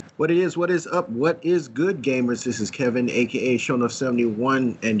What is up, what is good, gamers? This is Kevin, aka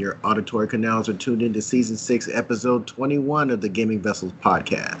Shonuff71, and your auditory canals are tuned into Season 6, Episode 21 of the Gaming Vessels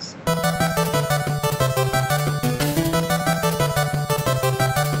Podcast.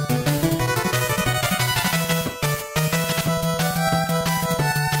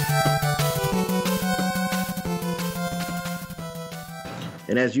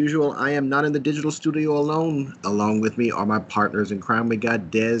 And as usual, I am not in the digital studio alone. Along with me are my partners in crime. We got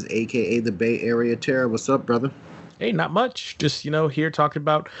Dez, aka the Bay Area Terror. What's up, brother? Hey, not much. Just, here talking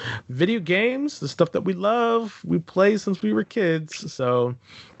about video games, the stuff that we love, we play since we were kids. So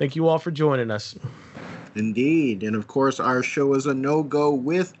thank you all for joining us. Indeed. And of course, our show is a no-go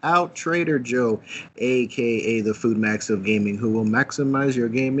without Trader Joe, aka the Food Max of Gaming, who will maximize your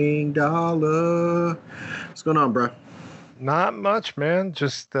gaming dollar. What's going on, bro? Not much, man.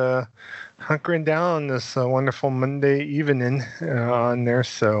 Just hunkering down this wonderful Monday evening on there.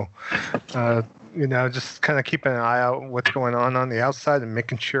 So, just kind of keeping an eye out what's going on the outside and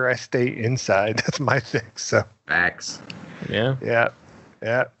making sure I stay inside. That's my thing. So, facts. Yeah.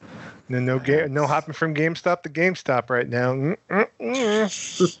 No hopping from GameStop to GameStop right now. No,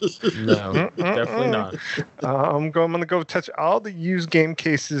 definitely not. I'm gonna go touch all the used game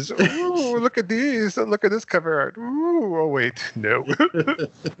cases. Ooh, look at these! Look at this cover art. Ooh, oh wait, no.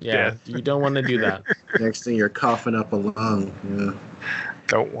 Yeah, you don't want to do that. Next thing you're coughing up a lung. Yeah.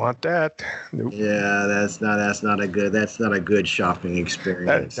 Don't want that. Nope. Yeah, that's not a good shopping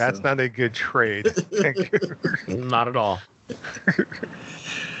experience. That's not a good trade. Thank you. Not at all.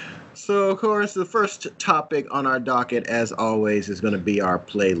 So, of course, the first topic on our docket, as always, is going to be our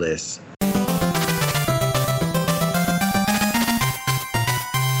playlist.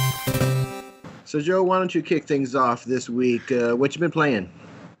 So, Joe, why don't you kick things off this week? What you been playing?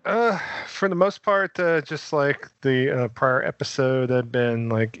 For the most part, just like the prior episode, I've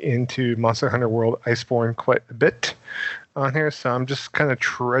been into Monster Hunter World Iceborne quite a bit on here. So I'm just kind of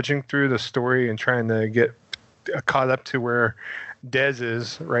trudging through the story and trying to get caught up to where Dez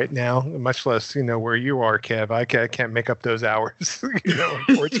is right now, much less, where you are, Kev. I can't make up those hours,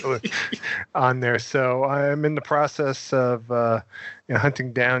 unfortunately, on there. So I'm in the process of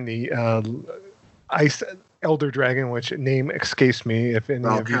hunting down the Ice Elder Dragon, which name escapes me, if any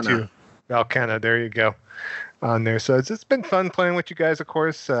of you two. Valkana, there you go, on there. So it's been fun playing with you guys, of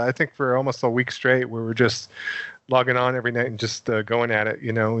course. I think for almost a week straight, we were just logging on every night and just going at it,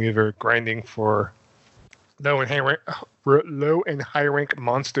 either grinding for low and high rank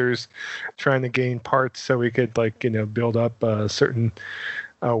monsters, trying to gain parts so we could build up certain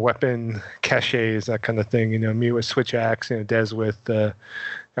weapon caches, that kind of thing. Me with switch axe, Dez with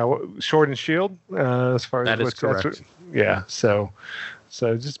sword and shield. As far that as is correct. Yeah. So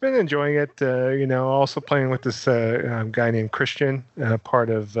just been enjoying it. Also playing with this guy named Christian, part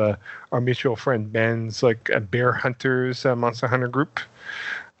of our mutual friend Ben's Bear Hunters Monster Hunter group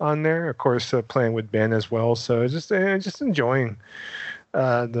on there. Of course, playing with Ben as well. So just enjoying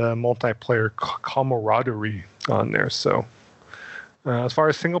the multiplayer camaraderie on there. So as far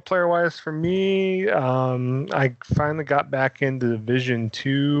as single player wise, for me, I finally got back into Division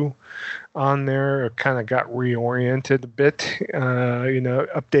 2 on there. Kind of got reoriented a bit.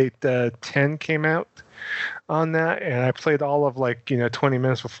 Update 10 came out on that, and I played all of 20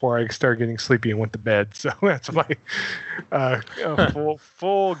 minutes before I started getting sleepy and went to bed. So that's my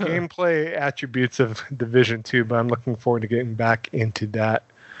full gameplay attributes of Division 2, but I'm looking forward to getting back into that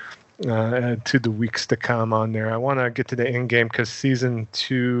to the weeks to come on there. I want to get to the end game because Season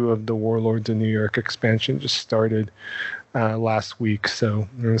 2 of the Warlords of New York expansion just started last week, so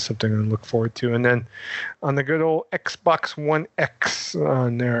there's something to look forward to. And then on the good old Xbox One X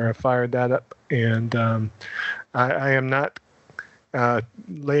on there, I fired that up, and I am not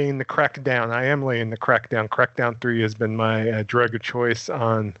laying the crack down. I am laying the crack down. Crackdown 3 has been my drug of choice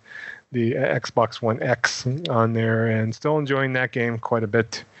on the Xbox One X on there, and still enjoying that game quite a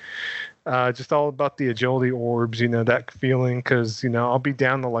bit. Just all about the agility orbs, that feeling, because, I'll be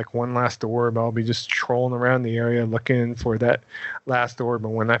down to one last orb. I'll be just trolling around the area looking for that last orb,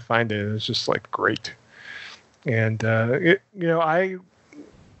 and when I find it, it's just great. And, I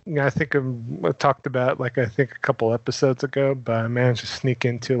think I talked about, I think a couple episodes ago, but I managed to sneak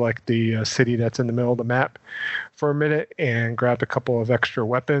into the city that's in the middle of the map for a minute and grabbed a couple of extra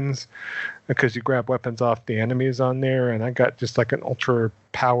weapons, because you grab weapons off the enemies on there, and I got just an ultra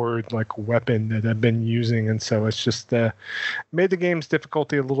powered weapon that I've been using, and so it's just made the game's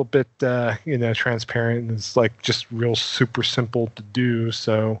difficulty a little bit transparent. It's just real super simple to do,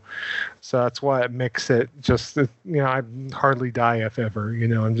 so that's why it makes it just I hardly die if ever.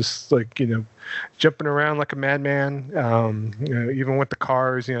 I'm just jumping around like a madman. Even with the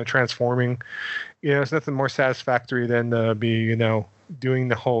cars, transforming. It's nothing more satisfactory than to be, doing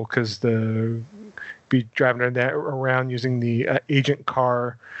the whole be driving around using the agent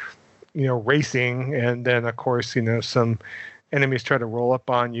car, racing, and then of course, some enemies try to roll up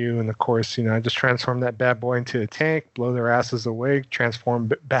on you, and of course, I just transform that bad boy into a tank, blow their asses away,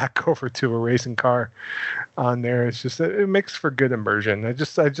 transform back over to a racing car on there. It's just it makes for good immersion. I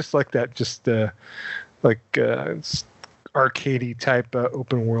just like that, just arcadey type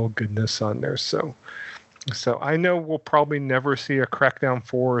open world goodness on there. So I know we'll probably never see a Crackdown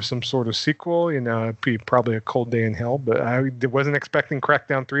 4 or some sort of sequel. It'd be probably a cold day in hell. But I wasn't expecting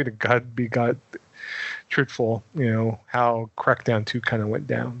Crackdown 3 to be truthful. How Crackdown 2 kind of went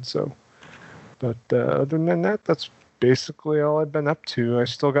down. So, but other than that, that's basically all I've been up to. I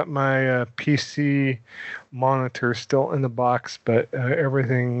still got my PC monitor still in the box, but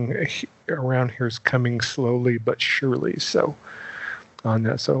everything around here is coming slowly but surely. So on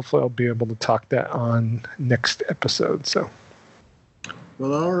that, so hopefully I'll be able to talk that on next episode. So,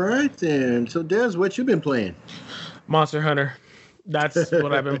 well, all right then. So Des, what you been playing? Monster Hunter. That's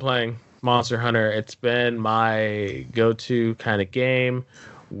what I've been playing. Monster Hunter. It's been my go-to kind of game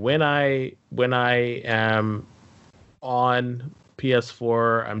when I am on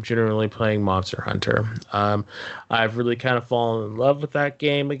PS4. I'm generally playing Monster Hunter. I've really kind of fallen in love with that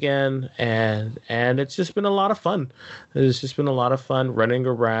game again, and it's just been a lot of fun. It's just been a lot of fun running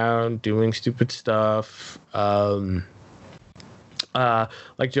around, doing stupid stuff. Like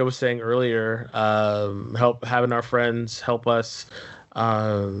Joe was saying earlier, having our friends help us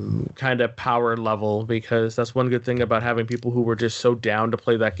kind of power level, because that's one good thing about having people who were just so down to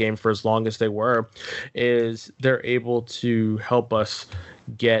play that game for as long as they were, is they're able to help us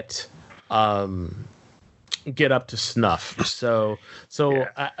get up to snuff. So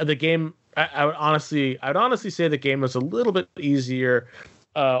yeah. The game, I would honestly say the game was a little bit easier,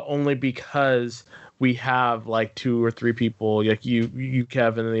 only because we have like 2 or 3 people, like you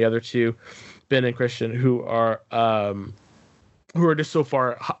Kevin, and the other 2, Ben and Christian, who are just so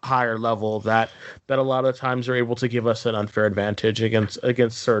far higher level that a lot of the times are able to give us an unfair advantage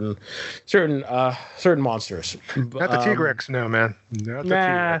against certain monsters. Not the T-Rex, no, man. Not the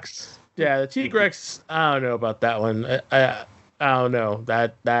T-Rex. Yeah, the T-Rex, I don't know about that one. I don't know.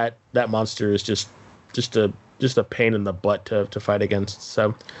 That monster is just a pain in the butt to fight against.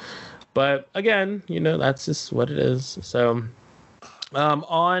 So, but again, that's just what it is. So,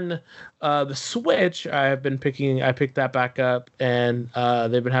 on the Switch, I picked that back up, and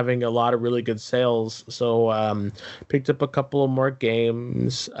they've been having a lot of really good sales. So picked up a couple of more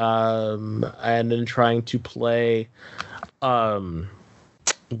games, and then trying to play.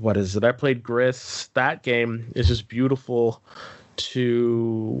 What is it? I played Gris. That game is just beautiful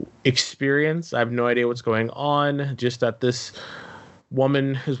to experience. I have no idea what's going on. Just that this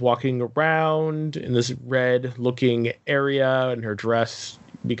woman is walking around in this red looking area, and her dress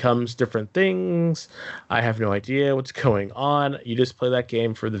becomes different things. I have no idea what's going on. You just play that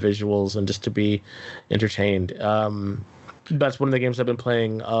game for the visuals and just to be entertained. That's one of the games I've been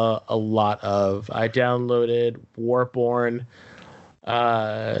playing a lot of. I downloaded Warborn,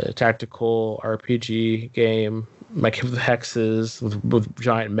 tactical RPG game, like with hexes with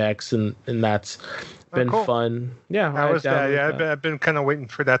giant mechs, and that's been cool. Fun. Yeah, how was that? Yeah, I've been kind of waiting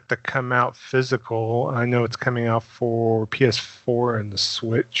for that to come out physical. I know it's coming out for PS4 and the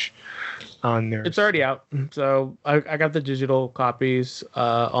Switch on there. It's already out, so I got the digital copies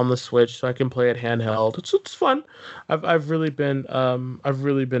on the Switch, so I can play it handheld. It's fun. I've really been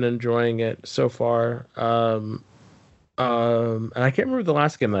enjoying it so far. And I can't remember the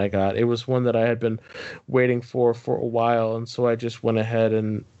last game that I got. It was one that I had been waiting for a while, and so I just went ahead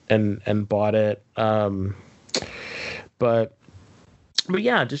and bought it. But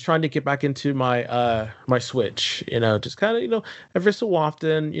yeah, just trying to get back into my my Switch, just kind of, every so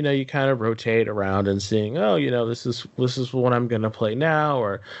often, you kind of rotate around and seeing, this is what I'm going to play now,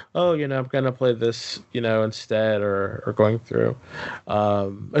 or, I'm going to play this, instead, or going through.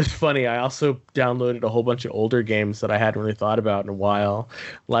 It's funny. I also downloaded a whole bunch of older games that I hadn't really thought about in a while,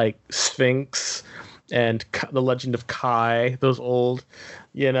 like Sphinx and The Legend of Kai, those old,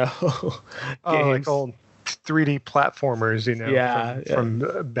 games. Like old 3D platformers, from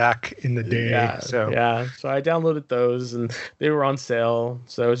back in the day. Yeah, so I downloaded those, and they were on sale.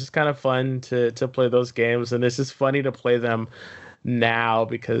 So it was just kind of fun to play those games, and it's just funny to play them now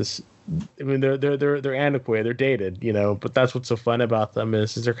because, I mean, they're antiquated, they're dated, But that's what's so fun about them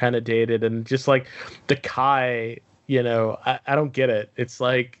is they're kind of dated, and just like the Kai, I don't get it. It's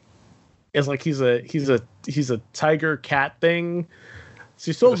like he's a tiger cat thing. So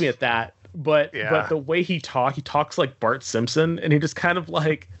you sold me at that. but Yeah. the way he talks like Bart Simpson, and he just kind of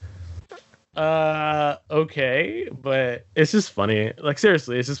like, okay, but it's just funny. Like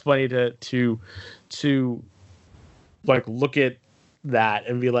seriously, it's just funny to like look at that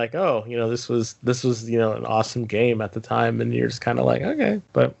and be like, oh, this was an awesome game at the time, and you're just kind of like, okay,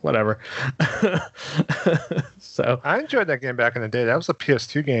 but whatever. So I enjoyed that game back in the day. That was a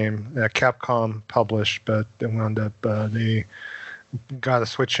PS2 game that Capcom published, but they wound up they got a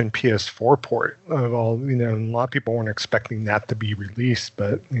Switch and PS4 port of all. A lot of people weren't expecting that to be released,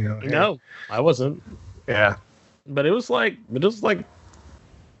 but hey. No, I wasn't. Yeah, but it was like $3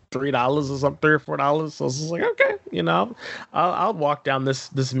 or something, $3 or $4. So I was just like, okay, I'll walk down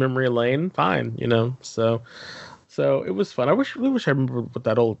this memory lane, fine, So it was fun. I really wish I remember what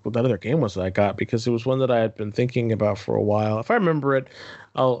that other game was that I got, because it was one that I had been thinking about for a while. If I remember it,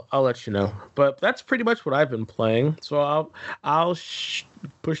 I'll let you know. But that's pretty much what I've been playing. So I'll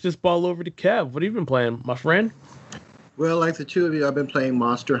push this ball over to Kev. What have you been playing, my friend? Well, like the two of you, I've been playing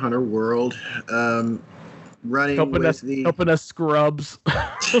Monster Hunter World. Running helping us scrubs.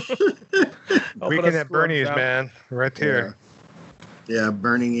 Weekend at Bernie's, man, right here. Yeah,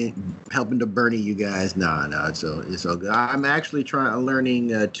 burning it, helping to Bernie you guys. No, it's all good. I'm actually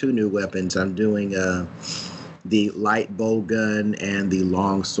learning 2 new weapons. I'm doing the light bow gun and the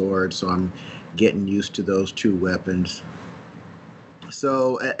long sword, so I'm getting used to those 2 weapons.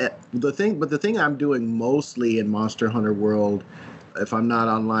 So the thing I'm doing mostly in Monster Hunter World, if I'm not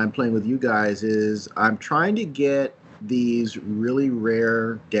online playing with you guys, is I'm trying to get these really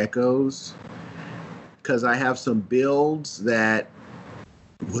rare decos, because I have some builds that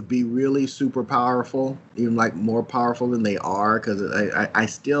would be really super powerful, even like more powerful than they are, because I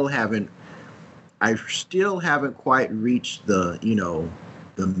still haven't quite reached the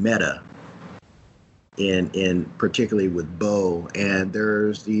the meta in particularly with bow. And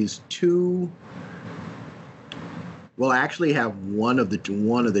there's these 2. Well, I actually have one of the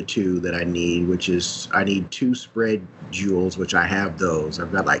 2 that I need, which is I need 2 spread jewels, which I have those.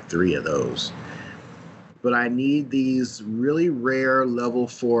 I've got like 3 of those. But I need these really rare level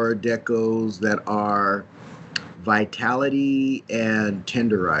 4 decos that are Vitality and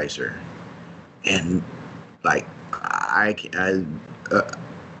Tenderizer. And like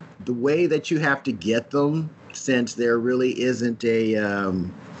the way that you have to get them, since there really isn't a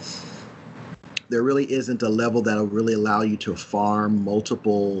level that'll really allow you to farm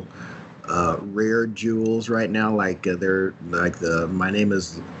multiple rare jewels right now. Like they're like my name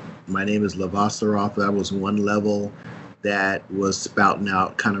is Lavasaroth. That was one level that was spouting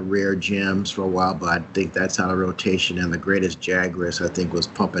out kind of rare gems for a while, but I think that's out of rotation. And the Greatest Jagras, I think, was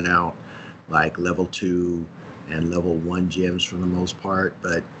pumping out like level 2 and level 1 gems for the most part.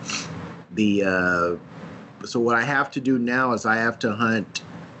 But so what I have to do now is I have to hunt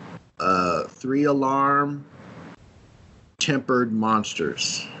 3 alarm tempered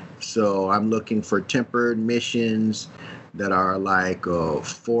monsters. So I'm looking for tempered missions that are like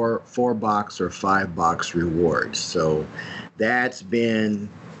 4-box or 5-box rewards. So that's been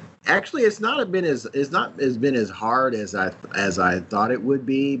it's not been as hard as I thought it would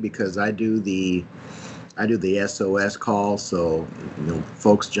be, because I do the SOS call, so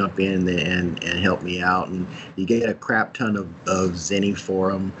folks jump in and help me out, and you get a crap ton of Zenny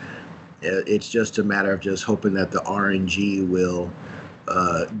for them. It's just a matter of just hoping that the RNG will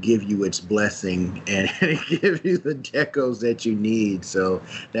give you its blessing and give you the decos that you need. So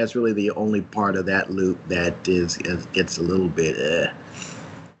that's really the only part of that loop that gets a little bit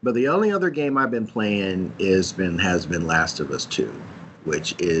But the only other game I've been playing has been Last of Us 2,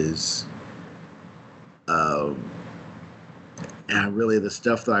 which is and really the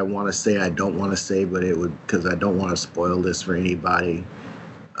stuff that I want to say I don't want to say, but it would, because I don't want to spoil this for anybody.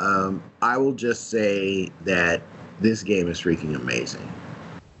 I will just say that this game is freaking amazing.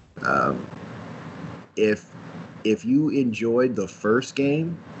 If you enjoyed the first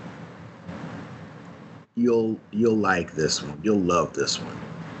game, you'll like this one. You'll love this one.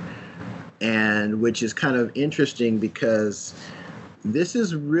 And which is kind of interesting, because this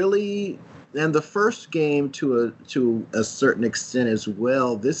is really, and the first game to a certain extent as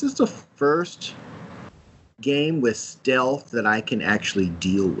well, this is the first game with stealth that I can actually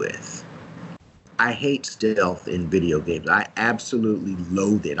deal with. I hate stealth in video games. I absolutely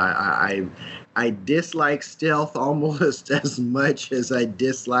loathe it. I dislike stealth almost as much as I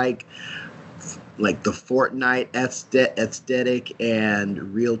dislike like the Fortnite aesthetic and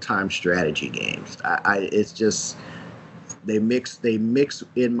real-time strategy games. It's just they mix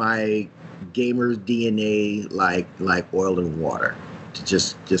in my gamer's DNA like oil and water.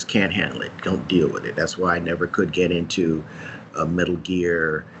 Just can't handle it. Don't deal with it. That's why I never could get into Metal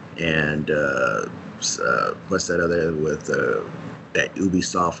Gear and what's that other with that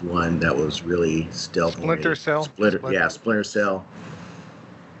Ubisoft one that was really stealth? Splinter Cell. Splinter Cell.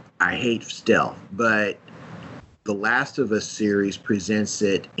 I hate stealth, but the Last of Us series presents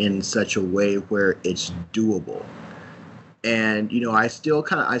it in such a way where it's doable. And I still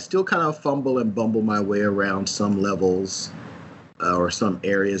kind of fumble and bumble my way around some levels or some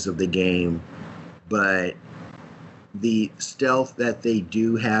areas of the game, but the stealth that they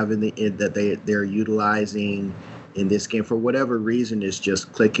do have they're utilizing in this game for whatever reason is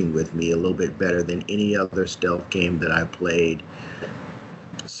just clicking with me a little bit better than any other stealth game that I played.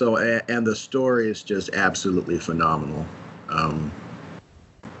 So, and the story is just absolutely phenomenal.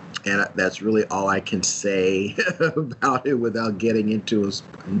 And that's really all I can say about it without getting into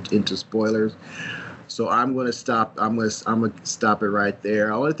spoilers. So I'm going to stop. I'm going to stop it right there.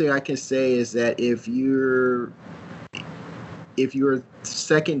 The only thing I can say is that if you're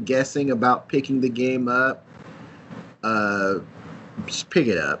second guessing about picking the game up, just pick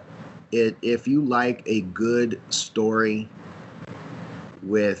it up. If you like a good story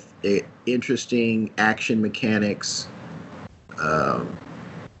with interesting action mechanics,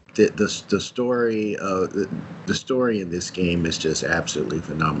 the story in this game is just absolutely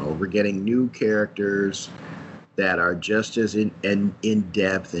phenomenal. We're getting new characters that are just as in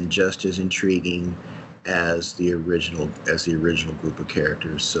depth and just as intriguing as the original group of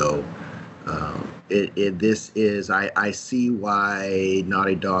characters. So I see why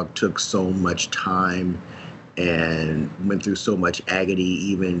Naughty Dog took so much time and went through so much agony,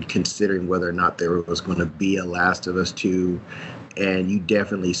 even considering whether or not there was going to be a Last of Us 2. And you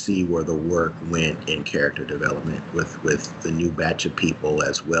definitely see where the work went in character development with the new batch of people,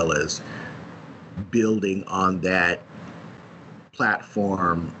 as well as building on that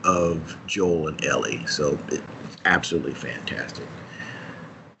platform of Joel and Ellie. So it's absolutely fantastic.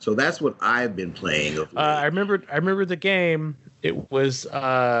 So that's what I've been playing. I remember the game. It was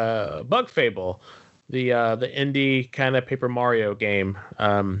Bug Fable, the indie kind of Paper Mario game.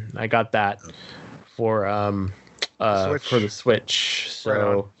 I got that for the Switch. So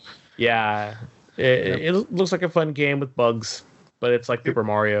right yeah, it looks like a fun game with bugs, but it's like Paper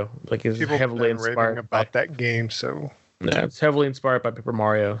Mario. Like it's heavily inspired about that game. So yeah, it's heavily inspired by Paper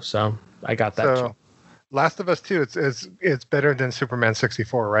Mario. So I got that. So, Last of Us 2, it's better than Superman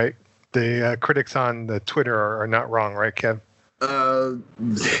 64, right? The critics on the Twitter are not wrong, right, Kev?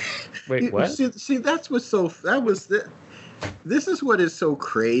 Wait, what? See, that's what's this is what is so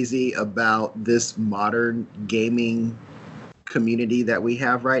crazy about this modern gaming community that we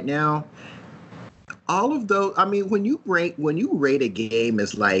have right now. All of those, I mean, when you rate a game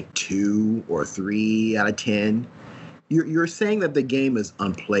as like 2 or 3 out of 10, you're saying that the game is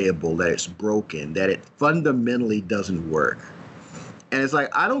unplayable, that it's broken, that it fundamentally doesn't work. And it's like,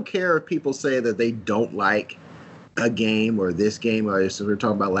 I don't care if people say that they don't like a game or this game, or so we're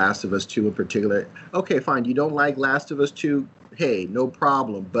talking about Last of Us 2 in particular. Okay, fine. You don't like Last of Us 2? Hey, no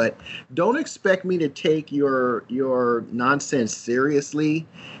problem. But don't expect me to take your nonsense seriously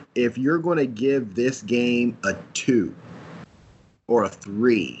if you're going to give this game a 2 or a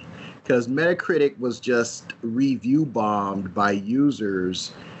 3. Because Metacritic was just review bombed by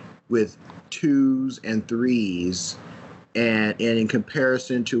users with 2s and 3s. And in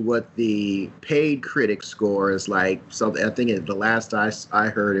comparison to what the paid critic score is like, so I think the last I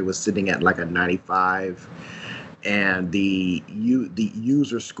heard, it was sitting at like a 95, and the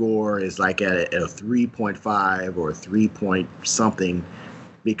user score is like at a 3.5 or 3 point something,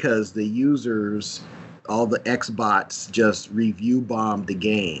 because the users, all the Xbots, just review bombed the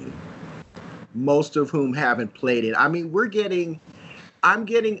game, most of whom haven't played it. I mean, I'm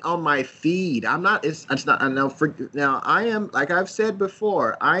getting on my feed. It's not. Now I am, like I've said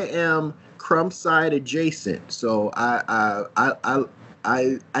before, I am Crumbside adjacent. So I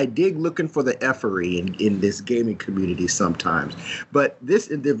dig looking for the effery in this gaming community sometimes. But this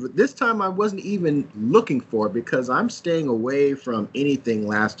time I wasn't even looking for it, because I'm staying away from anything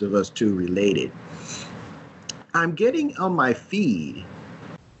Last of Us 2 related. I'm getting on my feed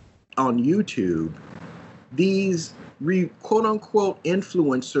on YouTube these quote unquote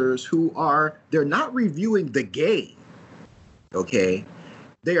influencers who they're not reviewing the game. Okay.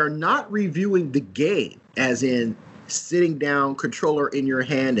 They are not reviewing the game as in sitting down, controller in your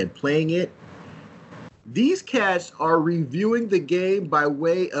hand and playing it. These cats are reviewing the game by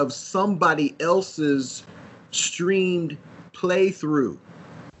way of somebody else's streamed playthrough.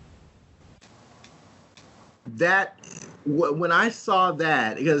 That, when I saw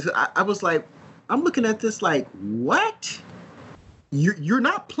that, because I was like, I'm looking at this like, what? you're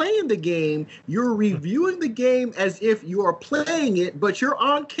not playing the game. You're reviewing the game as if you are playing it, but you're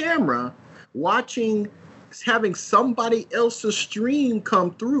on camera watching, having somebody else's stream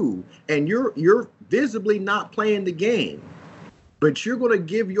come through, and you're visibly not playing the game. But you're going to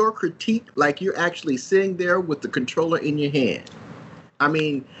give your critique like you're actually sitting there with the controller in your hand. I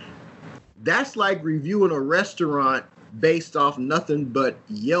mean, that's like reviewing a restaurant based off nothing but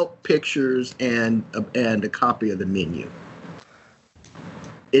Yelp pictures and a copy of the menu.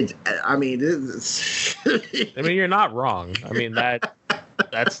 I mean, you're not wrong. I mean,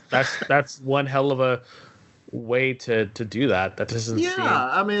 that's one hell of a way to do that. That doesn't seem...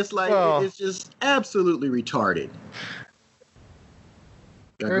 I mean, it's like, it's just absolutely retarded.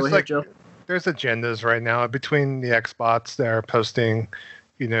 Go ahead, Joe. There's agendas right now between the Xbots that are posting,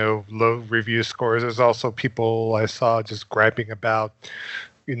 low review scores. There's also people I saw just griping about,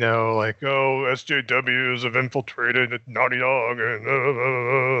 like, SJWs have infiltrated Naughty Dog,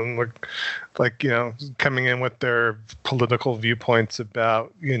 and coming in with their political viewpoints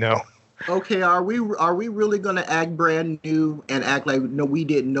about, Okay, are we really gonna act brand new and act like no, we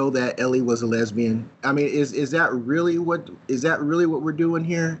didn't know that Ellie was a lesbian? I mean, is that really what we're doing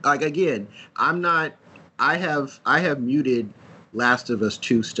here? Like, again, I have muted Last of Us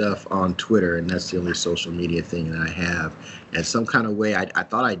 2 stuff on Twitter, and that's the only social media thing that I have. And some kind of way, I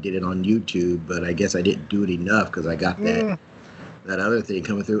thought I did it on YouTube, but I guess I didn't do it enough because I got that other thing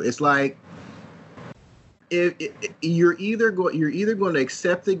coming through. It's like, if you're either going to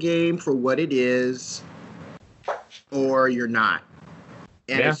accept the game for what it is, or you're not.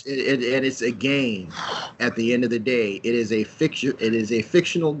 And it's a game. At the end of the day, it is a fiction. It is a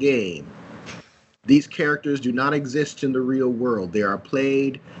fictional game. These characters do not exist in the real world. They are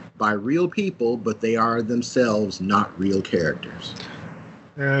played by real people, but they are themselves not real characters.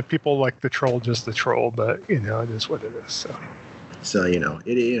 People like the troll, just the troll, but it is what it is. So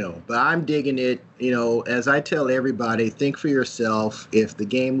but I'm digging it. As I tell everybody, think for yourself. If the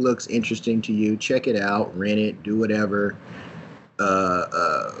game looks interesting to you, check it out, rent it, do whatever.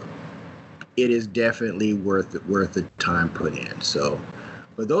 It is definitely worth the time put in. So,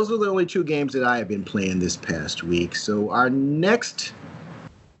 but those are the only 2 games that I have been playing this past week. So our next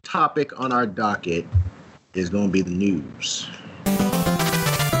topic on our docket is going to be the news.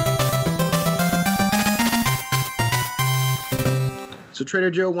 So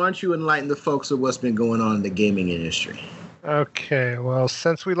Trader Joe, why don't you enlighten the folks of what's been going on in the gaming industry? Okay, well,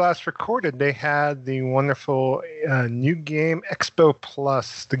 since we last recorded, they had the wonderful New Game Expo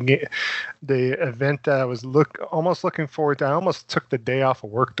Plus, the event that I was almost looking forward to. I almost took the day off of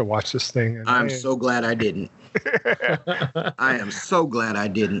work to watch this thing. And I'm so glad I didn't. I am so glad I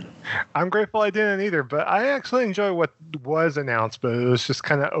didn't. I'm grateful I didn't either, but I actually enjoy what was announced, but it was just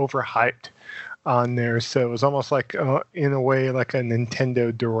kind of overhyped on there, so it was almost like in a way like a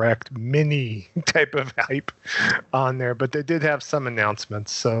Nintendo Direct mini type of hype on there, but they did have some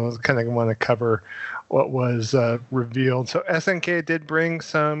announcements, so I kind of want to cover what was revealed. So SNK did bring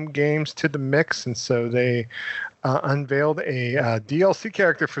some games to the mix, and so they unveiled a DLC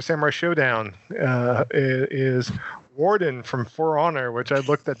character for Samurai Showdown. It is Warden from For Honor, which I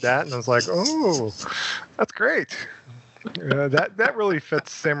looked at that and I was like, oh, that's great. That really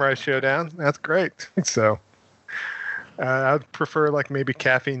fits Samurai Showdown. That's great. So I'd prefer like maybe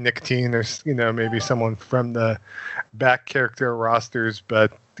Caffeine Nicotine or maybe someone from the back character rosters,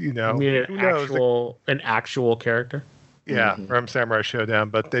 but you mean an actual character? Yeah, from Samurai Showdown.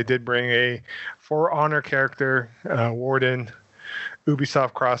 But they did bring a For Honor character, Warden,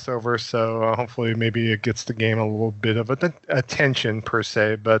 Ubisoft crossover, so hopefully maybe it gets the game a little bit of attention per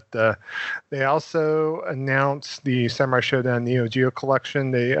se. But they also announced the Samurai Showdown Neo Geo collection.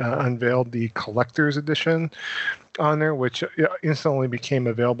 They unveiled the collector's edition on there, which instantly became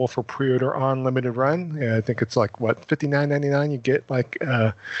available for pre-order on limited run. I think it's like what, $59.99. You get like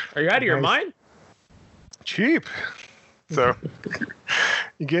are you out of your mind? Cheap. So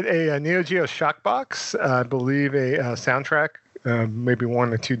you get a Neo Geo shock box, I believe a soundtrack, maybe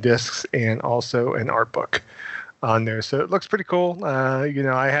 1 or 2 discs, and also an art book on there. So it looks pretty cool.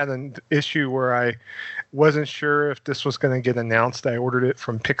 I had an issue where I wasn't sure if this was going to get announced. I ordered it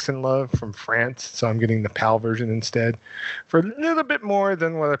from Pix and Love from France, so I'm getting the PAL version instead for a little bit more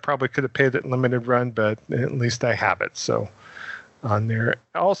than what I probably could have paid at limited run, but at least I have it. So on there.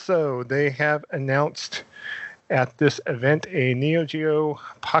 Also, they have announced at this event a Neo Geo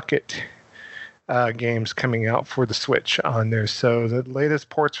Pocket games coming out for the Switch on there. So the latest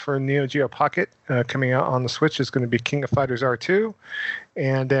ports for Neo Geo Pocket coming out on the Switch is going to be King of Fighters R2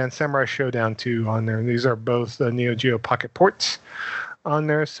 and then Samurai Showdown 2 on there. And these are both Neo Geo Pocket ports on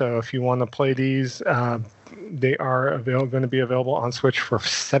there. So if you want to play these they are going to be available on Switch for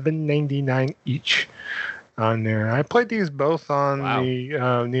 $7.99 each on there. I played these both on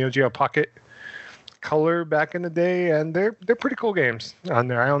the Neo Geo Pocket Color back in the day, and they're pretty cool games on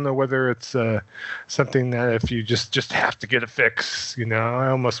there. I don't know whether it's something that if you just have to get a fix, I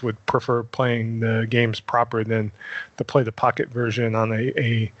almost would prefer playing the games proper than to play the Pocket version on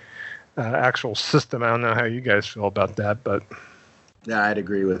a actual system. I don't know how you guys feel about that, but yeah, I'd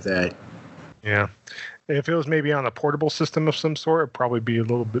agree with that. Yeah. If it was maybe on a portable system of some sort, it'd probably be a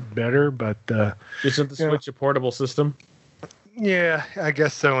little bit better, but isn't the Switch a portable system? Yeah, I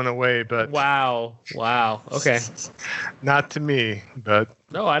guess so in a way, but wow. Okay. Not to me, but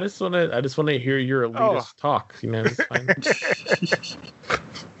no, I just want to hear your elitist talk. It's fine.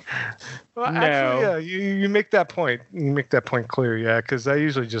 Well, actually, yeah, you make that point. You make that point clear, yeah, because I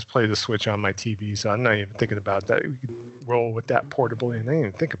usually just play the Switch on my TV, so I'm not even thinking about that. We can roll with that portably, and I didn't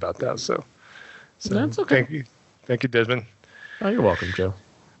even think about that. So that's okay. Thank you, Desmond. Oh, you're welcome, Joe.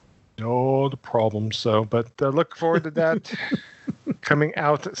 No, the problem. So, but look forward to that coming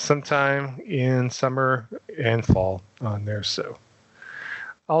out sometime in summer and fall on there. So,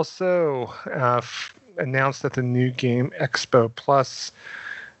 also announced at the New Game Expo Plus,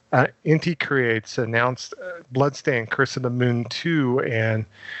 Inti Creates announced Bloodstained: Curse of the Moon 2, and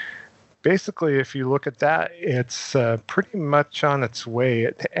basically, if you look at that, it's pretty much on its way.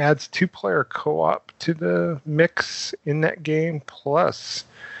 It adds 2-player co-op to the mix in that game, plus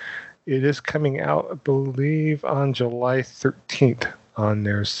it is coming out, I believe, on July 13th on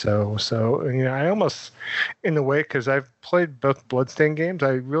there. So I almost, in a way, because I've played both Bloodstained games,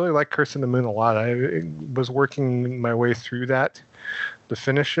 I really like Curse of the Moon a lot. I was working my way through that to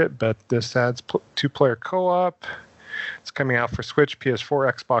finish it, but this adds 2-player co-op. It's coming out for Switch,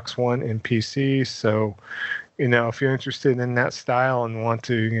 PS4, Xbox One, and PC. So, if you're interested in that style and want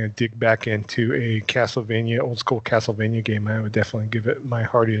to dig back into a old school Castlevania game, I would definitely give it my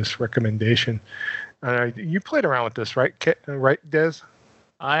heartiest recommendation. You played around with this, right, Des?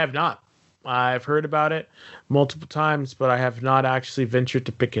 I have not. I've heard about it multiple times, but I have not actually ventured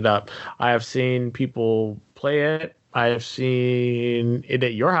to pick it up. I have seen people play it. I have seen it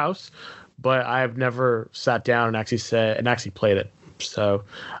at your house, but I have never sat down and actually played it. So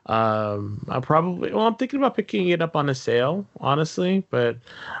I'm thinking about picking it up on a sale, honestly, but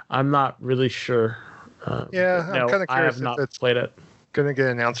I'm not really sure. I'm kind of curious. I have not played it. Going to get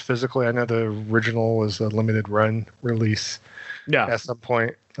announced physically. I know the original was a limited run release. Yeah, at some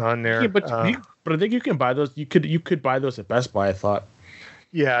point on there. Yeah, but I think you can buy those. You could buy those at Best Buy, I thought.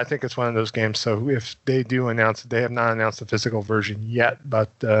 Yeah, I think it's one of those games. So if they do announce it, they have not announced the physical version yet, but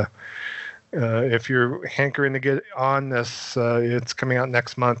if you're hankering to get on this, it's coming out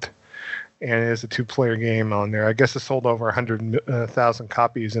next month, and it is a 2-player game on there. I guess it sold over 100,000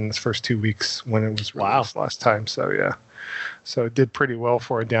 copies in its first 2 weeks when it was released last time. So yeah, so it did pretty well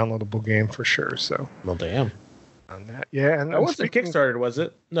for a downloadable game for sure. So well, damn. On that, yeah, and that wasn't Kickstarted, was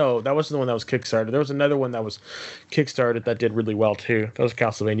it? No, that wasn't the one that was Kickstarted. There was another one that was Kickstarted that did really well too. That was a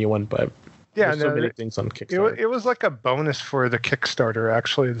Castlevania one, but. Yeah, so many things on Kickstarter. It was like a bonus for the Kickstarter,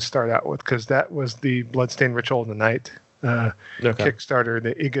 actually, to start out with, because that was the Bloodstained Ritual of the Night Kickstarter,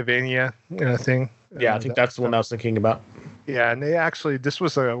 the Igavania thing. Yeah, I think that's the one I was thinking about. Yeah, and this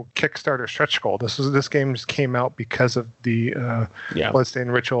was a Kickstarter stretch goal. This game came out because of the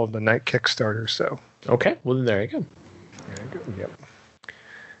Bloodstained Ritual of the Night Kickstarter. So okay, well then there you go. There you go. Yep.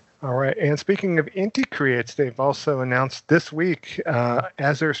 All right, and speaking of Inti Creates, they've also announced this week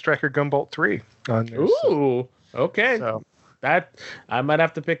Azure Striker Gunvolt 3 on there. Ooh, okay. So that I might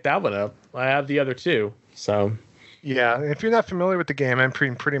have to pick that one up. I have the other two, so. Yeah, if you're not familiar with the game, I'm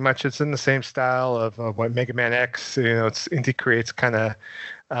pretty much it's in the same style of what Mega Man X. It's Inti Creates kind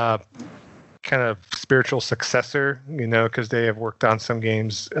of spiritual successor, because they have worked on some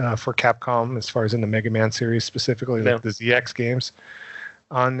games for Capcom as far as in the Mega Man series specifically, like the ZX games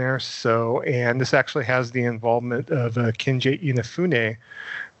on there. So, and this actually has the involvement of Kenji Inafune,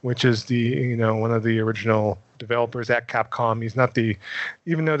 which is the one of the original developers at Capcom. He's not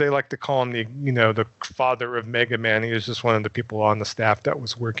even though they like to call him the father of Mega Man, he was just one of the people on the staff that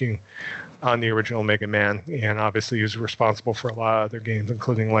was working on the original Mega Man, and obviously he was responsible for a lot of other games,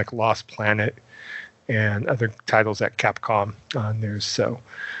 including like Lost Planet and other titles at Capcom on there. So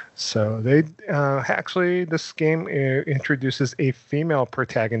they actually, this game introduces a female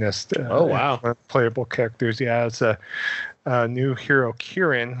protagonist. Oh, wow. Playable characters. Yeah, it's a new hero,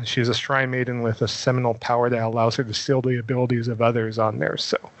 Kirin. She's a shrine maiden with a seminal power that allows her to steal the abilities of others on there.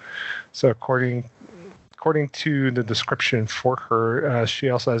 So according according to the description for her,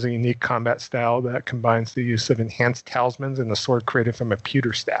 she also has a unique combat style that combines the use of enhanced talismans and a sword created from a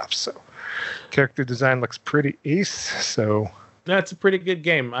pewter staff. So, character design looks pretty ace. So, that's a pretty good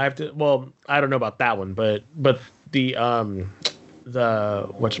game. I don't know about that one, but the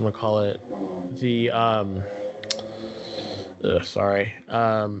whatchamacallit, the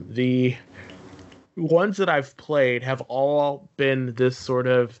ones that I've played have all been this sort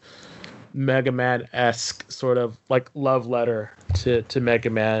of Mega Man-esque sort of like love letter to Mega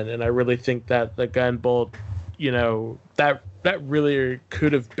Man, and I really think that the Gunvolt, that really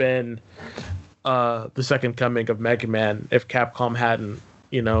could have been the second coming of Mega Man if Capcom hadn't,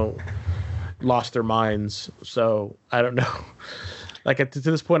 lost their minds. So I don't know. Like to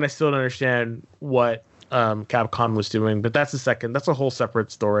this point, I still don't understand what Capcom was doing, but that's a whole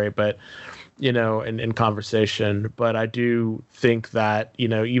separate story. But in conversation. But I do think that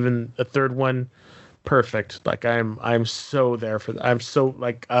even a third one, perfect. Like I'm so there for. I'm so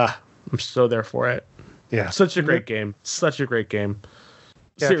there for it. Yeah, such a great game. Such a great game.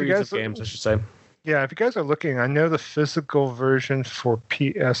 Yeah, series of games, I should say. Yeah, if you guys are looking, I know the physical version for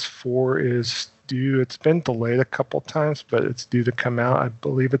PS4 is due. It's been delayed a couple times, but it's due to come out. I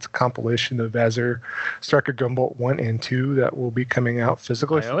believe it's a compilation of Azure Striker Gunvolt 1 and 2 that will be coming out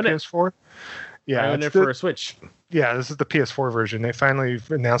physically for PS4. Yeah, I own it for a Switch. Yeah, this is the PS4 version. They finally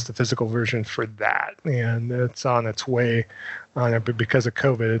announced the physical version for that, and it's on its way on it. But because of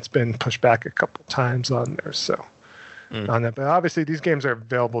COVID, it's been pushed back a couple times on there. So. On that, but obviously these games are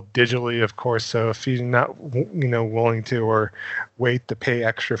available digitally, of course. So if you're not, willing to or wait to pay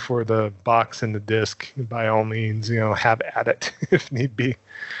extra for the box and the disc, by all means, have at it if need be.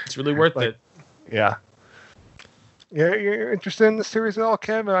 It's really worth it. Yeah. Yeah, you're interested in the series at all,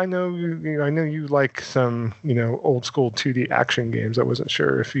 Kev? I know you like some, old school 2D action games. I wasn't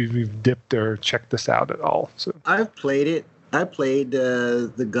sure if you've dipped or checked this out at all. So I've played it. I played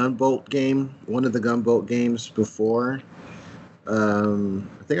the Gunvolt game, one of the Gunvolt games before. I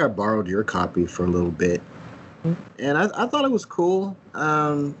think I borrowed your copy for a little bit, and I thought it was cool.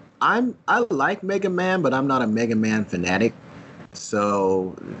 I like Mega Man, but I'm not a Mega Man fanatic,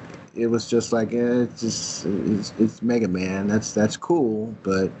 so it was just like it's Mega Man. That's cool,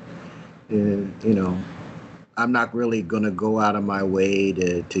 but I'm not really gonna go out of my way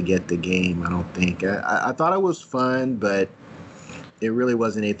to get the game. I don't think. I thought it was fun, but it really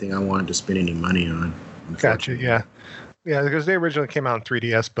wasn't anything I wanted to spend any money on. Gotcha. Yeah, because they originally came out on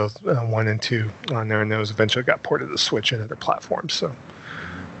 3DS, both 1 and 2 on there, and those eventually got ported to Switch and other platforms. So,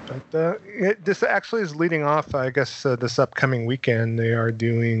 but this actually is leading off. I guess this upcoming weekend they are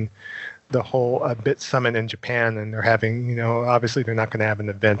doing the whole Bit Summit in Japan, and they're having, obviously they're not going to have an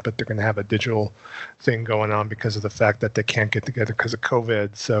event, but they're going to have a digital thing going on because of the fact that they can't get together because of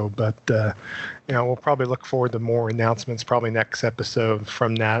COVID. So, but, we'll probably look forward to more announcements probably next episode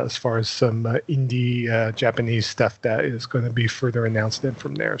from that as far as some indie Japanese stuff that is going to be further announced in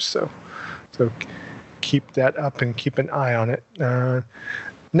from there. So keep that up and keep an eye on it.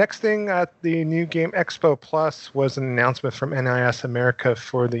 Next thing at the New Game Expo Plus was an announcement from NIS America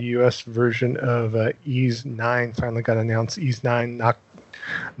for the U.S. version of Ys 9. Finally got announced. Ys 9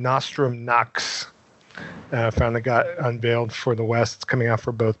 Nostrum Nox finally got unveiled for the West. It's coming out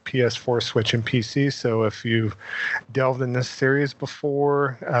for both PS4, Switch, and PC. So if you've delved in this series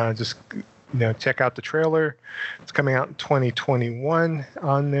before, just check out the trailer. It's coming out in 2021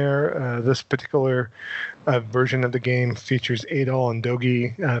 on there. This particular version of the game features Adol and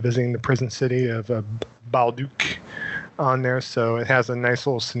Dogi visiting the prison city of Balduk on there. So it has a nice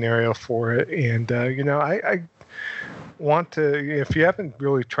little scenario for it. And, I want to, if you haven't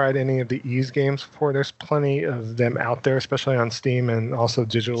really tried any of the Ys games before, there's plenty of them out there, especially on Steam and also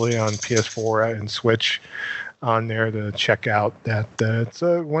digitally on PS4 and Switch on there to check out. That it's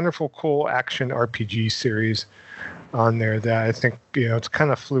a wonderful, cool action RPG series on there that I think it's kind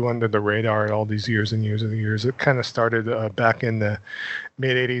of flew under the radar all these years and years and years. It kind of started back in the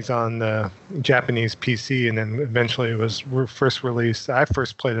mid 80s on the Japanese PC, and then eventually it was first released. I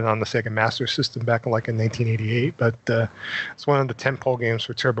first played it on the Sega Master System back in 1988, but it's one of the tentpole games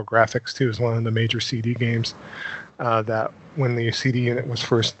for TurboGrafx too. It's one of the major CD games that when the CD unit was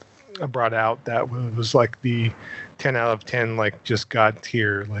first brought out, that was like the 10 out of 10 just god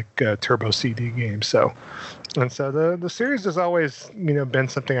tier turbo CD game. So the series has always been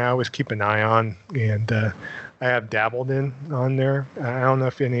something I always keep an eye on, and I have dabbled in on there. I don't know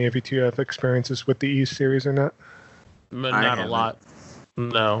if any of you two have experiences with the Ys series or not. Not a lot.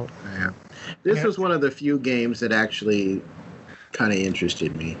 No. Yeah. This was one of the few games that actually kind of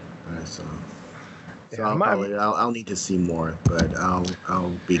interested me. So I'll need to see more, but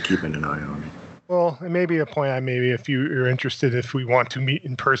I'll be keeping an eye on it. Well, it may be a point. Maybe if you're interested, if we want to meet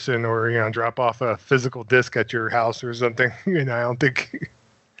in person, or drop off a physical disc at your house or something. I don't think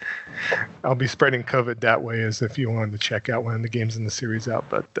I'll be spreading COVID that way, as if you wanted to check out one of the games in the series out.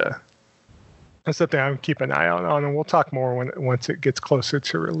 But that's something I'm keeping an eye out on, and we'll talk more once it gets closer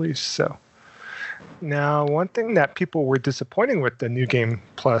to release. So now, one thing that people were disappointing with the New Game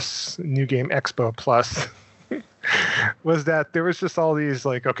Expo Plus was that there was just all these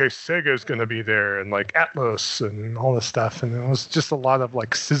Sega's going to be there, and Atlas and all this stuff, and it was just a lot of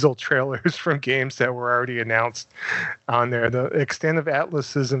sizzle trailers from games that were already announced on there. The extent of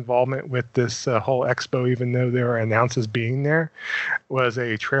Atlas's involvement with this whole expo, even though they were announced as being there, was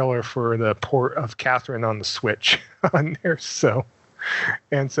a trailer for the port of Catherine on the Switch on there. So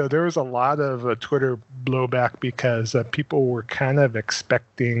there was a lot of Twitter blowback because people were kind of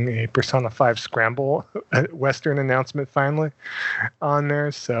expecting a Persona 5 Scramble Western announcement finally on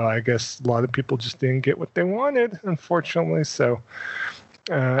there. So I guess a lot of people just didn't get what they wanted, unfortunately. So,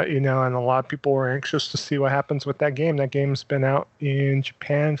 and a lot of people were anxious to see what happens with that game. That game's been out in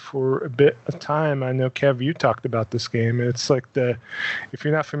Japan for a bit of time. I know, Kev, you talked about this game. It's if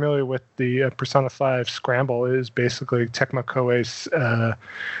you're not familiar with the Persona 5 Scramble, it is basically Tecmo Koei's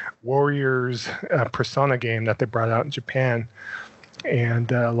Warriors Persona game that they brought out in Japan.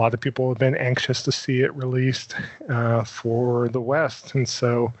 And a lot of people have been anxious to see it released for the West. And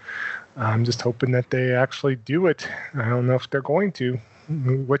so I'm just hoping that they actually do it. I don't know if they're going to.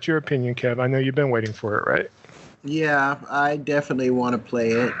 What's your opinion, Kev? I know you've been waiting for it, right? Yeah, I definitely want to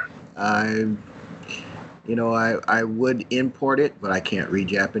play it. I would import it, but I can't read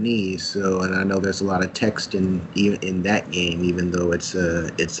Japanese. And I know there's a lot of text in that game, even though it's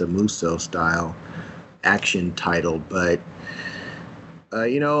a Musou style action title. But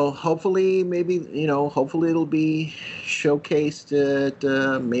hopefully it'll be showcased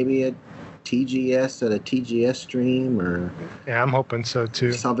at maybe a TGS stream, or I'm hoping so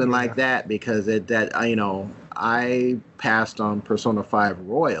too, something like that, because I passed on Persona 5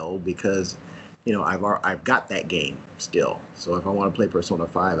 Royal because I've got that game still. So if I want to play Persona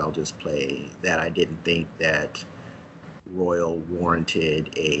 5, I'll just play that. I didn't think that Royal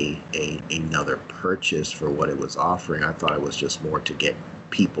warranted another purchase for what it was offering. I thought it was just more to get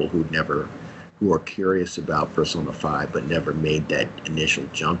people who are curious about Persona 5 but never made that initial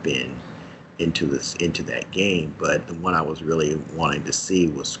jump into that game. But the one I was really wanting to see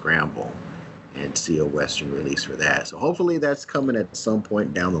was Scramble, and see a Western release for that. So hopefully that's coming at some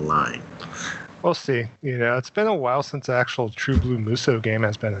point down the line. We'll see. It's been a while since the actual True Blue Musou game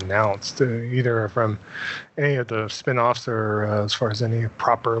has been announced, either from any of the spin-offs or as far as any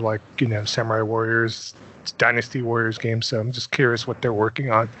proper Samurai Warriors, Dynasty Warriors games. So I'm just curious what they're working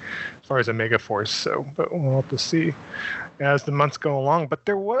on as far as a Mega Force. So, but we'll have to see as the months go along. But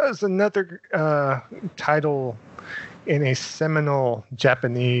there was another title in a seminal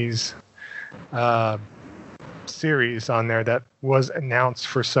Japanese series on there that was announced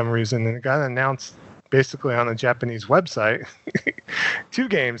for some reason, and it got announced basically on a Japanese website. 2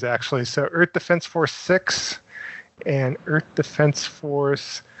 games actually. So Earth Defense Force 6 and Earth Defense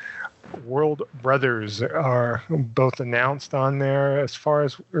Force World Brothers are both announced on there. As far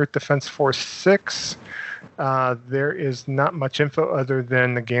as Earth Defense Force 6, there is not much info other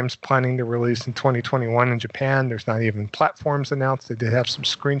than the game's planning to release in 2021 in Japan. There's not even platforms announced. They did have some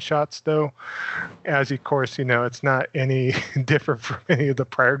screenshots, though. As of course, it's not any different from any of the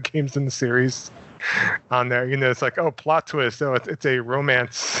prior games in the series on there. It's plot twist. Oh, it's a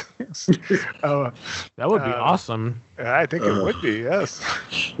romance. That would be awesome. I think it would be, yes.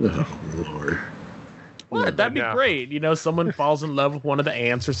 Oh, Lord. What? That'd be great. Someone falls in love with one of the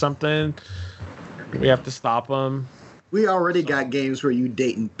ants or something. We have to stop them. We already got games where you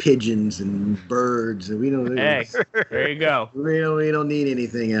dating pigeons and birds, and we don't. Hey, there you go. We don't need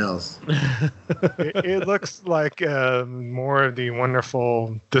anything else. It looks like more of the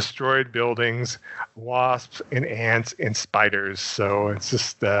wonderful destroyed buildings, wasps and ants and spiders. So it's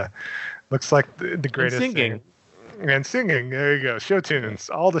just looks like the greatest and singing. thing. And singing. There you go. Show tunes.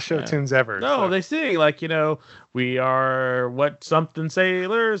 All the show tunes ever. No, they sing we are what something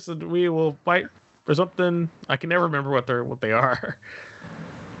sailors, and we will fight for something. I can never remember what they are.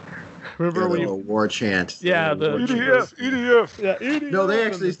 Remember when you war chant? Yeah, the EDF. Yeah, EDF. No, they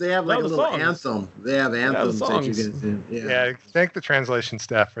have like a little anthem. They have anthems that you can sing. Yeah, thank the translation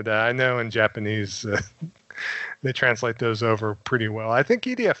staff for that. I know in Japanese they translate those over pretty well. I think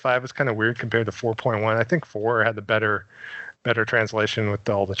EDF 5 is kind of weird compared to 4.1. I think 4 had the better translation with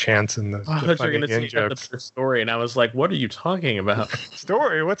all the chants and the funny in jokes. The story, and I was like, "What are you talking about?"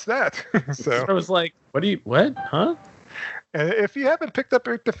 Story? What's that? So I was like, "What? Huh?" And if you haven't picked up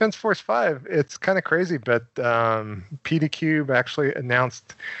Earth Defense Force 5, it's kind of crazy, but PDQ actually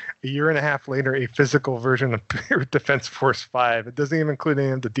announced a year and a half later a physical version of Earth Defense Force 5. It doesn't even include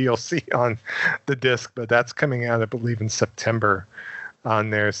any of the DLC on the disc, but that's coming out, I believe, in September on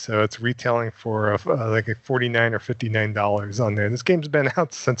there. So it's retailing for like a $49 or $59 on there. This game's been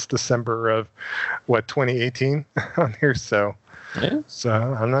out since December of 2018 on here. So. Yeah. So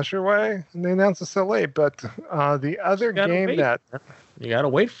I'm not sure why they announced it so late, but the other game that you gotta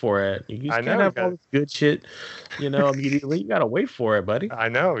wait for it. You just can't have all this good shit, immediately. You gotta wait for it, buddy. I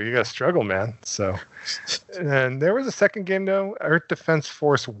know you gotta struggle, man. So, and there was a second game though, Earth Defense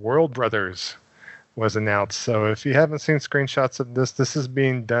Force World Brothers was announced. So if you haven't seen screenshots of this is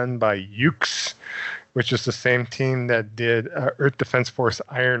being done by Yuke's, which is the same team that did Earth Defense Force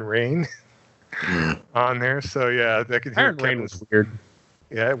Iron Rain. On there, so yeah, they could hear Iron Rain was weird.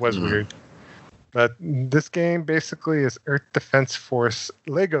 Yeah, it was weird. But this game basically is Earth Defense Force,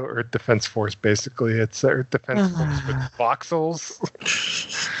 Lego Earth Defense Force. Basically, it's Earth Defense Force with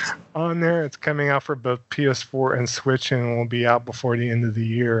voxels on there. It's coming out for both PS4 and Switch, and will be out before the end of the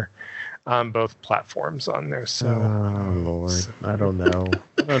year on both platforms on there. So, oh Lord, I don't know.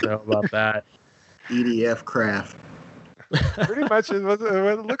 I don't know about that. EDF craft. Pretty much is what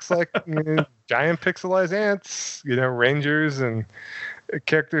it looks like. Giant pixelized ants, rangers and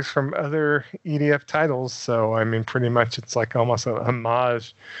characters from other EDF titles. So, I mean, pretty much it's like almost a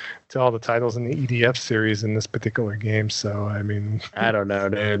homage to all the titles in the EDF series in this particular game. So, I mean... I don't know,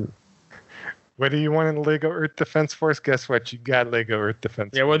 dude. Whether you want a Lego Earth Defense Force, guess what? You got Lego Earth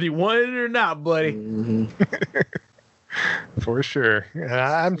Defense Force. Yeah, whether you want it or not, buddy. Mm-hmm. For sure.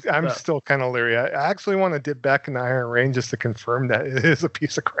 I'm still kind of leery. I actually want to dip back in the Iron Rain just to confirm that it is a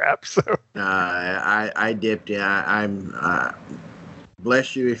piece of crap. So I dipped in. I'm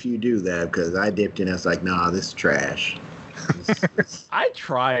bless you if you do that, because I dipped in. I was like, nah, this is trash. I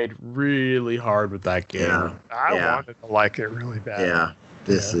tried really hard with that game. Yeah. I wanted to like it really bad. Yeah.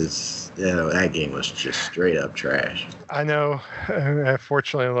 That game was just straight up trash. I know.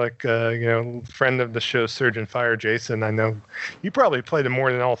 Fortunately, friend of the show, Surgeon Fire Jason, I know you probably played it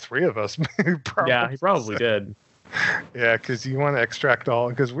more than all three of us. Yeah, he probably did. Yeah, because you want to extract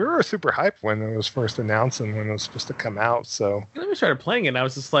because we were super hyped when it was first announced and when it was supposed to come out. So then we started playing it, and I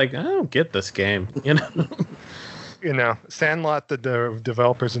was just like, I don't get this game. Sandlot, the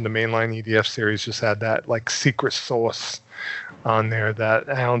developers in the mainline EDF series, just had that secret sauce on there that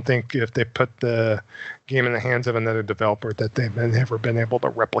I don't think if they put the game in the hands of another developer that they've never been able to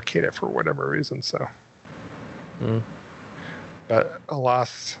replicate it for whatever reason. So, but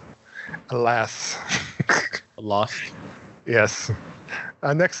alas, lost. Yes.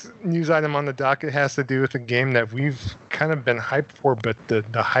 Next news item on the docket has to do with a game that we've kind of been hyped for, but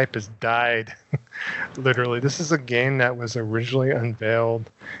the hype has died. Literally, this is a game that was originally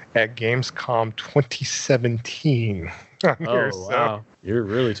unveiled at Gamescom 2017. Wow. You're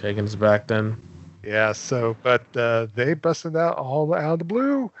really taking us back then. Yeah, but they busted out all out of the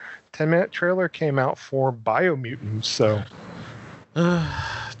blue. 10-minute trailer came out for Biomutant, so...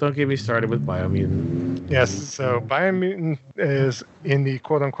 Don't get me started with Biomutant. Yes, so Biomutant is in the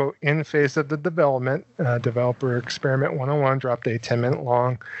quote-unquote end phase of the development. Developer Experiment 101 dropped a 10-minute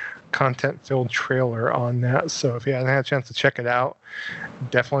long content-filled trailer on that. So if you haven't had a chance to check it out,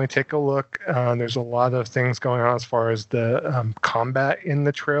 definitely take a look. There's a lot of things going on as far as the combat in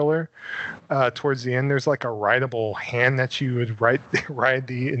the trailer. Towards the end, there's like a rideable hand that you would ride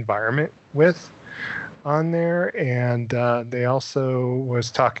the environment with on there, and they also was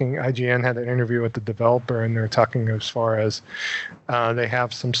talking, IGN had an interview with the developer, and they're talking as far as they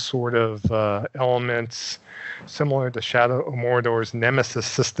have some sort of elements similar to Shadow of Mordor's Nemesis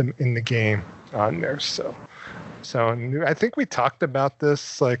system in the game on there. So I think we talked about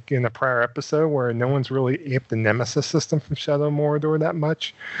this in a prior episode where no one's really aped the Nemesis system from Shadow of Mordor that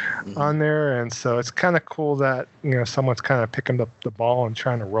much on there, and so it's kind of cool that someone's kind of picking up the ball and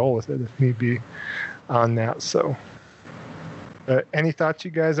trying to roll with it if need be on that. So any thoughts,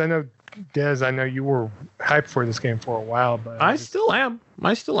 you guys? I know, Des, I know you were hyped for this game for a while, but I still am.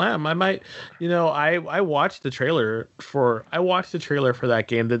 I might, I watched the trailer for that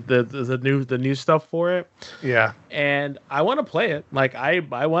game, the new stuff for it. Yeah. And I want to play it. I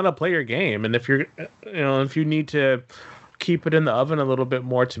want to play your game. And if you're, if you need to keep it in the oven a little bit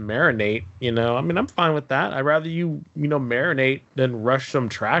more to marinate, I'm fine with that. I'd rather you marinate than rush some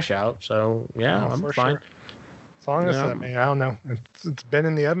trash out. So yeah, I'm fine. Sure. As long as I don't know. It's been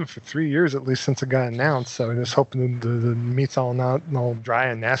in the oven for 3 years at least since it got announced. So I'm just hoping the meat's all not all dry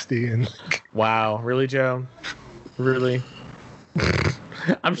and nasty. And wow, really, Joe? Really?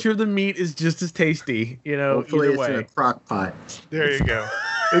 I'm sure the meat is just as tasty. Hopefully either it's in a way. crock pot. There you go.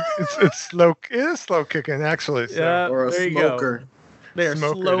 It's slow. It is slow cooking actually. So. Yeah, Or a there you smoker. go. They're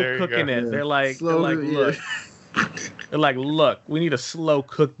Smoker, slow there you cooking go. it. Yeah. They're like, Slow- look. They're like, look, we need to slow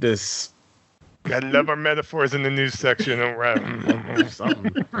cook this. I love our metaphors in the news section. All right.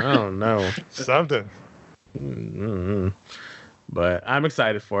 Something. I don't know. Something. Mm-hmm. But I'm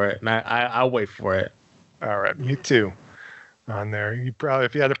excited for it, and I'll wait for it. All right, me too. On there, you probably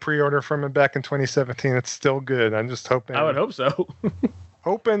if you had a pre-order from it back in 2017, it's still good. I'm just hoping. I would hope so.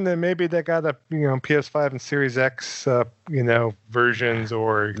 Hoping that maybe they got a PS5 and Series X versions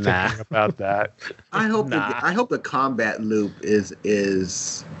or Nah. thinking about that. I hope Nah. I hope the combat loop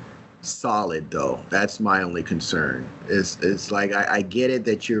is solid though. That's my only concern. It's like I get it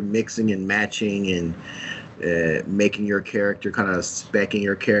that you're mixing and matching and making your character kind of specking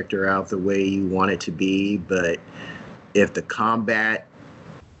your character out the way you want it to be, but if the combat,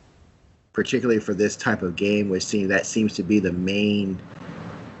 particularly for this type of game, which seems to be the main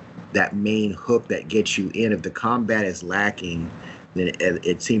hook that gets you in, if the combat is lacking, then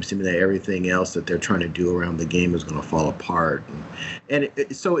it seems to me that everything else that they're trying to do around the game is going to fall apart. And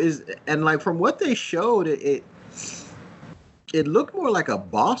like from what they showed, it looked more like a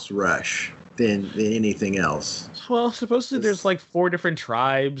boss rush than anything else. Well, supposedly there's like 4 different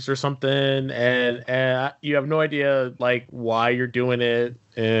tribes or something, and you have no idea like why you're doing it.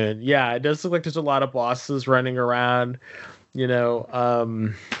 And yeah, it does look like there's a lot of bosses running around. I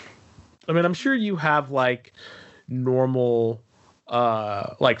mean, I'm sure you have like normal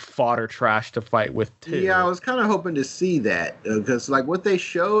like fodder trash to fight with too. Yeah, I was kind of hoping to see that because like what they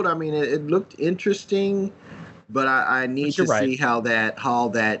showed, I mean, it looked interesting, but I need to see how that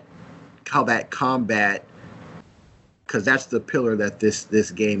combat, because that's the pillar that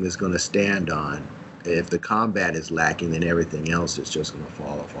this game is going to stand on. If the combat is lacking, then everything else is just going to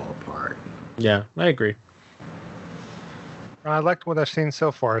fall apart. Yeah, I agree. I liked what I've seen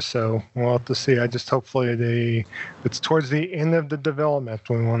so far, so we'll have to see. I just hopefully it's towards the end of the development.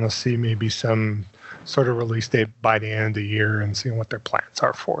 We want to see maybe some sort of release date by the end of the year and see what their plans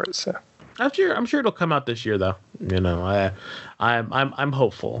are for it. So I'm sure it'll come out this year though. I'm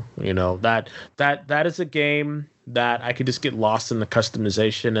hopeful. That is a game that I could just get lost in the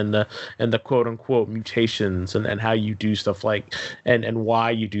customization and the quote unquote mutations and how you do stuff like and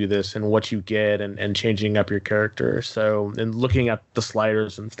why you do this and what you get and changing up your character. So and looking at the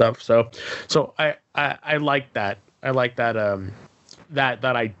sliders and stuff. So I like that. I like that that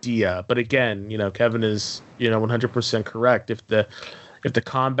idea. But again, Kevin is 100% correct. If the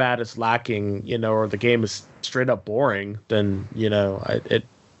combat is lacking, or the game is straight up boring, then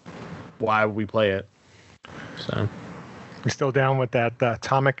why would we play it? So we're still down with that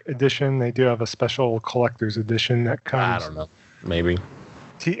Atomic Edition. They do have a special collector's edition that comes. I don't know, maybe.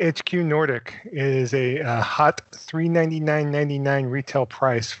 THQ Nordic is a hot $399.99 retail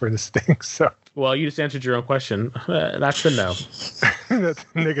price for this thing. So. Well, you just answered your own question. That's a no. That's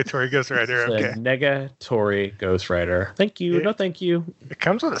Negatory Ghostwriter. Okay. Negatory Ghostwriter. Thank you. No, thank you. It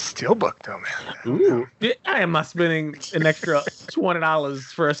comes with a steelbook, though, man. Ooh, I am not spending an extra $20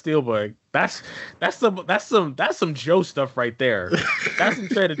 for a steelbook. That's some Joe stuff right there. That's some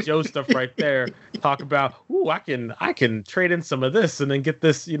Trader Joe stuff right there. Talk about, I can trade in some of this and then get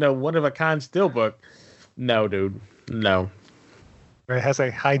this, one of a kind steelbook. No, dude. No. It has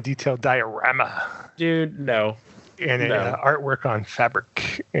a high detail diorama. Dude, no. And artwork on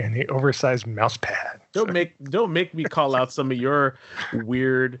fabric and the oversized mouse pad. Don't make me call out some of your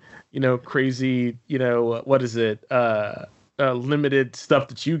weird, crazy, what is it? Limited stuff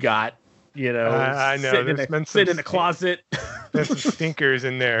that you got. I know. Sit in the closet. There's some stinkers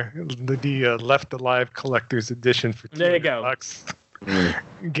in there. The Left Alive Collector's Edition for $200. There you go.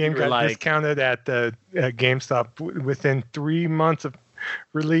 Game got discounted at GameStop within 3 months of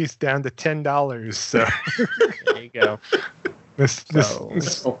release down to $10. So there you go.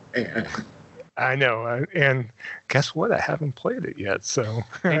 I know, and guess what? I haven't played it yet, so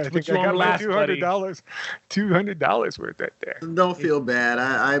I think I got my $200 worth right there. Don't feel bad.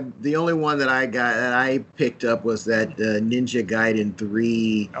 I the only one that I picked up was that Ninja Gaiden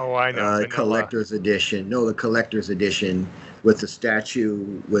 3. Oh, I know. Collector's edition. No, the collector's edition with the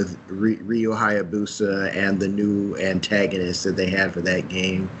statue with Ryo Hayabusa and the new antagonist that they had for that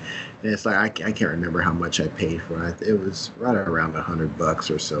game. And it's like I can't remember how much I paid for it. It was right around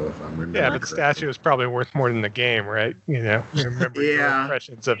 $100 or so, if I'm remembering. Yeah, but the statue is probably worth more than the game, right? You remember your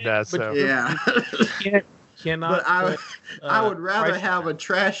impressions of that. But, so yeah, cannot. But I would rather price- have a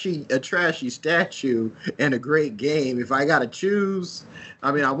trashy statue and a great game. If I got to choose,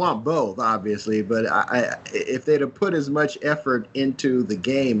 I mean, I want both, obviously. But if they'd have put as much effort into the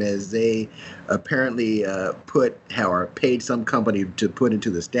game as they apparently put or paid some company to put into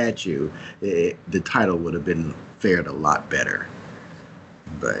the statue, the title would have been fared a lot better.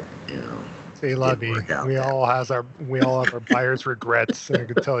 But Say Lovey, we all have our buyer's regrets, and I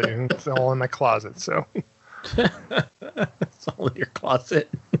can tell you it's all in my closet. So it's all in your closet.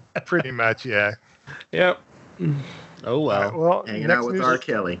 pretty much, yeah. Yep. Oh well. Well, hanging out with R.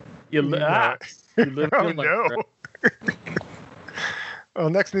 Kelly. You live Oh no. Well,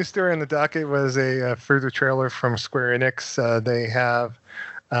 next news story on the docket was a further trailer from Square Enix. They have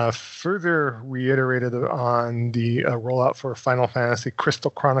further reiterated on the rollout for Final Fantasy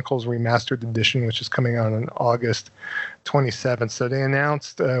Crystal Chronicles Remastered Edition, which is coming out on August 27th. So they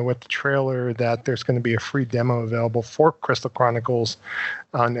announced with the trailer that there's going to be a free demo available for Crystal Chronicles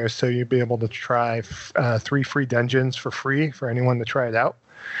on there. So you'll be able to try 3 free dungeons for free for anyone to try it out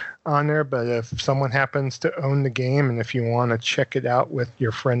on there. But if someone happens to own the game and if you want to check it out with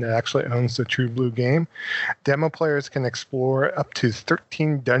your friend that actually owns the True Blue game, demo players can explore up to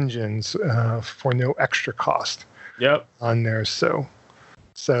 13 dungeons for no extra cost. Yep. On there. So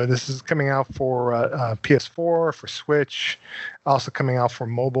this is coming out for PS4, for Switch, also coming out for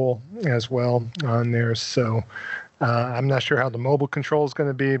mobile as well on there. So I'm not sure how the mobile control is going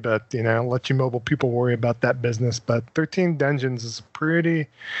to be, but let you mobile people worry about that business. But 13 dungeons is a pretty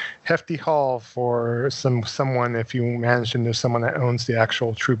hefty haul for someone if you manage to know someone that owns the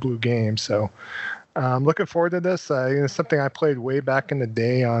actual True Blue game. So I'm looking forward to this. It's something I played way back in the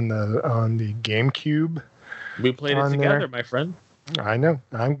day on the GameCube. We played it together, my friend. I know.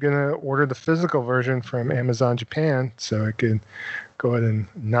 I'm gonna order the physical version from Amazon Japan so I can go ahead and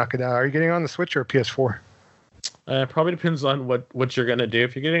knock it out. Are you getting on the Switch or PS4? Probably depends on what you're gonna do.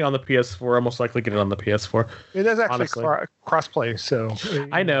 If you're getting on the PS4, I'm most likely get it on the PS4. It is actually crossplay, so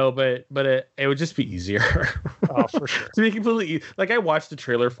I know, but it would just be easier. Oh, for sure. To be completely I watched the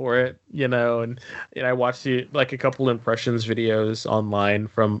trailer for it, and I watched a couple impressions videos online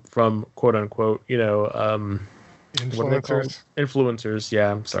from quote unquote, influencers.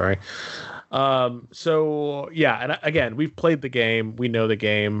 Yeah, I'm sorry. So yeah, and again, we've played the game, we know the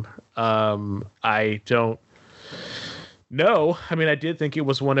game. I don't know. I mean, I did think it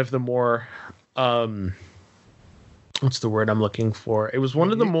was one of the more what's the word I'm looking for? It was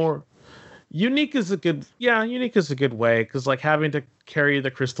one of the more unique is a good way, because having to carry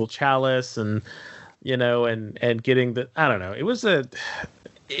the crystal chalice and and getting the, I don't know, it was it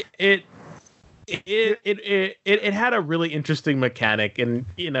had a really interesting mechanic, and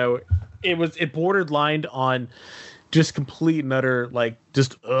it borderlined on just complete and utter this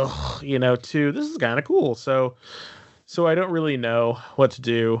is kind of cool. So I don't really know what to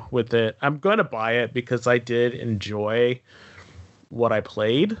do with it. I'm going to buy it because I did enjoy what I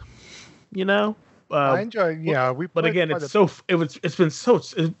played, I enjoy, but again, it's been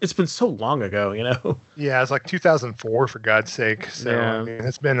so long ago, Yeah, it's 2004 for God's sake. So yeah. I mean,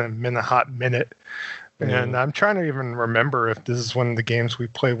 it's been a hot minute. And I'm trying to even remember if this is one of the games we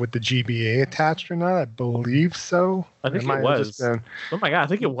played with the GBA attached or not. I believe so. I think it was. Oh my god, I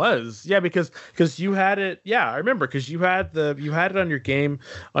think it was. Yeah, because you had it. Yeah, I remember, because you had it on your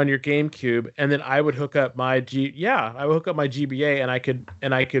GameCube, and then I would hook up my GBA, and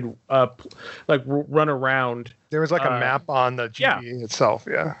I could run around. There was a map on the GBA itself.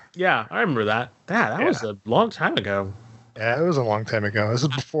 Yeah. Yeah, I remember that. That was a long time ago. Yeah, it was a long time ago. This is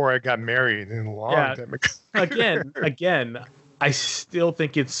before I got married, and a long time ago. Again, I still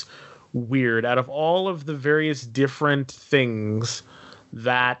think it's weird. Out of all of the various different things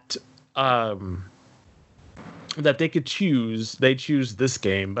that they could choose, they choose this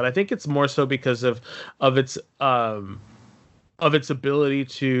game. But I think it's more so because of its ability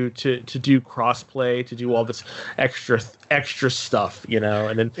to do crossplay, to do all this extra stuff,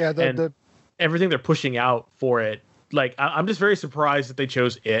 and then and everything they're pushing out for it. I'm just very surprised that they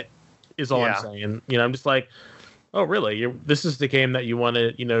chose it, is all I'm saying. I'm just oh, really? This is the game that you want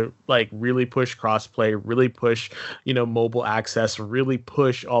to, really push crossplay, really push, mobile access, really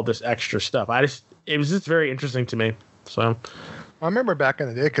push all this extra stuff. It was just very interesting to me. So I remember back in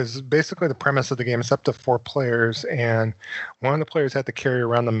the day, because basically the premise of the game is up to 4 players, and one of the players had to carry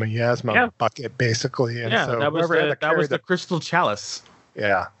around the miasma bucket, basically. And so that was the crystal chalice.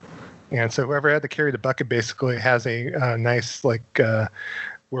 Yeah. And so whoever had to carry the bucket basically has a nice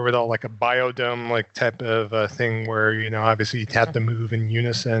wherewithal, a biodome type of thing where obviously you have to move in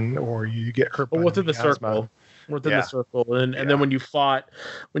unison or you get hurt. Within the circle. within the circle, and then when you fought,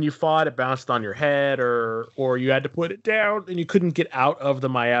 it bounced on your head, or you had to put it down, and you couldn't get out of the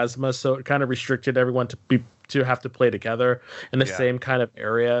miasma, so it kind of restricted everyone to have to play together in the same kind of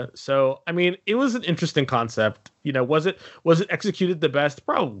area. So I mean, it was an interesting concept. Was it executed the best?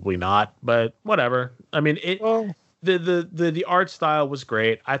 Probably not, but whatever. I mean, the art style was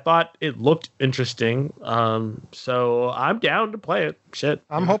great. I thought it looked interesting. So I'm down to play it. Shit.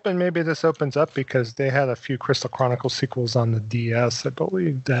 I'm hoping maybe this opens up because they had a few Crystal Chronicles sequels on the DS, I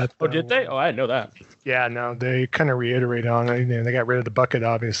believe that. Oh, did they? Oh, I didn't know that. Yeah, no, they kind of reiterated on it. They got rid of the bucket,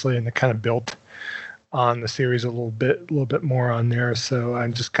 obviously, and they kind of built on the series a little bit more on there. So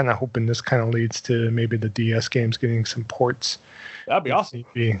I'm just kind of hoping this kind of leads to maybe the DS games getting some ports. That'd be awesome.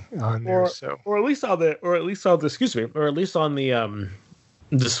 On there, or at least on the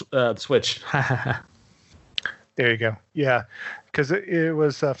Switch. There you go. Yeah, because it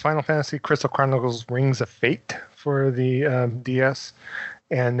was Final Fantasy Crystal Chronicles Rings of Fate for the DS,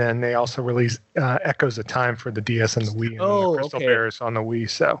 and then they also released Echoes of Time for the DS and the Wii, and the Crystal Bearers on the Wii.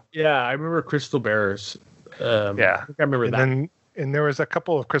 So yeah, I remember Crystal Bearers. I remember that. And there was a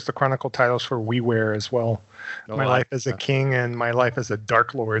couple of Crystal Chronicle titles for WiiWare as well. My Life as a King and My Life as a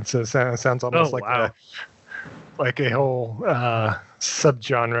Dark Lord. So it sounds almost like a whole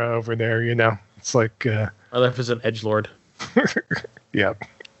subgenre over there. It's like My Life as an Edgelord. Yeah.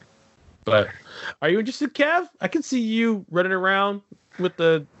 But are you interested, Kev? I can see you running around with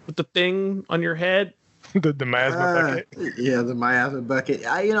the thing on your head. the miasma bucket. Yeah, the miasma bucket.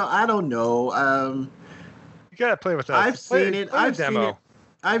 I don't know. You gotta play with that. I've seen it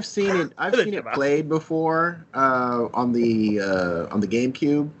played before on the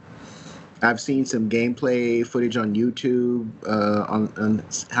GameCube. I've seen some gameplay footage on YouTube on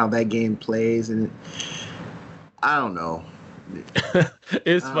how that game plays, and I don't know.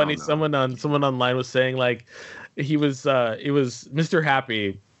 It's funny. Someone online was saying like it was Mr.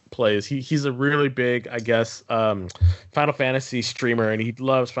 Happy plays. He's a really big, I guess, Final Fantasy streamer, and he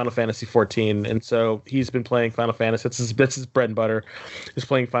loves Final Fantasy 14, and so he's been playing Final Fantasy. That's his bread and butter, is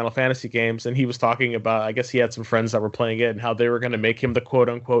playing Final Fantasy games. And he was talking about, I guess he had some friends that were playing it, and how they were going to make him the quote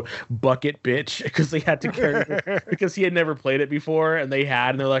unquote bucket bitch because they had to carry it because he had never played it before, and they had,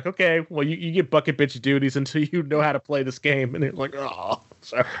 and they're like, okay, well you get bucket bitch duties until you know how to play this game, and they're like, oh,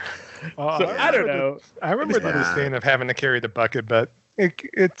 so I don't know. I remember the saying of having to carry the bucket, but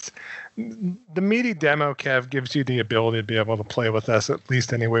it's the meaty demo, Kev, gives you the ability to be able to play with us, at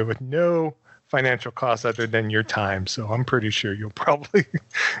least anyway, with no financial cost other than your time. So I'm pretty sure you'll probably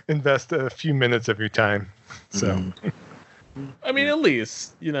invest a few minutes of your time. So I mean, at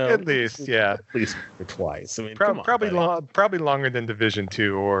least, yeah. At least or twice. I mean, probably longer than Division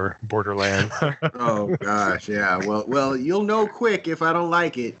 2 or Borderlands. Oh gosh, yeah. Well, you'll know quick if I don't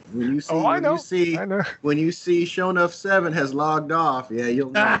like it. When you see, when you see Shonuff 7 has logged off, yeah,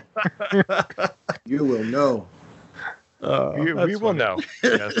 you'll know. You will know. We will know.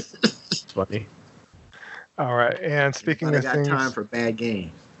 Yes, it's funny. All right, and speaking of things, time for bad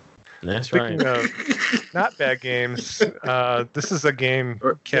games. That's Speaking of not bad games, this is a game,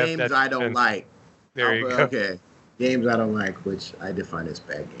 Kev, games I don't like. There you go. Okay, games I don't like, which I define as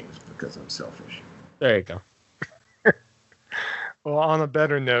bad games because I'm selfish. There you go. Well, on a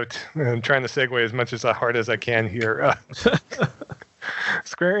better note, I'm trying to segue as much as hard as I can here.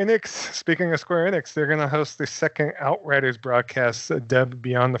 Square Enix, speaking of Square Enix, they're going to host the second Outriders broadcast, dubbed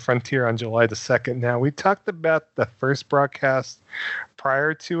Beyond the Frontier, on July the 2nd. Now, we talked about the first broadcast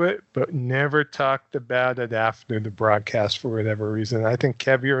prior to it, but never talked about it after the broadcast for whatever reason. I think,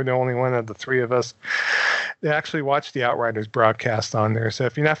 Kev, you're the only one of the three of us that actually watched the Outriders broadcast on there. So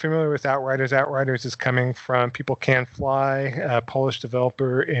if you're not familiar with Outriders, Outriders is coming from People Can Fly, a Polish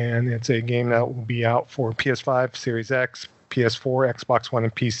developer, and it's a game that will be out for PS5, Series X, PS4, Xbox One,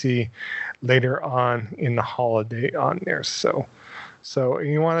 and PC later on in the holiday on there. So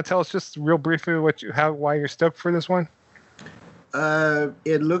you want to tell us just real briefly why you're stoked for this one?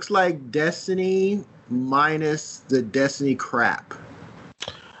 It looks like Destiny minus the Destiny crap.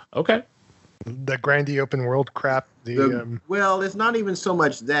 Okay. The grindy open world crap. Well, it's not even so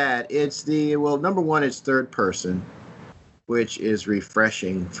much that. It's number one, it's third person, which is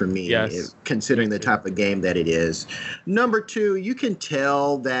refreshing for me, considering the type of game that it is. Number two, you can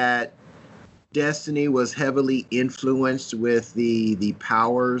tell that Destiny was heavily influenced with the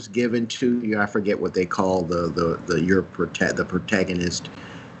powers given to you. I forget what they call the protagonist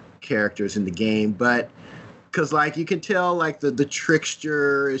characters in the game, but because you can tell the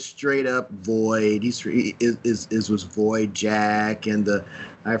trickster is straight up Void. Was Void Jack, and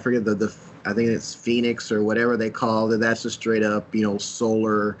I forget I think it's Phoenix or whatever they call it. That's a straight up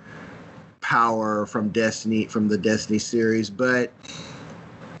solar power from the Destiny series, but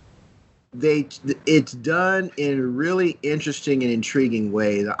it's done in a really interesting and intriguing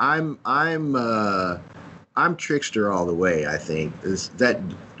way. I'm Trickster all the way. I think is that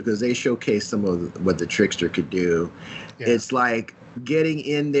because they showcase some of what the Trickster could do. Yeah. It's like getting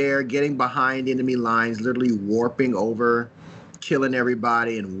in there, getting behind enemy lines, literally warping over, killing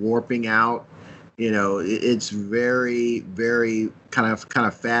everybody, and warping out. You know, it's very, very kind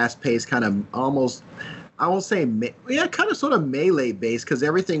of fast paced, kind of almost. I won't say, kind of sort of melee based, because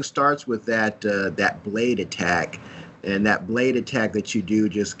everything starts with that blade attack, and that blade attack that you do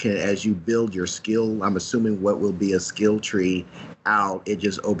as you build your skill. I'm assuming what will be a skill tree out. It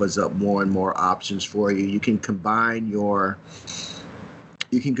just opens up more and more options for you. You can combine your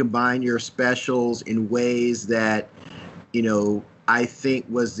specials in ways that, I think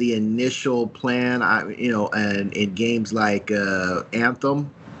was the initial plan. And in games like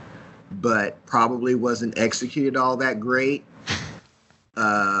Anthem, but probably wasn't executed all that great.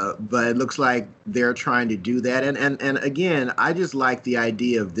 But it looks like they're trying to do that. And again, I just like the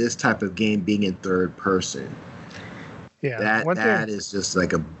idea of this type of game being in third person. Yeah, that is just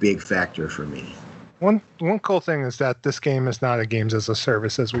like a big factor for me. One cool thing is that this game is not a games as a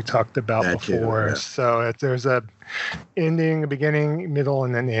service, as we talked about before. Yeah. So there's a ending, a beginning, middle,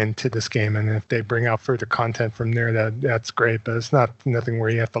 and then end to this game. And if they bring out further content from there, that's great. But it's nothing where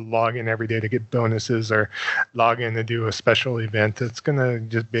you have to log in every day to get bonuses or log in to do a special event. It's going to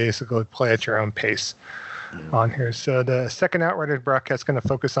just basically play at your own pace. On here. So the second Outriders broadcast is going to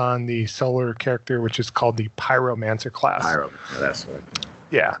focus on the solar character, which is called the Pyromancer class. That's what.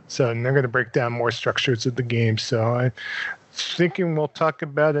 Yeah, so they're going to break down more structures of the game. So I'm thinking we'll talk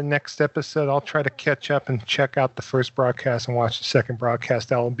about it next episode. I'll try to catch up and check out the first broadcast and watch the second broadcast.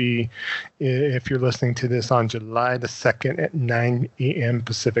 That will be, if you're listening to this, on July the 2nd at 9 a.m.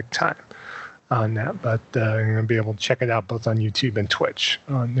 Pacific time on that. But you're going to be able to check it out both on YouTube and Twitch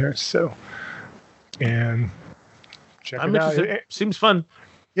on there. So, and check it out. It seems fun.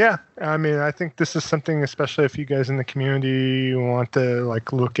 Yeah, I mean, I think this is something, especially if you guys in the community want to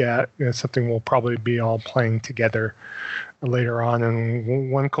look at, something we'll probably be all playing together later on. And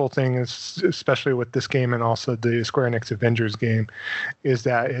one cool thing is, especially with this game and also the Square Enix Avengers game, is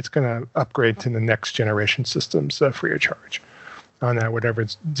that it's going to upgrade to the next generation systems free of charge on that, whatever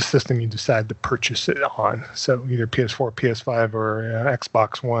the system you decide to purchase it on. So either PS4, PS5, or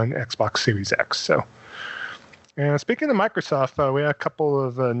Xbox One, Xbox Series X. So. And speaking of Microsoft, we had a couple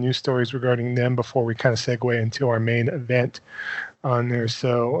of news stories regarding them before we kind of segue into our main event on there.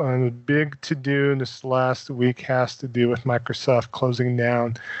 So the big to-do this last week has to do with Microsoft closing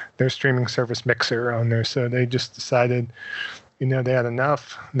down their streaming service Mixer on there. So they just decided, they had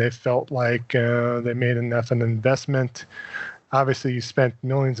enough. They felt like they made enough an investment. Obviously, you spent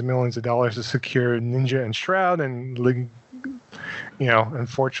millions and millions of dollars to secure Ninja and Shroud, and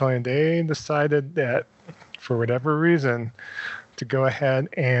unfortunately, they decided that, for whatever reason, to go ahead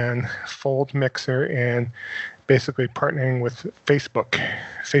and fold Mixer and basically partnering with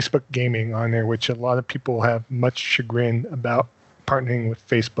Facebook Gaming on there, which a lot of people have much chagrin about partnering with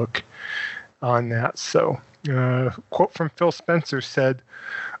Facebook on that. So, quote from Phil Spencer said,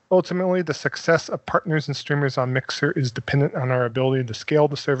 "Ultimately, the success of partners and streamers on Mixer is dependent on our ability to scale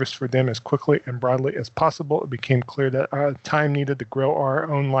the service for them as quickly and broadly as possible. It became clear that our time needed to grow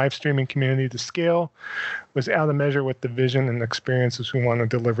our own live streaming community to scale was out of measure with the vision and experiences we want to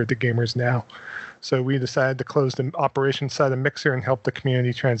deliver to gamers now. So we decided to close the operations side of Mixer and help the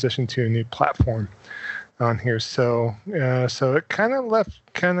community transition to a new platform on here." So it kind of left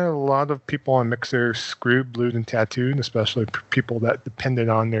a lot of people on Mixer screwed, blued, and tattooed, especially people that depended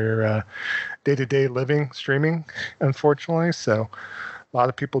on their day-to-day living streaming, unfortunately. So a lot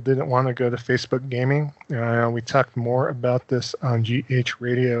of people didn't want to go to Facebook Gaming. We talked more about this on GH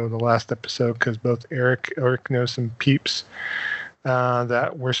Radio the last episode, because both Eric knows some peeps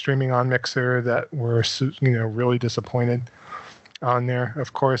that were streaming on Mixer that were really disappointed on there.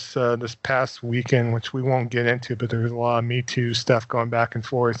 Of course, this past weekend, which we won't get into, but there's a lot of Me Too stuff going back and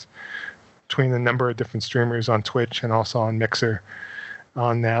forth between a number of different streamers on Twitch and also on Mixer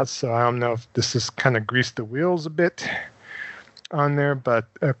on that. So I don't know if this has kind of greased the wheels a bit on there, but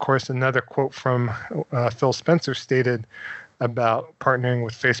of course, another quote from Phil Spencer stated about partnering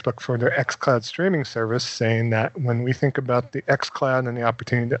with Facebook for their xCloud streaming service, saying that when we think about the xCloud and the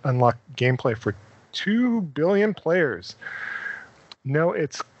opportunity to unlock gameplay for 2 billion players,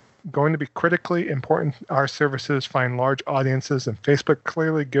 it's going to be critically important our services find large audiences, and Facebook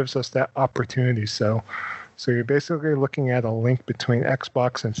clearly gives us that opportunity. So you're basically looking at a link between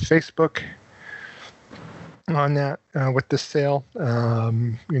Xbox and Facebook on that with the sale.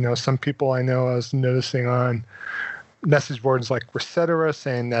 Some people I know I was noticing on message boards like Resetera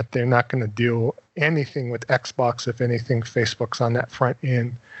saying that they're not going to do anything with Xbox. If anything, Facebook's on that front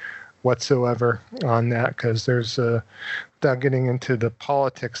end whatsoever on that, because there's without getting into the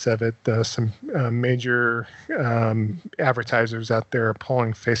politics of it, some major advertisers out there are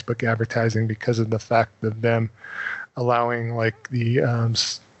pulling Facebook advertising because of the fact of them allowing like the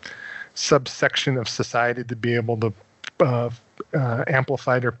subsection of society to be able to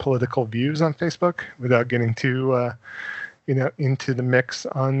amplify their political views on Facebook without getting too into the mix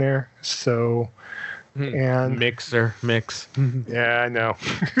on there. So and mix. Yeah, I know.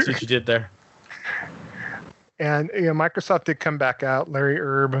 That's what you did there. And Microsoft did come back out. Larry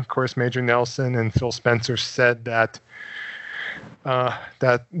Erb, of course, Major Nelson, and Phil Spencer said that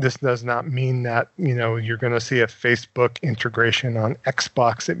that this does not mean that you're going to see a Facebook integration on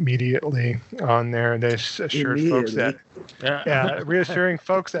Xbox immediately on there. They assured folks that reassuring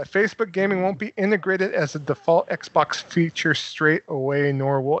folks that Facebook gaming won't be integrated as a default Xbox feature straight away,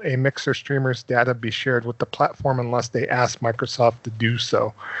 nor will a Mixer streamer's data be shared with the platform unless they ask Microsoft to do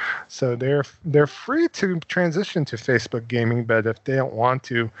so. So they're free to transition to Facebook gaming, but if they don't want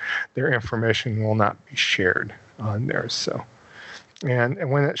to, their information will not be shared on there. So. And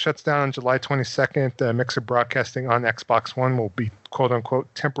when it shuts down on July 22nd, Mixer broadcasting on Xbox One will be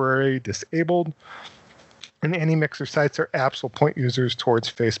quote-unquote temporarily disabled. And any Mixer sites or apps will point users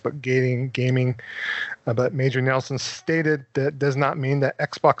towards Facebook gaming. But Major Nelson stated that does not mean that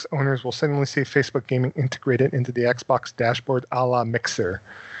Xbox owners will suddenly see Facebook gaming integrated into the Xbox dashboard a la Mixer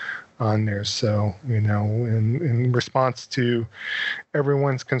on there. So, in response to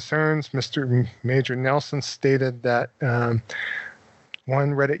everyone's concerns, Mr. Major Nelson stated that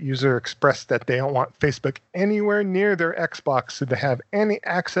one Reddit user expressed that they don't want Facebook anywhere near their Xbox so to have any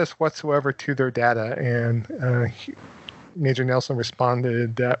access whatsoever to their data. And Major Nelson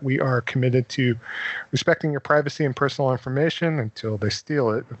responded that we are committed to respecting your privacy and personal information until they steal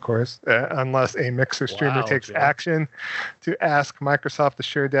it, of course, unless a Mixer streamer takes action to ask Microsoft to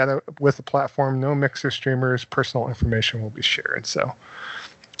share data with the platform. No Mixer streamer's personal information will be shared. So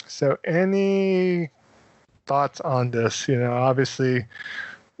any thoughts on this? Obviously,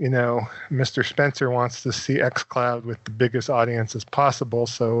 Mr. Spencer wants to see xCloud with the biggest audience as possible.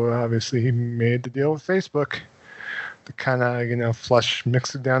 So obviously he made the deal with Facebook to kind of, flush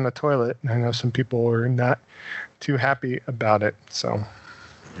Mixer down the toilet. I know some people were not too happy about it. So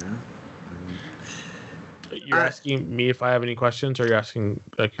you're asking me if I have any questions, or you're asking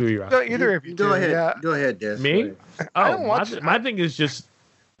who you're asking? No, either of you. Go ahead. Yeah. Go ahead, Des. Me? My thing is just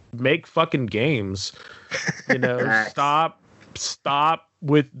make fucking games. Stop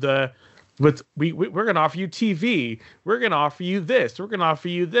with we're gonna offer you TV. We're gonna offer you this. We're gonna offer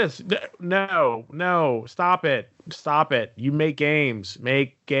you this. No, stop it. You make games.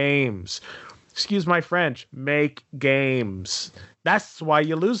 Excuse my French. Make games. That's why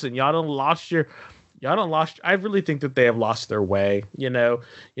you're losing. Y'all don't lost. I really think that they have lost their way.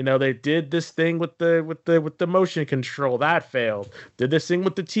 They did this thing with the motion control that failed. Did this thing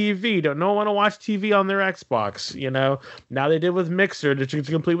with the TV. Don't no one want to watch TV on their Xbox. Now they did with Mixer to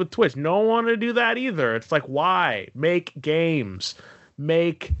complete with Twitch. No one want to do that either. It's like, why? Make games.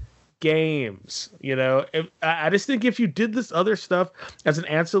 I just think if you did this other stuff as an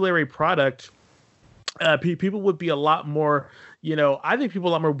ancillary product, people would be a lot more. I think people are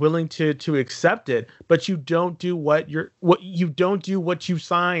a lot more willing to accept it, but you don't do what you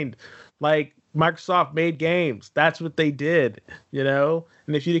signed. Like Microsoft made games. That's what they did, And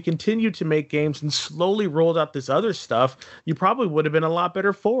if you continued to make games and slowly rolled out this other stuff, you probably would have been a lot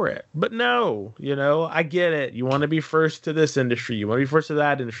better for it. But no, I get it. You want to be first to this industry. You want to be first to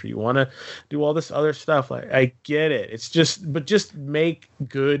that industry. You want to do all this other stuff. Like, I get it. But just make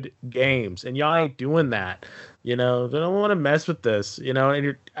good games. And y'all ain't doing that. They don't want to mess with this, and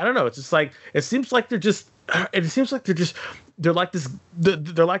I don't know. It's just like, it seems like they're like this.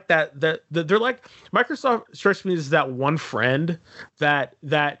 They're like that. They're like, Microsoft strikes me as that one friend that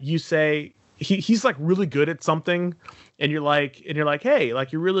you say he's like really good at something, and you're like, hey,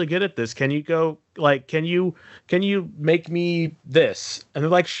 like, you're really good at this. Can you go, like, can you make me this? And they're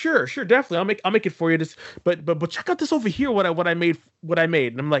like, sure, definitely. I'll make it for you. But check out this over here. What I made.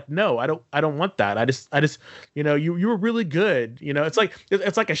 And I'm like, no, I don't want that. I just, you were really good. It's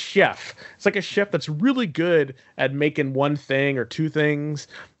like a chef. It's like a chef that's really good at making one thing or two things,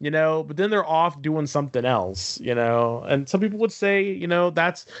 but then they're off doing something else, and some people would say,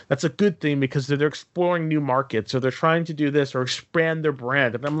 that's a good thing because they're exploring new markets, or they're trying to do this or expand their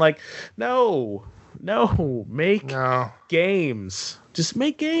brand. And I'm like, no, No, make No. games. Just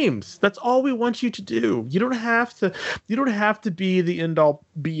make games. That's all we want you to do. You don't have to be the end all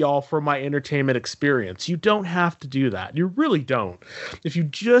be all for my entertainment experience. You don't have to do that. You really don't. If you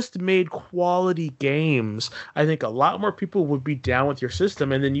just made quality games, I think a lot more people would be down with your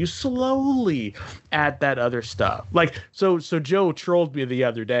system, and then you slowly add that other stuff. Like so Joe trolled me the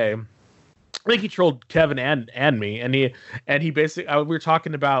other day. I think he trolled Kevin and me, and he basically we were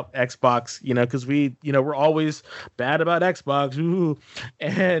talking about Xbox, because we're always bad about Xbox, ooh.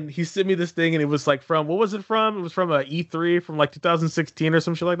 And he sent me this thing, and it was like what was it from? It was from a E3 from like 2016 or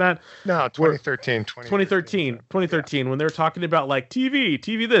some shit like that. No, 2013. 2013, when they were talking about like TV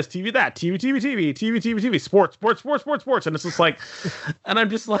this, TV that, TV, sports, and it's just like, and I'm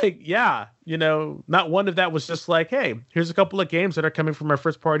just like, yeah. Not one of that was just like, hey, here's a couple of games that are coming from our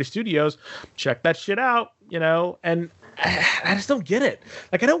first party studios. Check that shit out, and I just don't get it.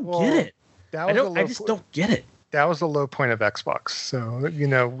 Like, I don't get it. I just don't get it. That was the low point of Xbox. So,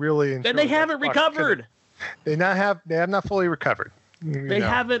 really. Then they haven't recovered. They have not fully recovered. They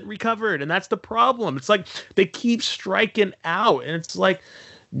haven't recovered, and that's the problem. It's like they keep striking out, and it's like,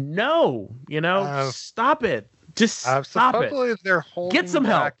 no, stop it. Just stop it. They're holding Get some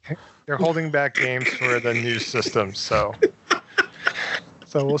help. They're holding back games for the new system, so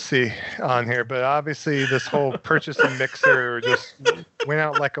we'll see on here. But obviously, this whole purchasing Mixer just went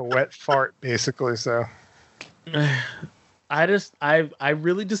out like a wet fart, basically. So I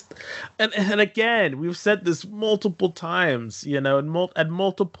really just, and again, we've said this multiple times, at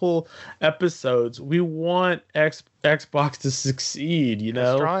multiple episodes. We want Xbox to succeed,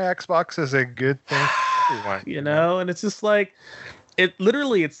 A strong Xbox is a good thing for everyone. And it's just like, it's like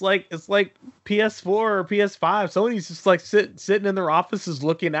PS4 or PS5. Sony's just like sitting in their offices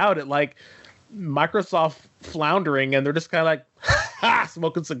looking out at like Microsoft floundering, and they're just kind of like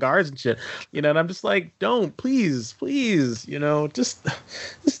smoking cigars and shit, and I'm just like, don't, please, just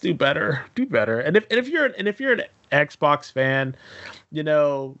do better. And if you're an Xbox fan,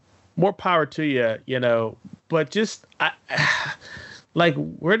 more power to you, but just like,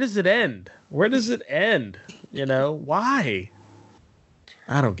 where does it end? Why?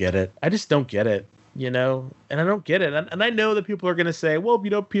 I don't get it. I just don't get it, and I don't get it. And I know that people are going to say, well,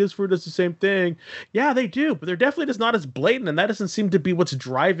 PS4 does the same thing. Yeah, they do, but they're definitely just not as blatant. And that doesn't seem to be what's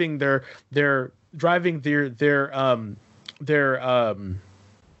driving their it's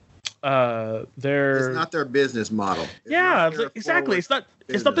not their business model. Exactly. It's not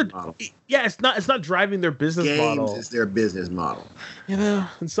driving their business model. Games is their business model.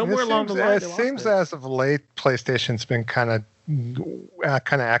 And somewhere along the line, it seems as of late, PlayStation's been kind of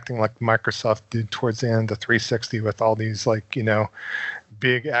acting like Microsoft did towards the end of 360 with all these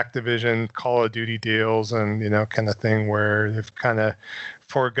big Activision Call of Duty deals and kind of thing, where they've kind of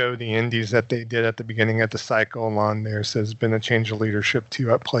forego the indies that they did at the beginning of the cycle. And on there has been a change of leadership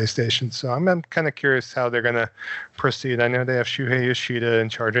too at PlayStation. So I'm kind of curious how they're going to proceed. I know they have Shuhei Yoshida in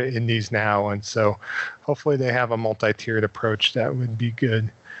charge of indies now, and so hopefully they have a multi-tiered approach that would be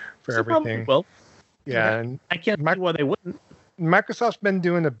good for everything. Well, yeah, and I can't see why they wouldn't. Microsoft's been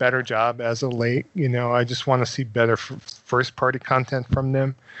doing a better job as of late. I just want to see better first-party content from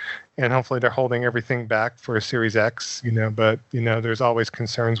them, and hopefully they're holding everything back for Series X. But there's always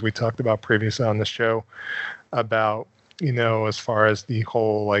concerns we talked about previously on the show about as far as the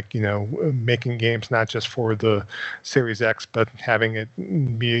whole making games not just for the Series X, but having it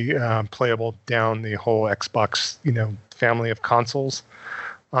be playable down the whole Xbox family of consoles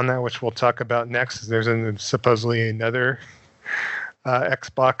on that, which we'll talk about next. There's supposedly another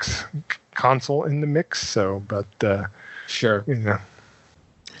Xbox console in the mix. So, but sure,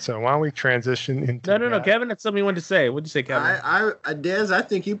 So why don't we transition into? No, Kevin, that's something you wanted to say. What'd you say, Kevin? Des, I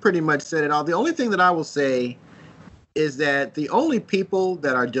think you pretty much said it all. The only thing that I will say is that the only people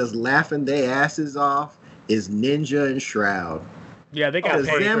that are just laughing their asses off is Ninja and Shroud. Yeah, they got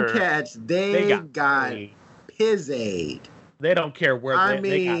paid. Them cats, they got pizzade. They don't care where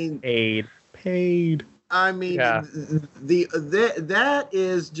they got paid. I mean, that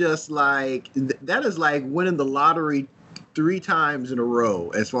is just like, that is like winning the lottery 3 times in a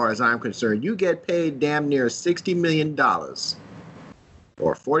row, as far as I'm concerned. You get paid damn near $60 million.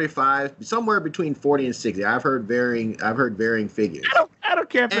 Or 45, somewhere between 40 and 60. I've heard varying figures. I don't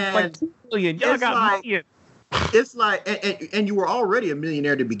care if it's like 2 million. Y'all got million. It's like, and you were already a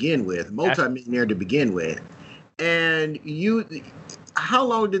millionaire to begin with, multi-millionaire to begin with. And how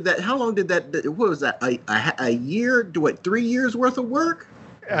long did that, what was that, a year, 3 years worth of work?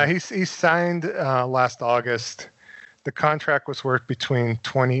 He signed last August. The contract was worth between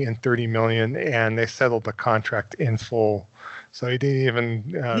 20 and 30 million, and they settled the contract in full. So he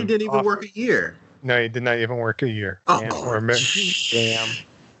didn't even work a year. No, he did not even work a year. Oh, Damn.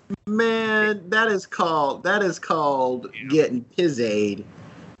 Man, that is called getting pizzade.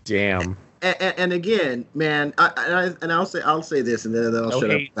 Damn. And again, man, I'll say this, and then I'll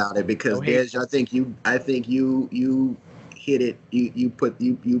shut up about it because Dej, I think you hit it.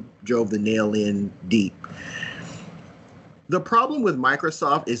 You drove the nail in deep. The problem with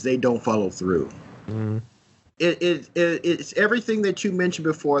Microsoft is they don't follow through. Mm-hmm. It's everything that you mentioned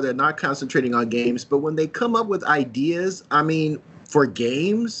before. They're not concentrating on games, but when they come up with ideas, I mean, for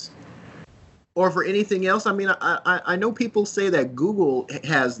games or for anything else, I mean, I know people say that Google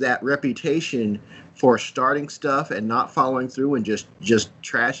has that reputation for starting stuff and not following through and just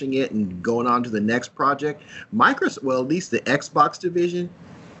trashing it and going on to the next project. Microsoft, well, at least the Xbox division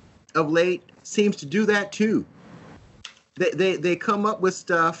of late seems to do that too. They come up with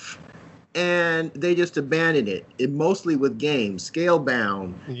stuff and they just abandon it. Mostly with games,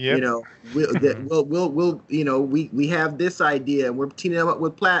 Scalebound. Yep. You know, we'll you know, we have this idea and we're teaming up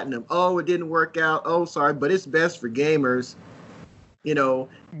with Platinum. Oh, it didn't work out. Oh, sorry, but it's best for gamers. You know,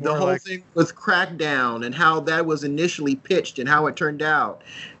 the whole thing with Crackdown and how that was initially pitched and how it turned out.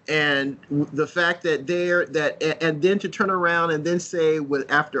 And the fact that and then to turn around and then say,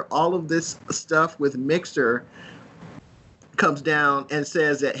 after all of this stuff with Mixer comes down and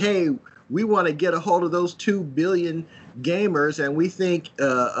says that, hey, we want to get a hold of those 2 billion gamers, and we think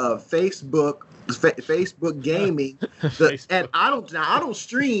Facebook gaming. Facebook. And I don't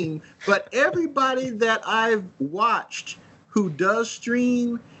stream, but everybody that I've watched who does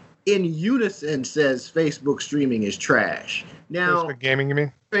stream in unison says Facebook streaming is trash. Now, Facebook gaming, you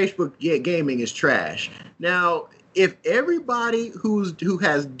mean? Facebook gaming is trash. Now, if everybody who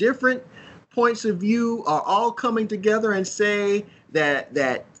has different points of view are all coming together and say that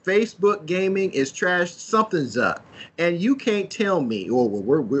Facebook gaming is trash, something's up. And you can't tell me,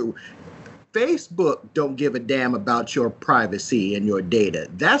 Facebook don't give a damn about your privacy and your data.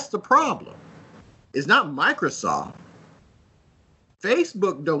 That's the problem. It's not Microsoft.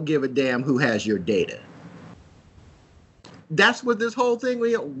 Facebook don't give a damn who has your data. That's what this whole thing,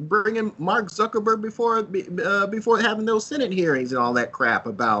 bringing Mark Zuckerberg before having those Senate hearings and all that crap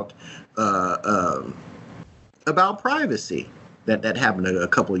about privacy that happened a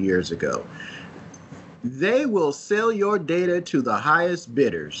couple of years ago. They will sell your data to the highest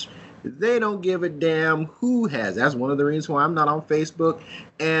bidders. They don't give a damn who has. That's one of the reasons why I'm not on Facebook.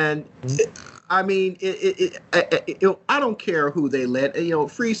 And I mean, I don't care who they let. You know,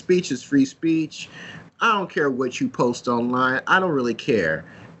 free speech is free speech. I don't care what you post online. I don't really care.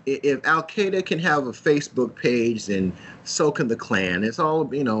 If Al Qaeda can have a Facebook page, then so can the Klan. It's all,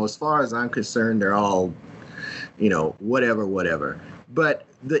 you know, as far as I'm concerned, they're all, you know, whatever. But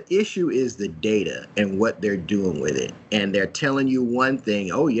the issue is the data and what they're doing with it. And they're telling you one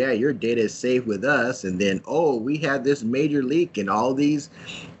thing, oh yeah, your data is safe with us. And then, oh, we had this major leak and all these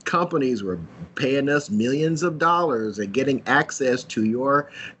companies were paying us millions of dollars and getting access to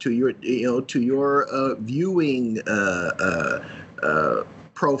your viewing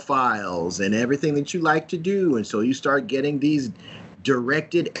profiles and everything that you like to do. And so you start getting these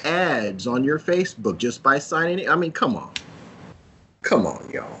directed ads on your Facebook just by signing in. I mean, come on,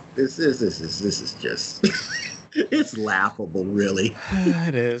 y'all. This is just it's laughable, really.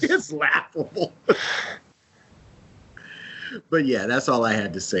 It is. It's laughable. But yeah, that's all I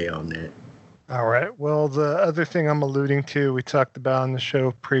had to say on that. All right. Well, the other thing I'm alluding to, we talked about on the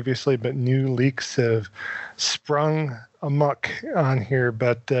show previously, but new leaks have sprung amok on here.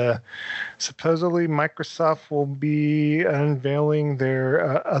 But supposedly Microsoft will be unveiling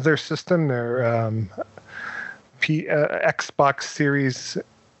their other system, their Xbox Series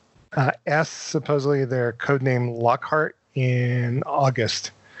S, supposedly their codename Lockhart, in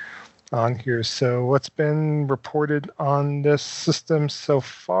August on here. So what's been reported on this system so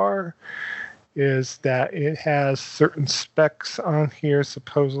far is that it has certain specs on here.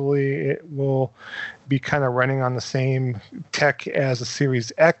 Supposedly it will be kind of running on the same tech as a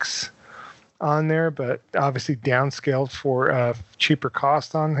Series X on there, but obviously downscaled for cheaper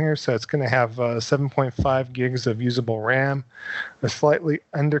cost on here. So it's going to have 7.5 gigs of usable RAM, a slightly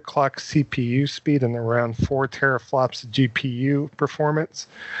underclocked CPU speed, and around 4 teraflops of GPU performance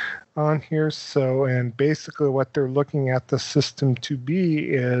on here. So, and basically what they're looking at the system to be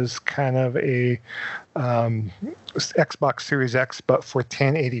is kind of a Xbox Series X, but for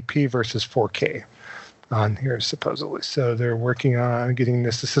 1080p versus 4K on here, supposedly. So they're working on getting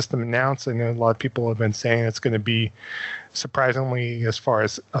this system announced. I know a lot of people have been saying it's going to be surprisingly, as far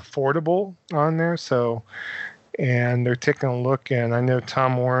as affordable on there. So, and they're taking a look, and I know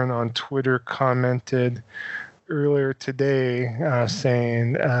Tom Warren on Twitter commented earlier today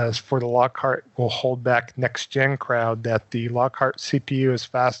saying, as for the Lockhart will hold back next-gen crowd, that the Lockhart CPU is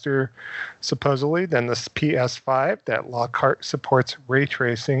faster, supposedly, than the PS5, that Lockhart supports ray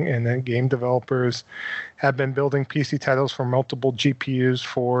tracing, and that game developers have been building PC titles for multiple GPUs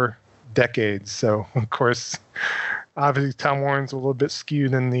for decades. So, of course, obviously Tom Warren's a little bit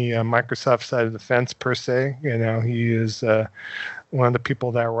skewed in the Microsoft side of the fence, per se. You know, he is one of the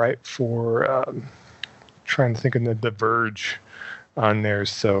people that write for... trying to think of the Verge on there.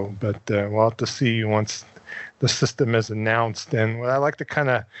 So, but we'll have to see once the system is announced. And what I like to kind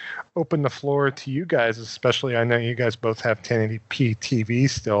of open the floor to you guys, especially, I know you guys both have 1080p TV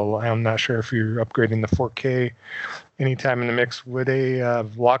still. I'm not sure if you're upgrading the 4K anytime in the mix. Would a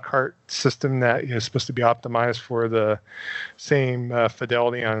Lockhart system that is supposed to be optimized for the same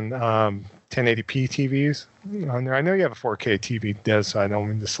fidelity on 1080p TVs on there? I know you have a 4K TV, Des, so I don't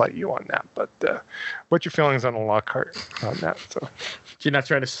mean to slight you on that, but what's your feelings on a Lockhart on that? So you're not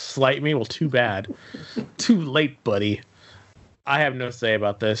trying to slight me? Well, too bad. Too late, buddy. I have no say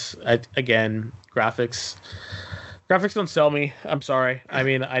about this. Again, graphics don't sell me. I'm sorry. I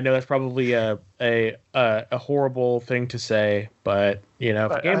mean, I know that's probably a horrible thing to say, but you know,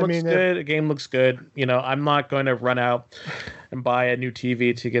 if a game looks good, a game looks good. You know, I'm not going to run out and buy a new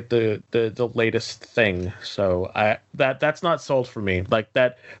TV to get the latest thing. So that's not sold for me. Like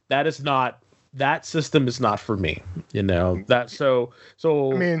that is not. That system is not for me, you know. That so.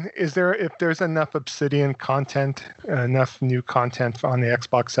 I mean, if there's enough Obsidian content, enough new content on the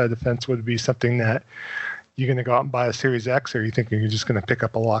Xbox side of the fence, would it be something that you're going to go out and buy a Series X, or are you thinking you're just going to pick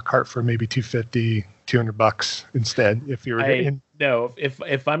up a Lockhart for maybe $200 instead? If you're no,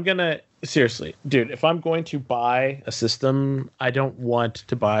 if I'm gonna seriously, dude, if I'm going to buy a system, I don't want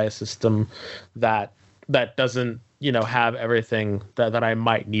to buy a system that doesn't, you know, have everything that I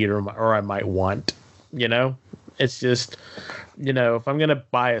might need or I might want. You know, it's just, you know, if I'm gonna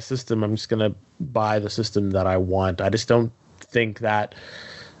buy a system, I'm just gonna buy the system that I want. I just don't think that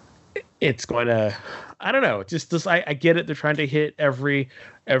it's going to. I don't know. Just this, I get it. They're trying to hit every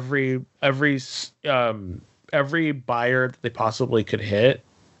buyer that they possibly could hit.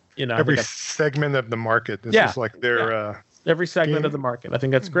 You know, every segment of the market. This is like their every segment of the market. I think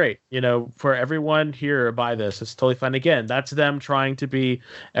that's great. You know, for everyone here, buy this. It's totally fine. Again, that's them trying to be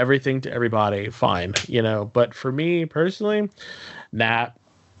everything to everybody. Fine. You know, but for me personally, nah.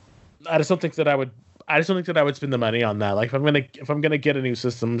 I just don't think that I would spend the money on that. Like if I'm gonna get a new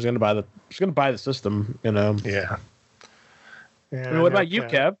system, I'm just gonna buy the system. You know. Yeah. I mean, what about you,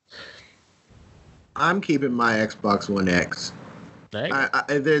 Kev? I'm keeping my Xbox One X.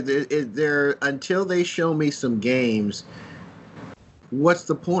 They're until they show me some games. What's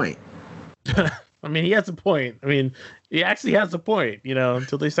the point? I mean, he has a point. I mean, he actually has a point. You know,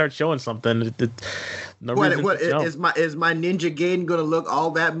 until they start showing something. Is my Ninja Gaiden going to look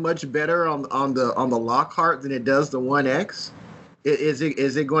all that much better on the Lockhart than it does the One X? Is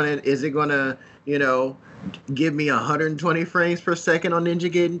it going to you know, give me 120 frames per second on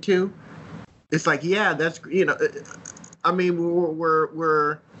Ninja Gaiden 2? It's like, yeah, that's, you know, I mean,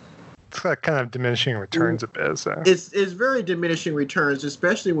 we're it's like kind of diminishing returns a bit. So. It's very diminishing returns,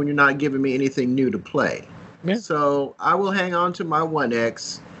 especially when you're not giving me anything new to play. Yeah. So I will hang on to my One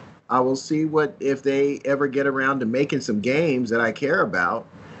X. I will see if they ever get around to making some games that I care about.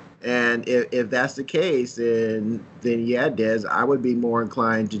 And if that's the case, then yeah, Des, I would be more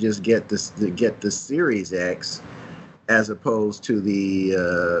inclined to just get the Series X as opposed to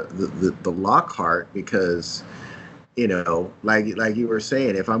the Lockhart, because, you know, like you were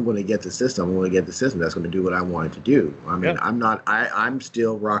saying, if I'm going to get the system, I'm going to get the system that's going to do what I want it to do. I mean, yeah. I'm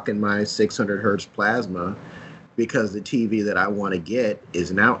still rocking my 600 hertz plasma because the TV that I want to get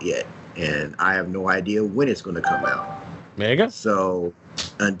isn't out yet, and I have no idea when it's going to come out. Mega. So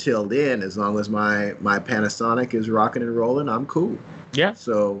until then, as long as my Panasonic is rocking and rolling, I'm cool. Yeah.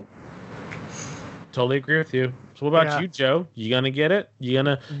 So totally agree with you. So what about you, Joe? You gonna get it?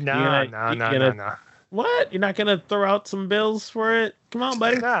 No. What? You're not gonna throw out some bills for it? Come on,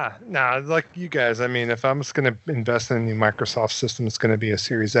 buddy. Nah. Like you guys. I mean, if I'm just gonna invest in a new Microsoft system, it's gonna be a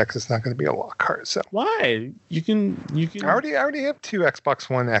Series X. It's not gonna be a Lockhart. So why? You can. I already have two Xbox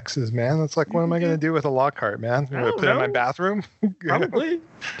One X's, man. It's like, what am I gonna do with a Lockhart, man? I'm gonna put it in my bathroom. Probably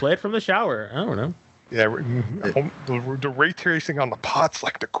play it from the shower. I don't know. Yeah, the ray tracing on the pot's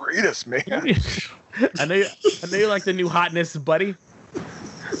like the greatest, man. I know you like the new hotness, buddy.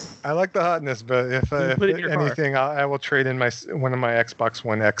 I like the hotness, but if anything, I will trade in one of my Xbox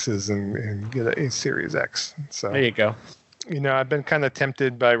One X's and get a Series X. So there you go. I've been kind of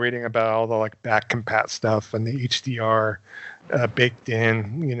tempted by reading about all the like back compat stuff and the HDR baked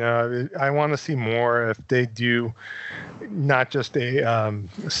in. I want to see more if they do not just a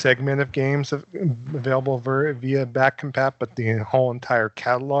segment of games available via back compat, but the whole entire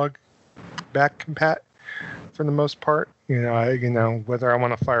catalog back compat for the most part. Whether I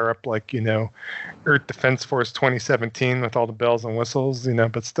want to fire up like, Earth Defense Force 2017 with all the bells and whistles,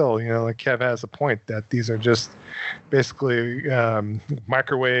 but still, like Kev has a point that these are just basically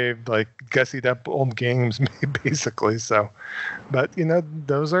microwave, like gussied up old games, basically. So, but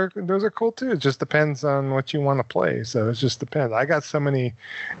those are cool too. It just depends on what you want to play. So it just depends. I got so many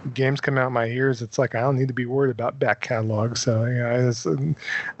games coming out in my ears. It's like I don't need to be worried about back catalog. So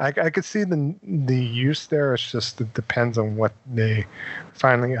I could see the use there. It's just it depends on what they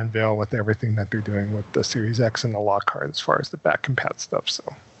finally unveil with everything that they're doing with the Series X and the Lockhart as far as the back compat stuff. So.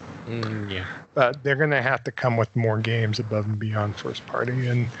 Yeah. But they're going to have to come with more games above and beyond first party,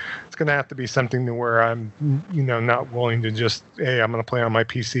 and it's going to have to be something to where I'm, not willing to just, hey, I'm going to play on my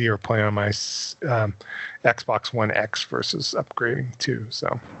PC or play on my Xbox One X versus upgrading too.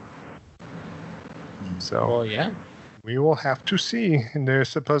 So, well, yeah, we will have to see. And there's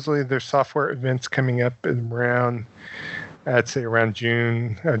software events coming up around, I'd say around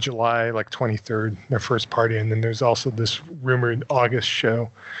June, July, like 23rd, their first party. And then there's also this rumored August show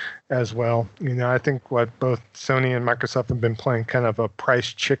as well. I think what both Sony and Microsoft have been playing kind of a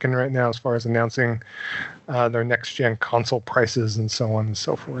price chicken right now as far as announcing their next gen console prices and so on and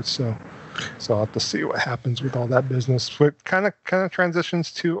so forth. So I'll have to see what happens with all that business. But kind of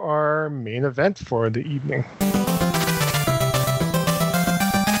transitions to our main event for the evening.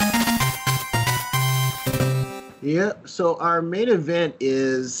 Yeah, so our main event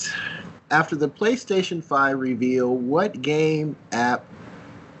is, after the PlayStation 5 reveal, what game, app,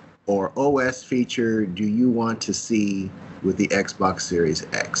 or OS feature do you want to see with the Xbox Series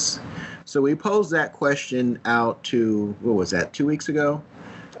X? So we posed that question out to, what was that, 2 weeks ago?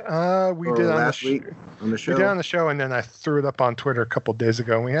 We did last week on the show? We did on the show, and then I threw it up on Twitter a couple days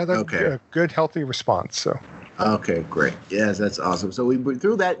ago, and we had a good, healthy response. So. Okay, great. Yes, that's awesome. So we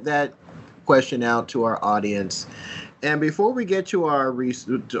threw that question out to our audience, and before we get to our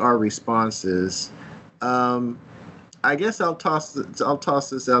responses, I guess I'll toss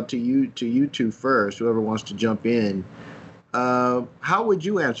this out to you two first. Whoever wants to jump in, how would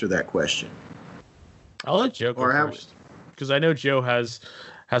you answer that question? I'll let Joe go first, because I know Joe has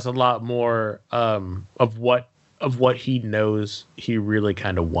a lot more of what he knows he really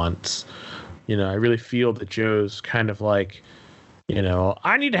kind of wants. I really feel that Joe's kind of like,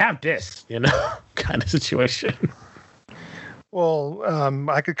 I need to have this, kind of situation. Well,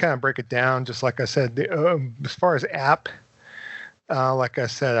 I could kind of break it down, just like I said. As far as app, like I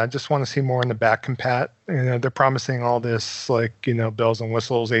said, I just want to see more in the back compat. They're promising all this, like, bells and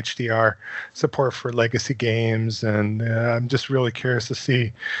whistles, HDR support for legacy games, and I'm just really curious to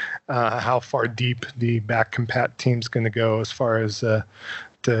see how far deep the back compat team's going to go as far as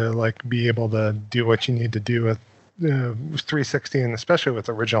to like be able to do what you need to do with 360, and especially with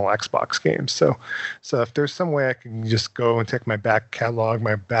original Xbox games. So if there's some way I can just go and take my back catalog,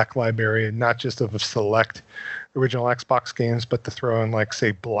 my back library, and not just of select original Xbox games, but to throw in, like,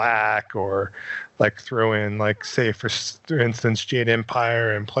 say, Black, or like throw in, like, say, for instance, Jade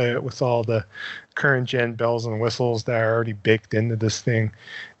Empire, and play it with all the current gen bells and whistles that are already baked into this thing,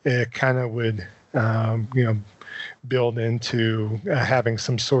 it kind of would build into having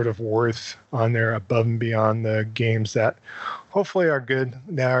some sort of worth on there above and beyond the games that hopefully are good,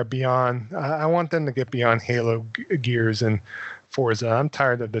 that are beyond. I want them to get beyond Halo, Gears, and Forza. I'm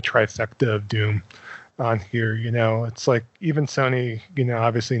tired of the trifecta of Doom on here. It's like even Sony,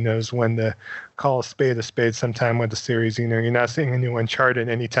 obviously knows when to call a spade sometime with the series. You're not seeing a new Uncharted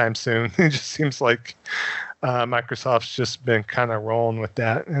anytime soon. It just seems like Microsoft's just been kind of rolling with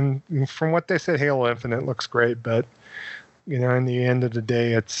that. And from what they said, Halo Infinite looks great, but in the end of the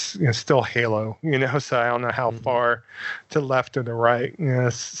day, it's still Halo. So I don't know how far to left or the right.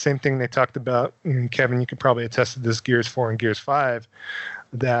 Same thing they talked about. And Kevin, you could probably attest to this: Gears 4 and Gears 5.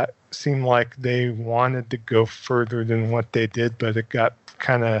 That seemed like they wanted to go further than what they did, but it got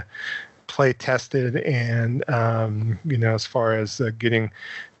kind of play tested, and as far as getting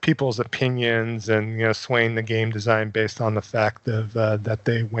people's opinions and swaying the game design based on the fact of that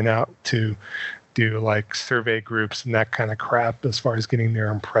they went out to do like survey groups and that kind of crap as far as getting their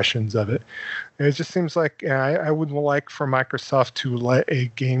impressions of it. It just seems like I would like for Microsoft to let a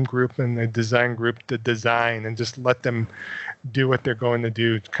game group and a design group to design and just let them do what they're going to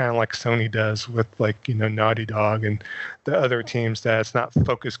do, kind of like Sony does with, like, Naughty Dog and the other teams, that it's not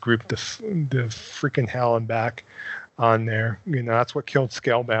focus group the freaking hell and back on there. That's what killed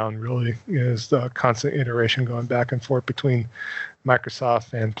Scalebound, really, is the constant iteration going back and forth between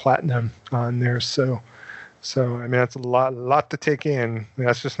Microsoft and Platinum on there. So I mean, that's a lot to take in.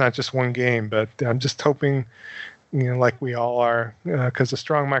 That's just not just one game, but I'm just hoping, like we all are, because a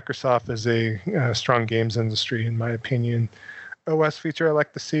strong Microsoft is a strong games industry, in my opinion. OS feature I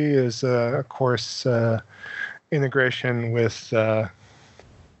like to see is, of course, integration with.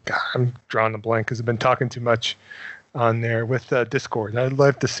 God, I'm drawing a blank because I've been talking too much on there with Discord. I'd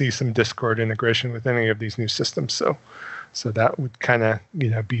love to see some Discord integration with any of these new systems. So that would kind of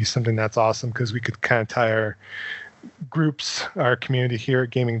be something that's awesome, because we could kind of tie our groups, our community here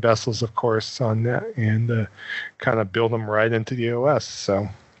at Gaming Vessels, of course, on that, and kind of build them right into the OS. So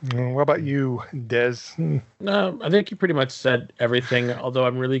what about you, Des? No, I think you pretty much said everything, although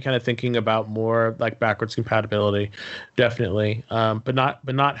I'm really kind of thinking about more like backwards compatibility, definitely, but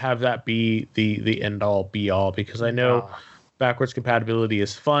not have that be the end all be all, because I know backwards compatibility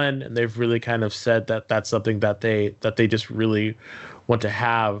is fun, and they've really kind of said that that's something that they just really want to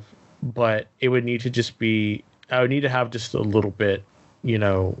have, but it would need to just be, I would need to have just a little bit,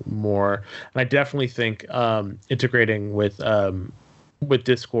 more. And I definitely think integrating with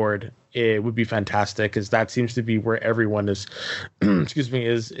Discord, it would be fantastic, because that seems to be where everyone is excuse me,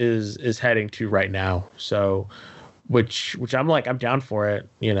 is heading to right now. So which I'm down for it,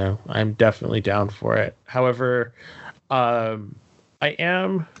 I'm definitely down for it. However, I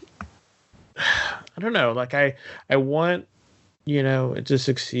am, I don't know, like I want, it to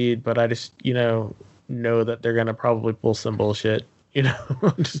succeed, but I just, know that they're going to probably pull some bullshit,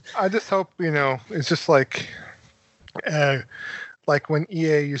 I just hope, it's just like when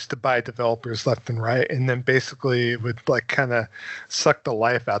EA used to buy developers left and right, and then basically it would like kind of suck the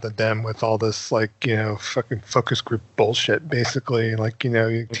life out of them with all this fucking focus group bullshit, basically, like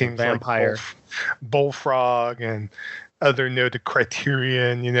teams Vampire, like Bullfrog and other noted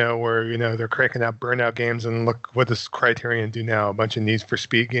Criterion, where they're cranking out Burnout games, and look what does Criterion do now? A bunch of Need for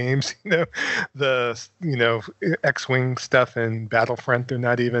Speed games, the X-Wing stuff and Battlefront. They're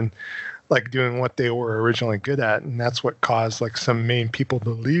not even like doing what they were originally good at, and that's what caused like some main people to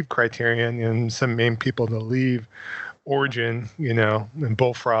leave Criterion and some main people to leave Origin, and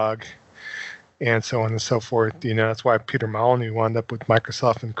Bullfrog, and so on and so forth. That's why Peter Molyneux wound up with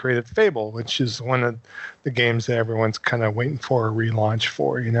Microsoft and created Fable, which is one of the games that everyone's kind of waiting for a relaunch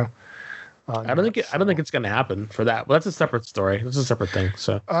for. I don't think it's going to happen for that. Well, that's a separate story. That's a separate thing.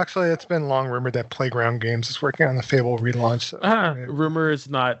 So actually, it's been long rumored that Playground Games is working on the Fable relaunch. So, rumor is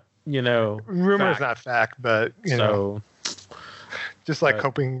not. Rumor is not fact, but just like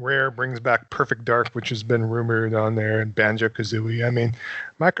hoping Rare brings back Perfect Dark, which has been rumored on there, and Banjo-Kazooie. I mean,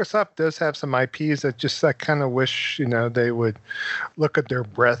 Microsoft does have some IPs that just I kind of wish they would look at their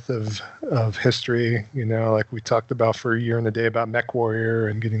breadth of history. Like we talked about for a year and a day about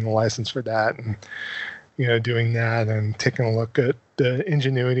MechWarrior and getting the license for that, and doing that and taking a look at the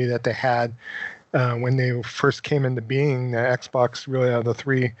ingenuity that they had. When they first came into being, Xbox really out of the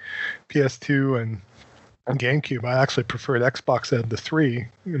three, PS2 and GameCube, I actually preferred Xbox out of the three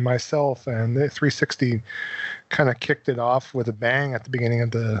myself, and the 360 kind of kicked it off with a bang at the beginning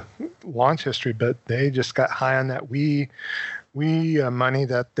of the launch history, but they just got high on that Wii money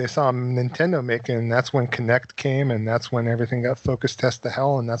that they saw Nintendo making, and that's when Kinect came, and that's when everything got focus test to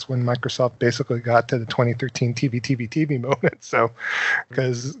hell, and that's when Microsoft basically got to the 2013 TV moment. So,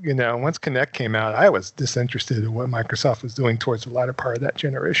 because once Kinect came out, I was disinterested in what Microsoft was doing towards the latter part of that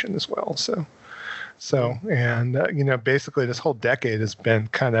generation as well. So, and basically this whole decade has been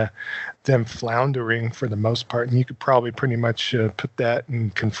kind of them floundering for the most part, and you could probably pretty much put that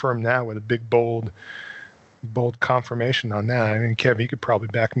and confirm that with a big bold confirmation on that. I mean, Kev, you could probably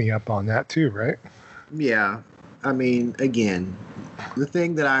back me up on that too, right? Yeah. I mean, again, the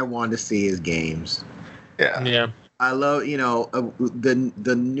thing that I want to see is games. Yeah. I love,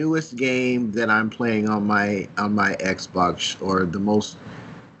 the newest game that I'm playing on my Xbox, or the most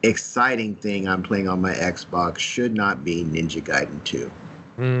exciting thing I'm playing on my Xbox, should not be Ninja Gaiden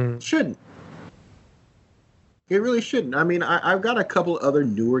 2. Shouldn't. It really shouldn't. I mean, I've got a couple other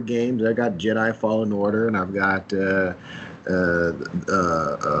newer games. I got Jedi Fallen Order, and I've got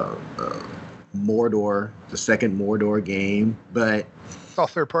Mordor, the second Mordor game. But it's all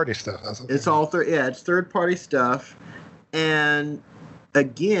third-party stuff. It's third-party stuff. And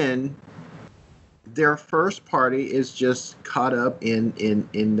again, their first party is just caught up in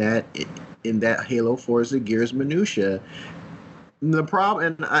that Halo Forza Gears minutia. The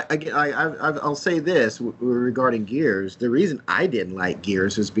problem, and I'll say this regarding Gears: the reason I didn't like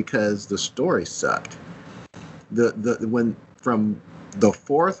Gears is because the story sucked. When from the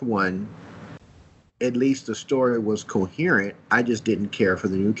fourth one, at least the story was coherent. I just didn't care for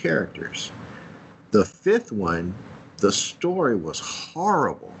the new characters. The fifth one, the story was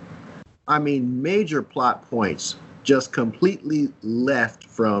horrible. I mean, major plot points just completely left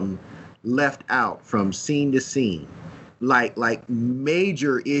out from scene to scene, like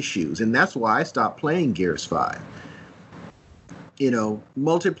major issues, and that's why I stopped playing Gears 5.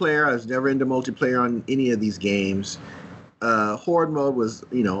 Multiplayer, I was never into multiplayer on any of these games. Horde mode was,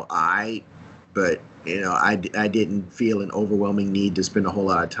 but I didn't feel an overwhelming need to spend a whole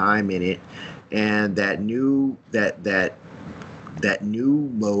lot of time in it. And that new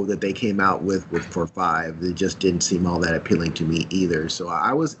mode that they came out with for 5, it just didn't seem all that appealing to me either. So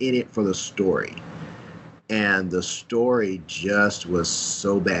I was in it for the story, and the story just was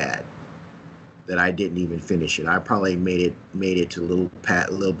so bad that I didn't even finish it. I probably made it to a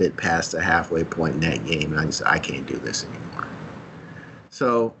little bit past the halfway point in that game, and I just said, I can't do this anymore.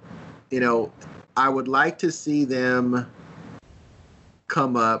 So, I would like to see them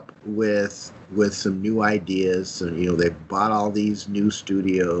come up with some new ideas. So, they've bought all these new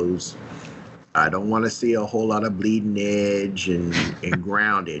studios. I don't want to see a whole lot of Bleeding Edge and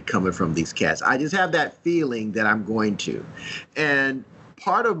Grounded coming from these cats. I just have that feeling that I'm going to. And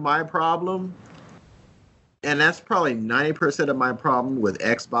part of my problem, and that's probably 90% of my problem with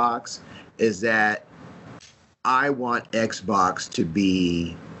Xbox, is that I want Xbox to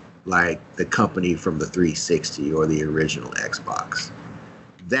be like the company from the 360 or the original Xbox.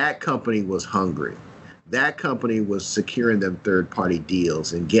 That company was hungry. That company was securing them third-party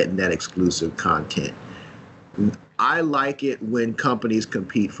deals and getting that exclusive content. I like it when companies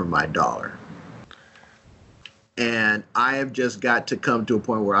compete for my dollar. And I have just got to come to a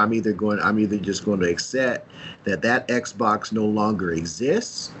point where I'm either just going to accept that Xbox no longer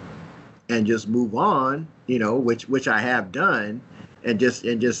exists and just move on, which I have done, and just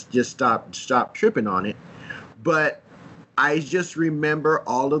stop tripping on it. But I just remember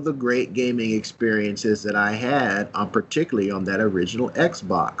all of the great gaming experiences that I had, particularly on that original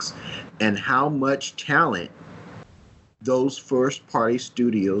Xbox, and how much talent those first-party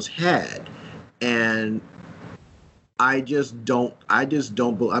studios had. And I just don't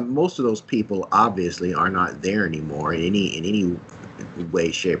believe, most of those people obviously are not there anymore in any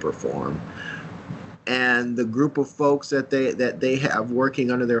way, shape, or form. And the group of folks that they have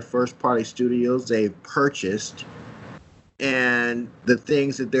working under their first-party studios, they've purchased. And the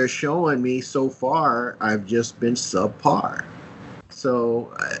things that they're showing me so far, I've just been subpar.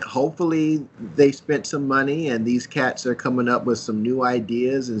 So hopefully they spent some money, and these cats are coming up with some new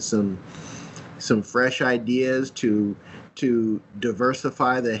ideas and some fresh ideas to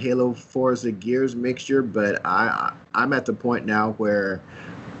diversify the Halo Forza Gears mixture. But I'm at the point now where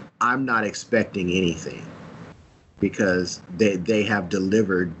I'm not expecting anything, because they have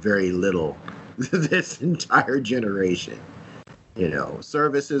delivered very little this entire generation.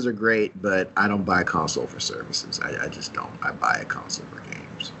 Services are great, but I don't buy a console for services. I just don't. I buy a console for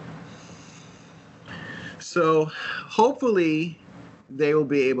games. So hopefully they will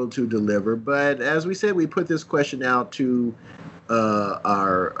be able to deliver. But as we said, we put this question out to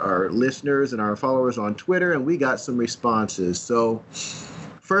our listeners and our followers on Twitter, and we got some responses. So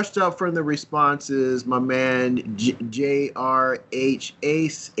first up from the responses, my man JRH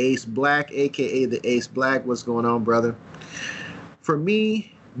Ace Black, aka the Ace Black. What's going on, brother? For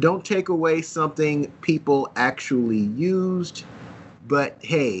me, don't take away something people actually used, but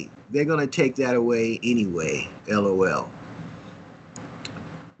hey, they're going to take that away anyway. LOL.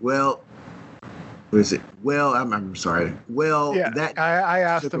 Well, what is it? Well, I'm sorry. Well, yeah, that I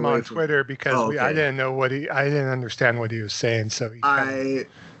asked him on Twitter because I didn't know I didn't understand what he was saying. So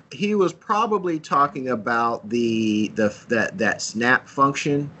he was probably talking about that snap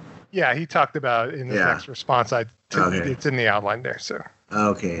function. Yeah, he talked about it in the next response. It's in the outline there. So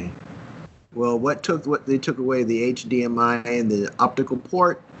okay. Well, what they took away the HDMI and the optical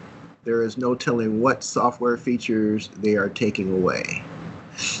port. There is no telling what software features they are taking away.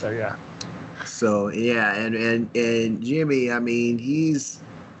 So yeah. So yeah, and Jimmy, I mean,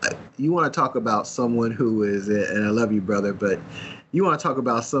 you want to talk about someone who is, and I love you, brother, but you want to talk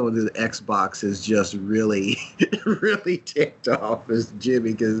about someone who the Xbox is just really, really ticked off as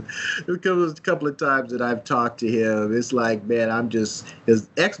Jimmy, because there was a couple of times that I've talked to him. It's like, man, his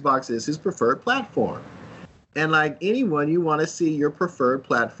Xbox is his preferred platform. And like anyone, you want to see your preferred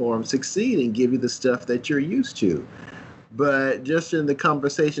platform succeed and give you the stuff that you're used to. But just in the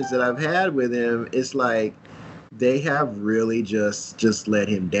conversations that I've had with him, it's like they have really just let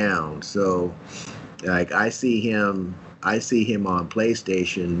him down. So like I see him on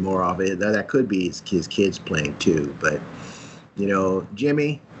PlayStation more often. That could be his kids playing too. But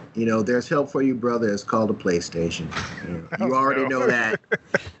Jimmy, there's help for you, brother. It's called a PlayStation. You already know that.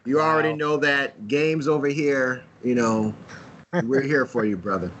 You already know that. Games over here, we're here for you,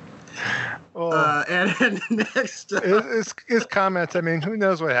 brother. Well, and next his comments, I mean, who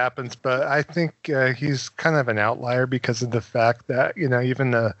knows what happens, but I think he's kind of an outlier because of the fact that,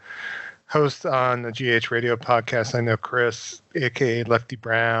 even the host on the GH Radio podcast, I know Chris, aka Lefty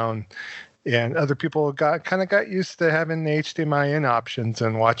Brown, and other people got used to having the HDMI in options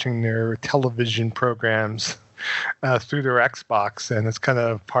and watching their television programs through their Xbox, and it's kind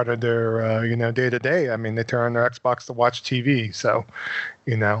of part of their day to day. I mean, they turn on their Xbox to watch TV, so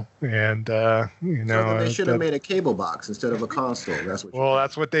so then they should have made a cable box instead of a console.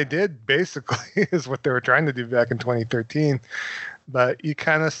 That's what they did basically, is what they were trying to do back in 2013. But you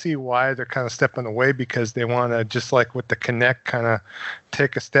kind of see why they're kind of stepping away, because they want to, just like with the Kinect, kind of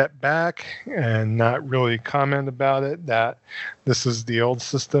take a step back and not really comment about it, that this is the old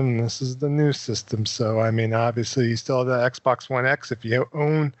system, this is the new system. So, I mean, obviously, you still have the Xbox One X. If you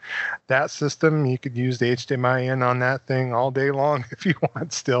own that system, you could use the HDMI in on that thing all day long if you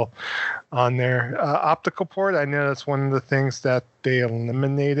want still on there. Optical port, I know that's one of the things that they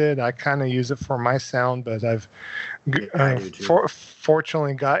eliminated. I kind of use it for my sound, but I've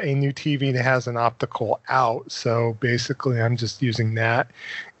fortunately got a new TV that has an optical out. So basically, I'm just using that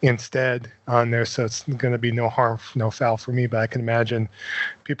instead on there. So it's going to be no harm, no foul for me. But I can imagine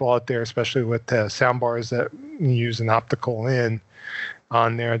people out there, especially with the sound bars that use an optical in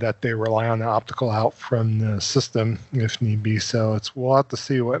on there, that they rely on the optical out from the system if need be. So we'll have to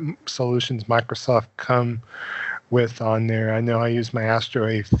see what solutions Microsoft come with on there. I know I use my Astro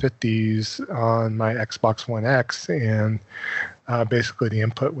A50s on my Xbox One X, and basically the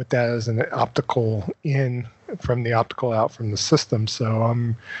input with that is an optical in from the optical out from the system. So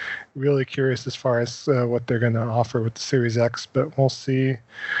I'm really curious as far as what they're going to offer with the Series X, but we'll see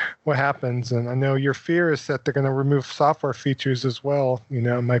what happens. And I know your fear is that they're going to remove software features as well.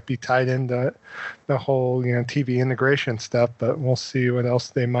 It might be tied into the whole TV integration stuff, but we'll see what else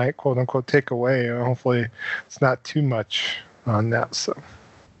they might quote unquote take away. Hopefully it's not too much on that. So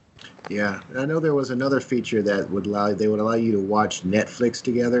yeah, I know there was another feature that would allow you to watch Netflix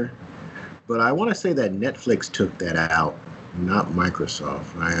together, but I want to say that Netflix took that out, not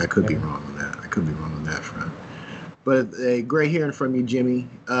Microsoft. I could be wrong on that. I could be wrong on that front. But great hearing from you, Jimmy.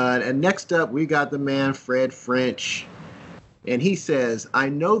 And next up, we got the man, Fred French. And he says, I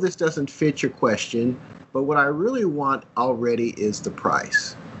know this doesn't fit your question, but what I really want already is the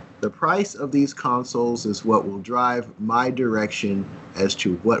price. The price of these consoles is what will drive my direction as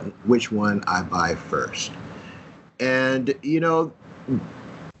to which one I buy first. And,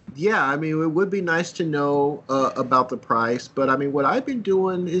 yeah, I mean, it would be nice to know about the price, but I mean, what I've been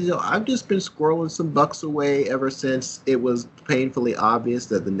doing is I've just been squirreling some bucks away ever since it was painfully obvious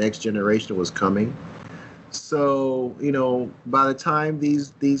that the next generation was coming. So, by the time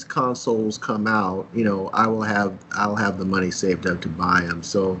these consoles come out, I'll have the money saved up to buy them.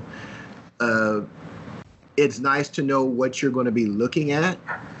 So, it's nice to know what you're going to be looking at,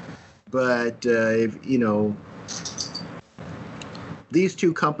 but if these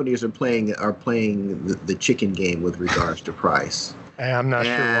two companies are playing the chicken game with regards to price. I'm not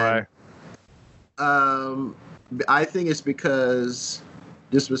sure why. I think it's because,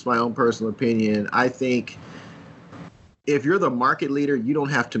 this was my own personal opinion, I think if you're the market leader, you don't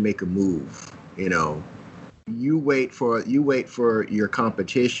have to make a move. You wait for your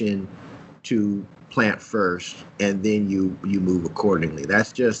competition to plant first, and then you move accordingly.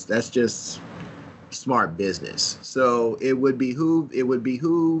 That's just smart business. So it would behoove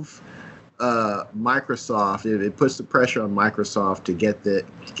Microsoft, it puts the pressure on Microsoft to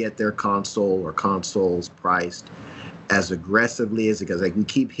get their console or consoles priced as aggressively as it goes. Like we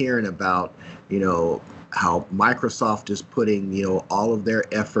keep hearing about, how Microsoft is putting, all of their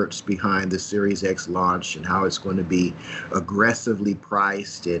efforts behind the Series X launch, and how it's going to be aggressively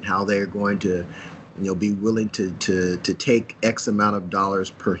priced, and how they're going to, be willing to take X amount of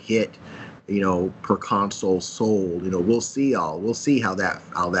dollars per hit, per console sold. We'll see how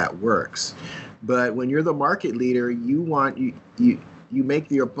that works. But when you're the market leader, you make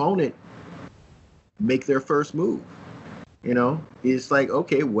the opponent make their first move. It's like,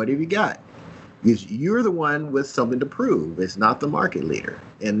 okay, what have you got? Because you're the one with something to prove. It's not the market leader.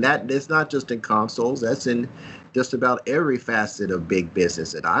 And that it's not just in consoles. That's in just about every facet of big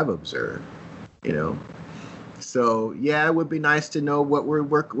business that I've observed. So yeah, it would be nice to know what we're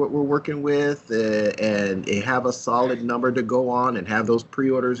working with, and have a solid number to go on, and have those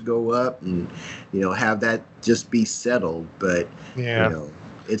pre-orders go up, and have that just be settled. But yeah,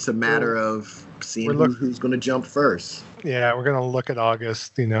 it's a matter of seeing who's going to jump first. Yeah, we're going to look at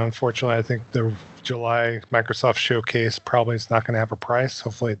August. Unfortunately, I think the July Microsoft Showcase probably is not going to have a price.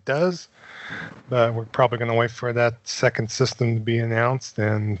 Hopefully it does. But we're probably going to wait for that second system to be announced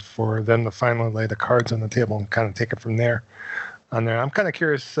and for them to finally lay the cards on the table and kind of take it from there. I'm kind of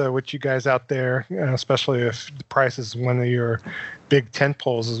curious what you guys out there, especially if the price is one of your big tent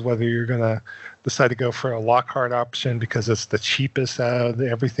poles, is whether you're going to decide to go for a Lockhart option because it's the cheapest out of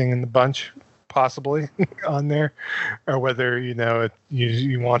everything in the bunch, possibly on there, or whether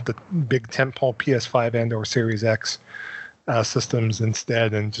you want the big tentpole PS5 and or Series X systems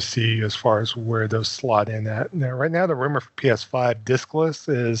instead, and just see as far as where those slot in at. Now, right now, the rumor for PS5 discless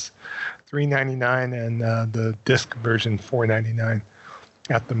is $399 and the disc version $499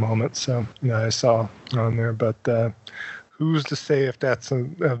 at the moment. So I saw on there, but who's to say if that's a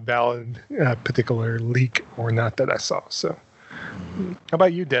valid particular leak or not that I saw? So. How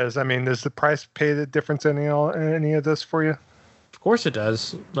about you, Des? I mean, does the price pay the difference in any of this for you? Of course it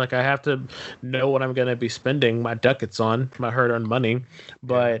does. Like, I have to know what I'm going to be spending my ducats on, my hard-earned money.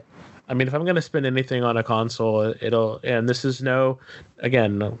 But, I mean, if I'm going to spend anything on a console, and this is nothing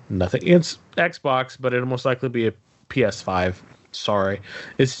against Xbox, but it'll most likely be a PS5. Sorry.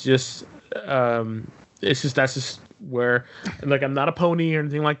 It's just that's just where, like, I'm not a pony or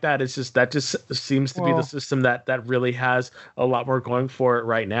anything like that. It's just that just seems to be the system that really has a lot more going for it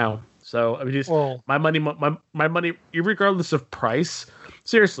right now. So I mean, my money, irregardless of price.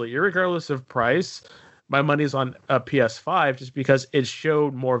 Seriously, irregardless of price, my money's on a PS5 just because it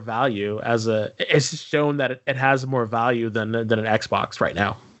showed more value it's shown that it has more value than an Xbox right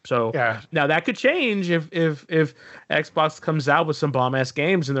now. So now that could change if Xbox comes out with some bomb ass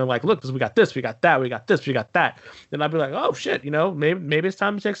games and they're like, look, we got this, we got that, we got this, we got that. Then I'd be like, oh shit, maybe it's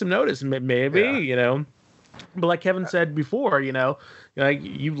time to take some notice. Maybe. But like Kevin said before, you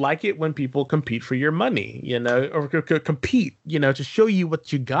like it when people compete for your money, or compete, to show you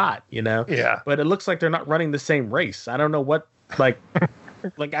what you got, Yeah. But it looks like they're not running the same race. I don't know what, like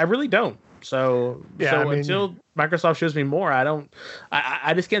I really don't. So until Microsoft shows me more,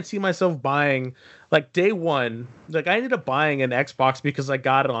 I just can't see myself buying, like, day one. Like, I ended up buying an Xbox because I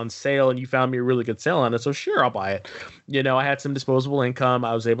got it on sale and you found me a really good sale on it. So sure, I'll buy it. I had some disposable income.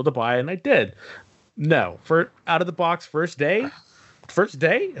 I was able to buy it and I did. No, for out of the box first day,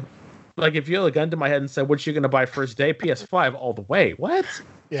 like, if you had a gun to my head and said, what you going to buy first day? PS5 all the way. What?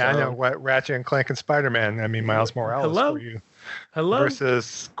 Yeah, I know. What, Ratchet and Clank and Spider-Man. I mean, Miles Morales for you. Hello?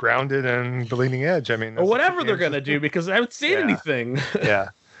 Versus Grounded and Bleeding Edge. I mean, or whatever they're going to do, because I haven't seen anything. Yeah.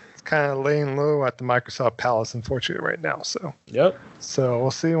 It's kind of laying low at the Microsoft Palace, unfortunately, right now. So, yep. So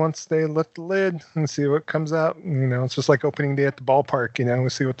we'll see once they lift the lid and see what comes out. It's just like opening day at the ballpark. We'll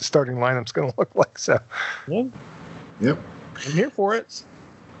see what the starting lineup's going to look like. So, yep. I'm here for it.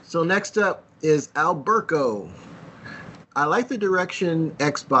 So next up is Alberco. I like the direction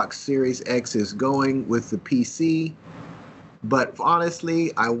Xbox Series X is going with the PC, but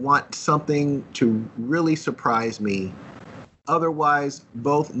honestly, I want something to really surprise me. Otherwise,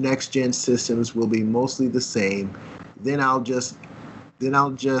 both next-gen systems will be mostly the same. Then I'll just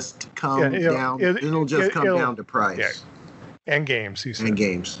come down. It'll just come down to price. Yeah. And games, you said. And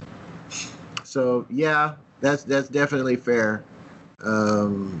games. So yeah, that's definitely fair.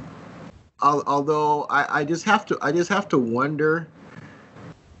 Although I just have to wonder.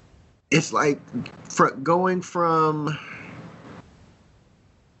 It's like going from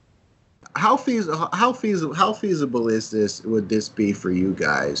how feasible would this be for you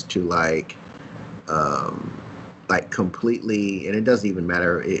guys to like completely, and it doesn't even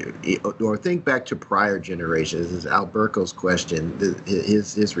matter, or think back to prior generations. This is Alberco's question.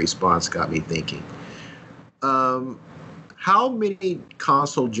 His response got me thinking. How many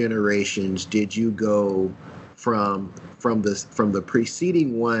console generations did you go from the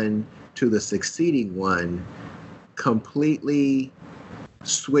preceding one to the succeeding one, completely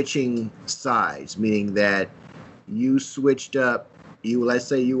switching sides, meaning that you switched up? Let's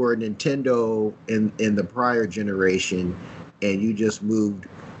say you were a Nintendo in the prior generation, and you just moved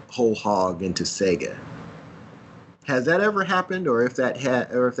whole hog into Sega. Has that ever happened, or if that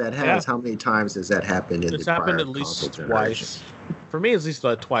has, how many times has that happened in the prior console generation? It's happened at least twice. For me, at least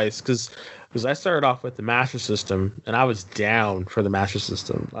twice, because I started off with the Master System, and I was down for the Master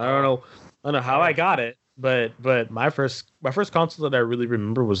System. I don't know how I got it, but my first console that I really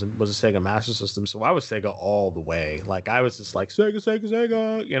remember was a Sega Master System. So I was Sega all the way. Like, I was just like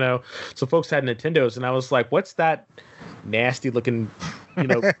Sega. So folks had Nintendos, and I was like, what's that nasty looking,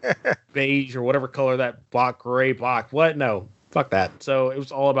 beige or whatever color that gray block? What? No, fuck that. So it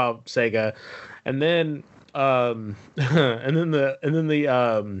was all about Sega, and then the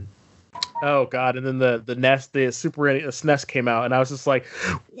Oh God! And then the Super SNES came out, and I was just like,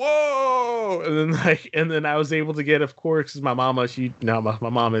 "Whoa!" And then I was able to get, of course, 'cause my mama, my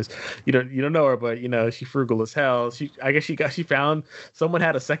mom is, you don't know her, but she frugal as hell. I guess she found someone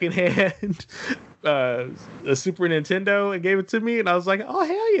had a secondhand a Super Nintendo and gave it to me, and I was like, "Oh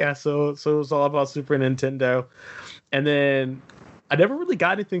hell yeah!" So it was all about Super Nintendo, and then I never really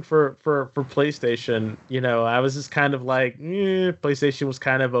got anything for PlayStation. I was just kind of like, PlayStation was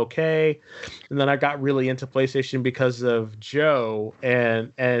kind of okay. And then I got really into PlayStation because of Joe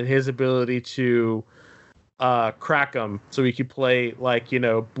and his ability to crack them so we could play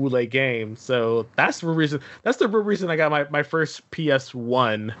bootleg games. So that's the real reason I got my first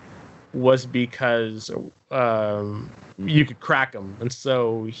PS1 was because you could crack them, and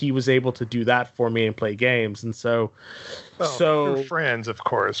so he was able to do that for me and play games, and so through friends, of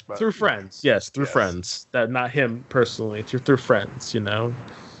course, but through friends, yes, through friends. That not him personally, through friends.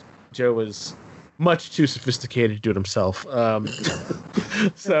 Joe was much too sophisticated to do it himself.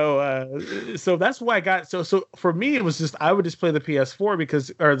 So that's why I got so for me it was just I would just play the PS4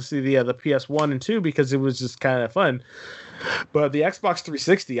 the PS1 and 2 because it was just kind of fun. But the Xbox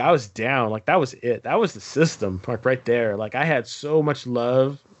 360, I was down. Like that was it. That was the system, like right there. Like I had so much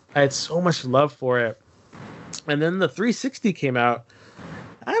love. For it. And then the 360 came out.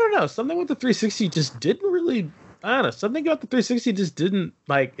 I don't know. Something with the 360 just didn't really. I don't know. Something about the 360 just didn't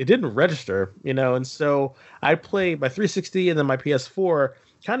it didn't register, And so I played my 360 and then my PS4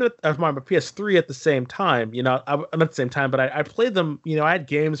 kind of my PS3 at the same time, not at the same time, but I played them, I had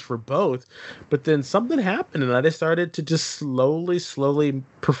games for both, but then something happened and I just started to just slowly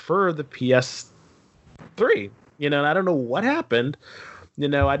prefer the PS3, and I don't know what happened.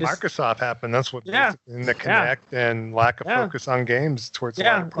 I just Microsoft happened. That's what in the Kinect and lack of focus on games towards the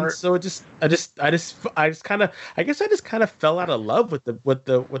latter part. So I just kind of fell out of love with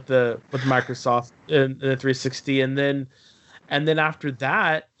Microsoft in the 360, and then after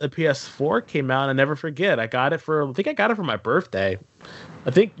that, the PS4 came out. I never forget. I got it for my birthday.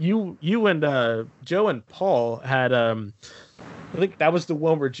 I think you and Joe and Paul had I think that was the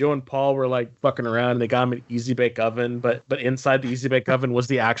one where Joe and Paul were like fucking around and they got him an Easy Bake Oven, but inside the Easy Bake Oven was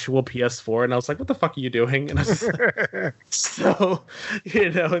the actual PS4, and I was like, what the fuck are you doing? And I was so,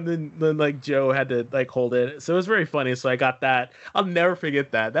 and then like Joe had to like hold it. So it was very funny. So I got that. I'll never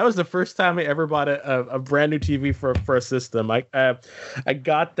forget that. That was the first time I ever bought a brand new TV for a system. I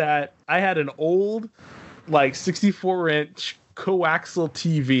got that. I had an old like 64-inch coaxial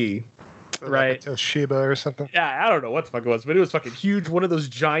TV. Right, Toshiba or something. Yeah, I don't know what the fuck it was, but it was fucking huge. One of those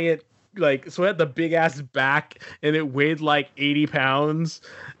giant, so it had the big ass back, and it weighed like 80 pounds,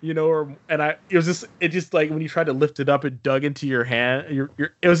 it just like when you tried to lift it up, it dug into your hand.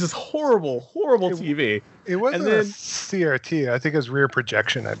 It was this horrible TV. It wasn't a CRT. I think it was rear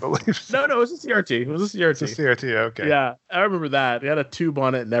projection, I believe. No, it was a CRT. It was a CRT. It's a CRT, okay. Yeah, I remember that. It had a tube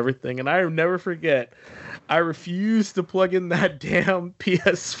on it and everything, and I'll never forget. I refused to plug in that damn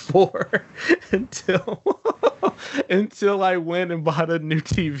PS4 until I went and bought a new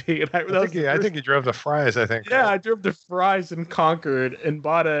TV. And I think you drove to Fry's. I think. Yeah, right? I drove to Fry's in Concord and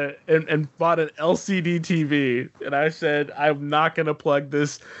bought an LCD TV. And I said, I'm not gonna plug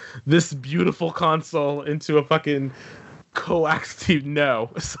this beautiful console into a fucking coax TV. No.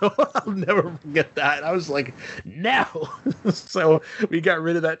 So I'll never forget that. I was like, no. So we got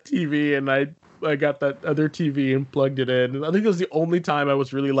rid of that TV, and I got that other TV and plugged it in. I think it was the only time I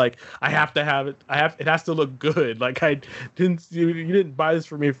was really like, I have to have it. It has to look good. Like you didn't buy this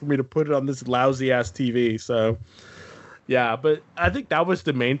for me to put it on this lousy ass TV. So yeah, but I think that was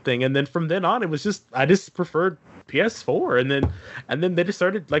the main thing. And then from then on, it was just I just preferred PS4. And then they just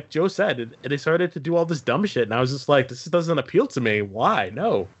started, like Joe said, and they started to do all this dumb shit. And I was just like, this doesn't appeal to me. Why?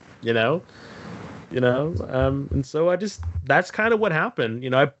 No, and so that's kind of what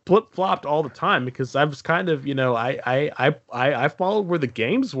happened. I flip-flopped all the time because I was kind of, I followed where the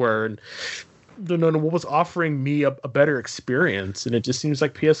games were and what was offering me a better experience. And it just seems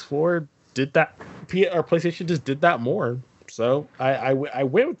like PS4 did that, or PlayStation just did that more. So I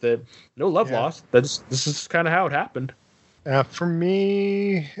went with it. No love lost. This is kind of how it happened. For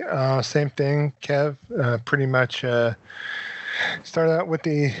me, same thing, Kev. Pretty much started out with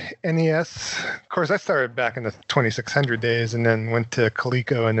the NES. Of course, I started back in the 2600 days and then went to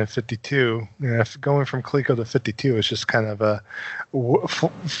Coleco and then 52. Going from Coleco to 52 is just kind of a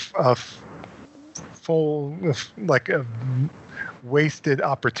full, like a wasted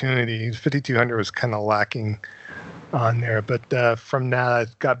opportunity. 5200 was kind of lacking on there. But from that, I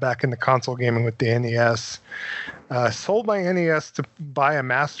got back into console gaming with the NES. Sold my NES to buy a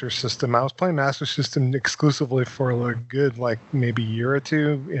Master System. I was playing Master System exclusively for a good, maybe year or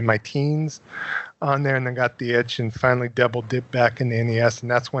two in my teens on there, and then got the itch and finally double dipped back in the NES.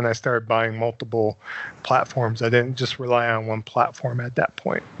 And that's when I started buying multiple platforms. I didn't just rely on one platform at that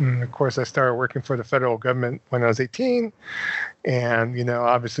point. And of course, I started working for the federal government when I was 18. And,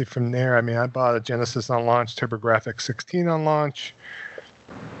 obviously from there, I bought a Genesis on launch, TurboGrafx 16 on launch.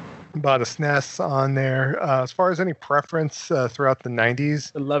 Bought a SNES on there. As far as any preference throughout the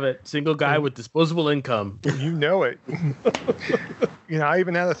 90s. I love it. Single guy with disposable income. You know it. I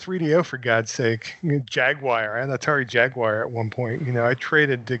even had a 3DO, for God's sake. Jaguar. I had an Atari Jaguar at one point. I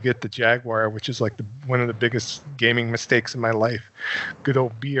traded to get the Jaguar, which is one of the biggest gaming mistakes in my life. Good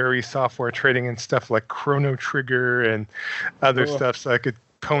old BRE software trading and stuff like Chrono Trigger and other stuff so I could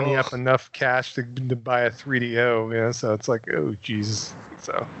pony up enough cash to buy a 3DO. So it's oh, Jesus.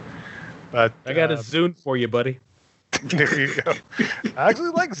 So... But I got a Zune for you, buddy. There you go. I actually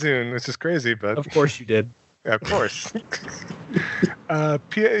like Zune, which is crazy, but of course you did. Yeah, of course.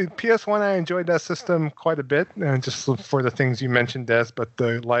 PS1, I enjoyed that system quite a bit, just for the things you mentioned, Des. But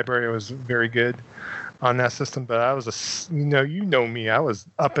the library was very good on that system. But I was you know me, I was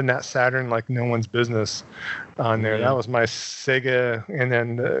up in that Saturn like no one's business on there. Yeah. That was my Sega, and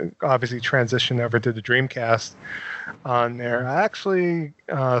then obviously transitioned over to the Dreamcast on there. I actually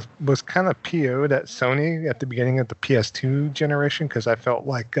was kind of PO'd at Sony at the beginning of the PS2 generation because I felt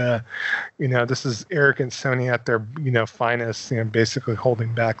like, this is arrogant Sony at their, finest, basically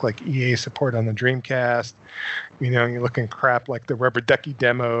holding back like EA support on the Dreamcast. You're looking crap like the Rubber Ducky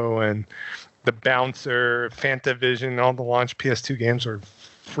demo and the Bouncer, Fantavision, all the launch PS2 games were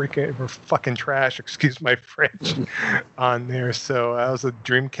fucking trash, excuse my French, on there. So I was a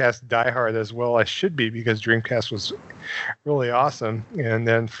Dreamcast diehard as well. I should be, because Dreamcast was really awesome. And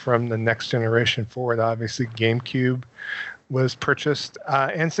then from the next generation forward, obviously GameCube was purchased.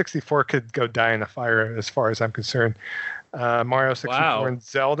 N64 could go die in a fire as far as I'm concerned. Mario 64 and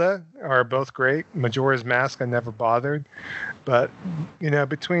Zelda are both great. Majora's Mask I never bothered. But,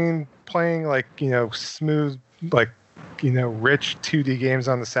 between playing smooth, rich 2D games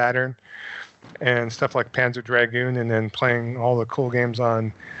on the Saturn and stuff like Panzer Dragoon, and then playing all the cool games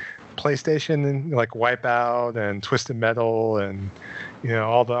on PlayStation, and like Wipeout and Twisted Metal and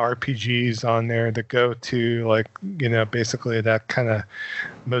all the RPGs on there that go to basically that kind of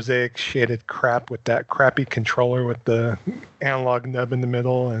mosaic shaded crap with that crappy controller with the analog nub in the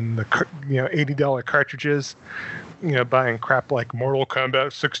middle and the $80 cartridges. Buying crap like Mortal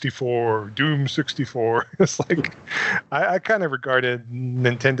Kombat 64, Doom 64. It's I kind of regarded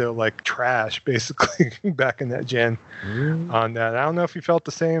Nintendo like trash, basically, back in that gen on that. I don't know if you felt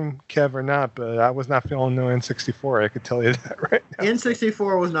the same, Kev, or not, but I was not feeling no N64. I could tell you that right now.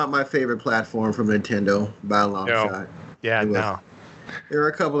 N64 was not my favorite platform from Nintendo by a long shot. Yeah, no. There were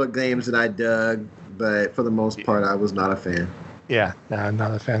a couple of games that I dug, but for the most part, I was not a fan. Yeah, no,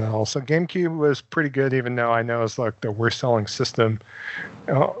 not a fan at all. So GameCube was pretty good, even though I know it's like the worst selling system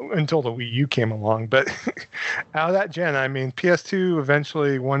until the Wii U came along. But out of that gen, PS2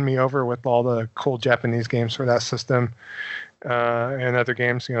 eventually won me over with all the cool Japanese games for that system and other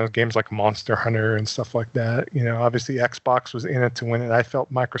games, games like Monster Hunter and stuff like that. Obviously Xbox was in it to win it. I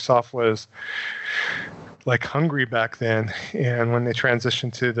felt Microsoft was hungry back then, and when they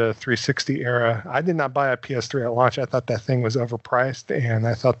transitioned to the 360 era, I did not buy a PS3 at launch. I thought that thing was overpriced, and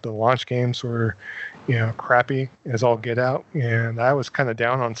I thought the launch games were crappy as all get out, and I was kind of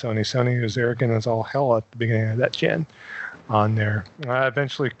down on Sony. Sony was arrogant as all hell at the beginning of that gen on there. I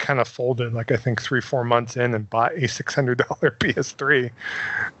eventually kind of folded, I think 3-4 months in, and bought a $600 PS3.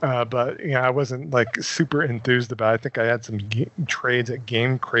 But I wasn't super enthused about it. I think I had some trades at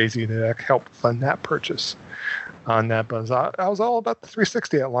Game Crazy that helped fund that purchase on that. But I was all about the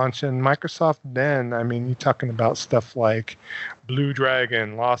 360 at launch, and Microsoft then, you're talking about stuff like Blue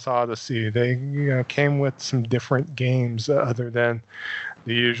Dragon, Lost Odyssey. They came with some different games other than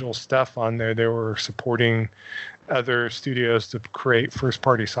the usual stuff on there. They were supporting other studios to create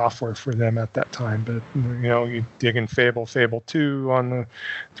first-party software for them at that time. But, you dig in Fable 2 on the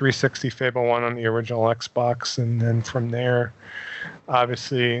 360, Fable 1 on the original Xbox, and then from there,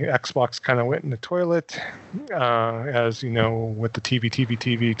 obviously, Xbox kind of went in the toilet, as with the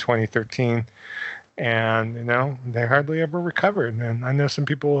TV 2013. And, they hardly ever recovered. And I know some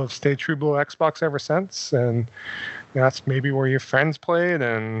people have stayed true blue Xbox ever since. And that's maybe where your friends played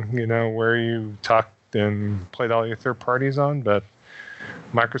and, where you talked and played all your third parties on. But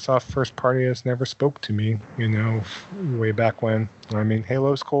Microsoft first party has never spoke to me, way back when.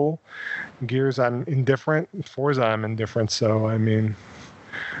 Halo's cool. Gears, I'm indifferent. Forza, I'm indifferent. So,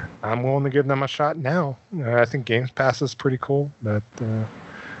 I'm willing to give them a shot now. I think Games Pass is pretty cool, but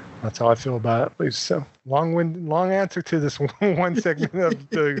that's how I feel about it, at least. So long answer to this one segment of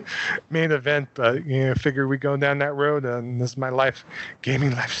the main event, but figured we go down that road, and this is my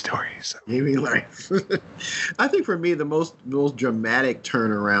gaming life story. So. Gaming life. I think for me the most dramatic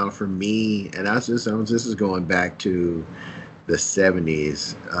turnaround for me, and this is going back to the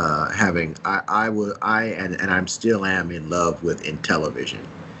 70s. I'm still in love with Intellivision.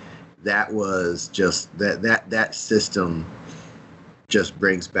 That was just that system. Just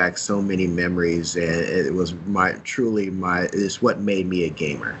brings back so many memories, and it was it's what made me a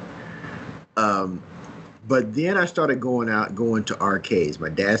gamer. But then I started going to arcades. My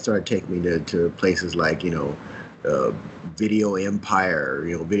dad started taking me to places like Video Empire,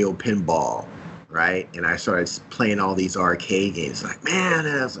 Video Pinball, right? And I started playing all these arcade games. Like,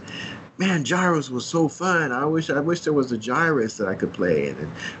 man, Gyros was so fun. I wish there was a Gyros that I could play. And then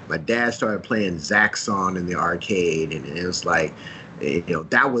my dad started playing Zaxxon in the arcade, and it was like,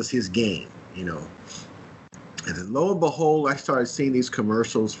 that was his game, And then lo and behold, I started seeing these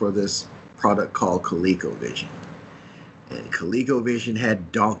commercials for this product called ColecoVision. And ColecoVision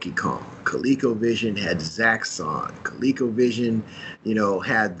had Donkey Kong. ColecoVision had Zaxxon. ColecoVision,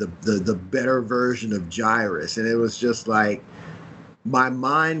 had the better version of Gyros. And it was just like, my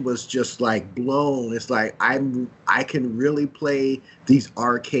mind was just like blown. It's like I can really play these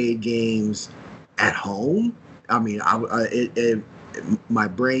arcade games at home. I mean, my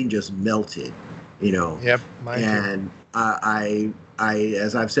brain just melted, Yep. And I,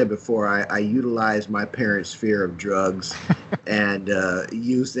 as I've said before, I utilized my parents' fear of drugs and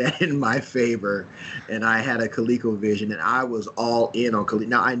used that in my favor. And I had a ColecoVision, and I was all in on Coleco.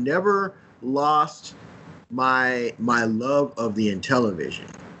 Now, I never lost my love of the Intellivision,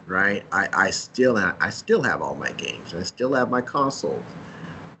 right? I still have all my games. I still have my consoles,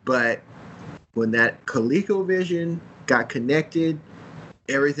 but when that ColecoVision got connected,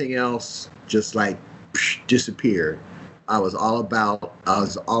 everything else just like disappeared. I was all about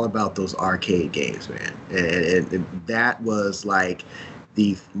those arcade games, man, and that was like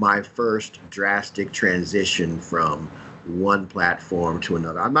my first drastic transition from one platform to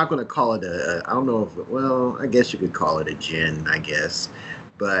another. I'm not going to call it I don't know if, I guess you could call it a gen, I guess,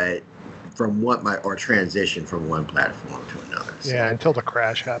 but transition from one platform to another. So. Yeah, until the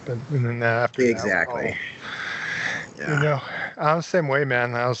crash happened, and then after exactly. Yeah. I was the same way,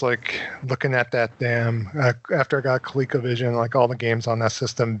 man. I was like looking at that after I got ColecoVision, like all the games on that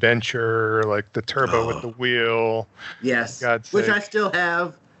system, Venture, like the Turbo with the wheel. Yes, which I still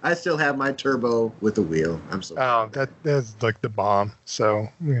have. I still have my Turbo with the wheel. I'm so. Oh, that's like the bomb. So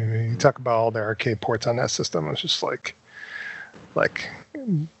you talk about all the arcade ports on that system. It was just like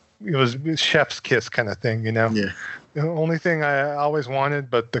it was chef's kiss kind of thing, Yeah. The only thing I always wanted,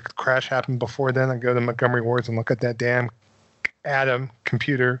 but the crash happened before then. I go to Montgomery Wards and look at that damn Atom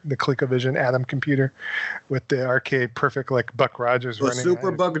computer, the ColecoVision Atom computer, with the arcade perfect like Buck Rogers running.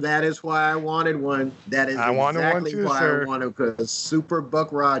 Super Buck. That is why I wanted one. That is I exactly too, why sir. I wanted, because Super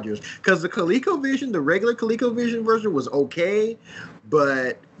Buck Rogers. Because the ColecoVision, the regular ColecoVision version was okay,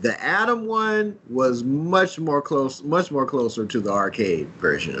 but the Atom one was much more closer to the arcade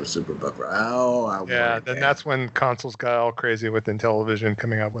version of Super Buck Rogers. That's when consoles got all crazy with Intellivision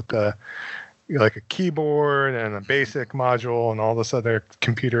coming out with like a keyboard and a basic module and all this other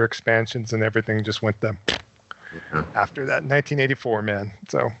computer expansions, and everything just went after that. 1984, man.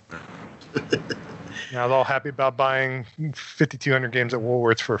 So now they're all happy about buying 5,200 games at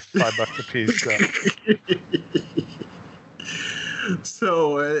Woolworths for $5 a piece.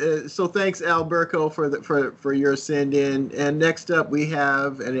 So thanks, Alberto, for your send in. And next up we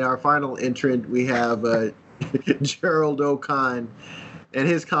have, and our final entrant, we have Gerald O'Kon, and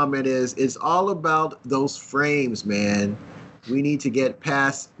his comment is, "It's all about those frames, man. We need to get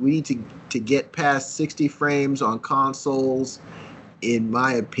past 60 frames on consoles. In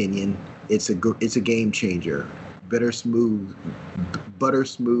my opinion, it's a game changer. Butter smooth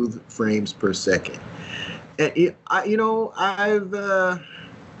frames per second." And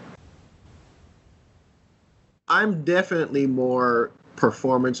I'm definitely more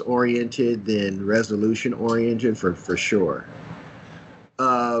performance oriented than resolution oriented for sure.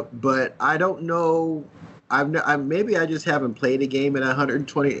 But I don't know. Maybe I just haven't played a game at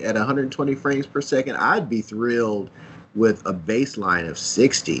 120 frames per second. I'd be thrilled with a baseline of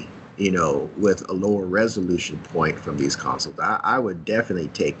 60. With a lower resolution point from these consoles. I would definitely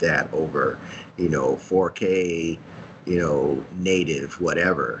take that over, 4K, native,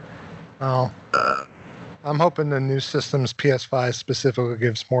 whatever. Oh. I'm hoping the new system's PS5 specifically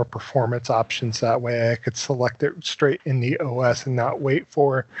gives more performance options. That way I could select it straight in the OS and not wait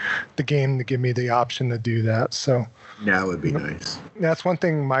for the game to give me the option to do that. So that would be nice. That's one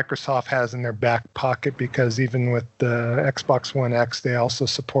thing Microsoft has in their back pocket, because even with the Xbox One X, they also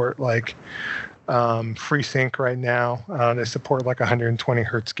support like FreeSync right now. They support like 120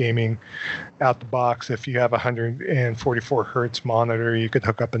 hertz gaming out the box. If you have a 144 hertz monitor, you could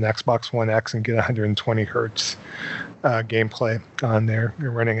hook up an Xbox One X and get 120 hertz gameplay on there.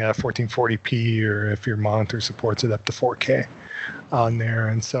 You're running at 1440p, or if your monitor supports it, up to 4K on there.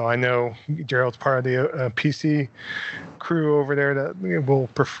 And so I know Gerald's part of the PC crew over there that will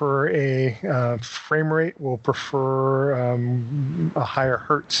prefer a frame rate, will prefer a higher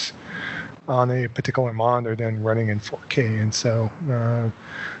hertz on a particular monitor than running in 4K. And so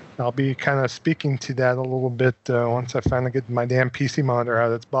I'll be kind of speaking to that a little bit once I finally get my damn PC monitor out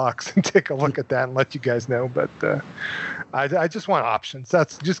of its box and take a look at that and let you guys know. But I just want options.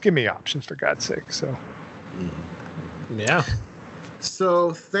 Just give me options, for God's sake. So yeah.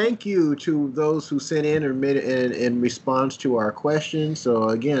 So thank you to those who sent in in response to our questions. So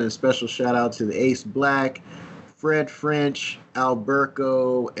again, a special shout out to the Ace Black, Fred French,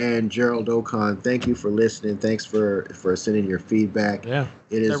 Alberto, and Gerald Ocon. Thank you for listening. Thanks for sending your feedback. Yeah,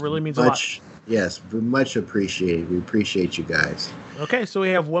 it is that really means a lot. Yes, much appreciated. We appreciate you guys. Okay, so we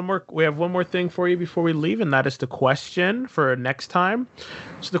have one more thing for you before we leave, and that is the question for next time.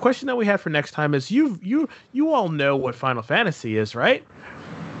 So the question that we have for next time is you all know what Final Fantasy is, right?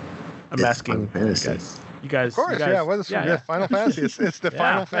 I'm asking you guys. Of course, yeah. What is Final Fantasy? It's the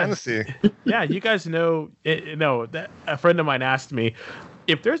Final Fantasy. Yeah, you guys know. That a friend of mine asked me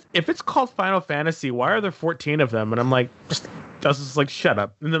if it's called Final Fantasy, why are there 14 of them? And I'm like, I was just like, shut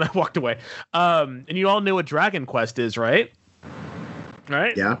up. And then I walked away. And you all know what Dragon Quest is, right?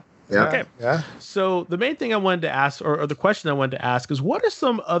 Right? Yeah. Okay. Yeah. So the main thing I wanted to ask, or the question I wanted to ask, is what are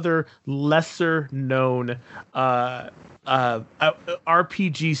some other lesser known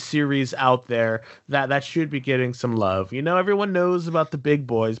RPG series out there that should be getting some love? You know, everyone knows about the big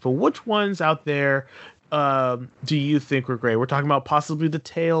boys, but which ones out there do you think were great? We're talking about possibly the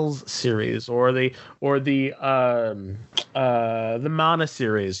Tales series or the Mana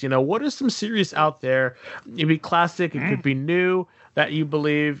series. You know, what are some series out there? It could be classic, it could be new, that you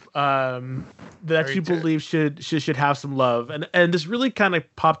believe should have some love. And this really kind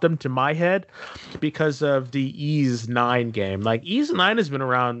of popped into my head because of the Ys 9 game. Like Ys 9 has been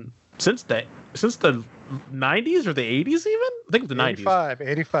around since the 90s or the 80s even? I think it's the 90s.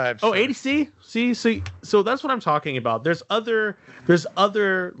 85. Oh, 80. See, so that's what I'm talking about. There's other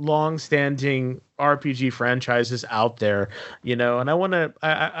long-standing RPG franchises out there, you know, and I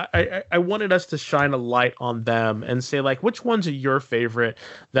wanted us to shine a light on them and say, like, which ones are your favorite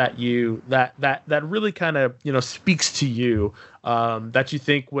that really kind of, you know, speaks to you, that you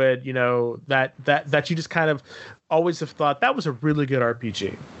think would, you know, that you just kind of always have thought that was a really good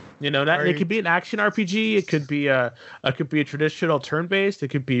RPG. You know, it could be an action RPG. It could be a traditional turn-based. It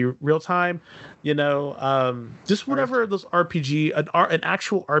could be real-time. You know, just whatever those RPG, an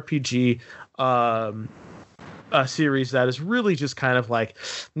actual RPG series that is really just kind of like,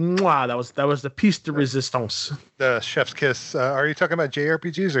 wow, that was the piece de resistance. The chef's kiss. Are you talking about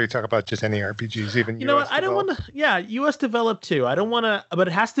JRPGs, or are you talking about just any RPGs? Even you know what? I don't want to. Yeah, US developed too. I don't want to, but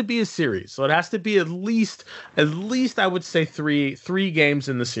it has to be a series. So it has to be at least I would say three games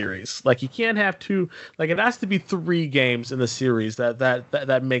in the series. Like you can't have two. Like it has to be 3 games in the series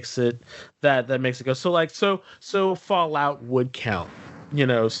that makes it go. So like so Fallout would count. You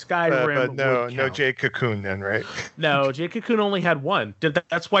know, Skyrim. But no Jade Cocoon then, right? No, Jade Cocoon only had one.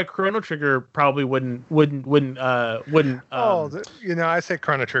 That's why Chrono Trigger probably wouldn't. You know, I say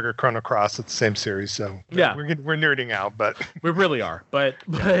Chrono Trigger, Chrono Cross. It's the same series, so yeah, we're nerding out, but we really are. But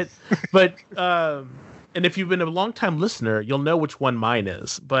and if you've been a long-time listener, you'll know which one mine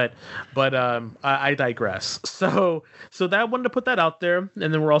is. But I digress. So that I wanted to put that out there,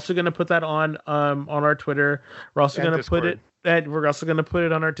 and then we're also going to put that on our Twitter. We're also going to put it. And we're also going to put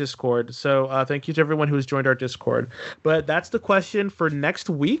it on our Discord. So thank you to everyone who has joined our Discord. But that's the question for next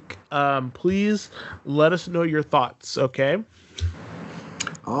week. Please let us know your thoughts, okay?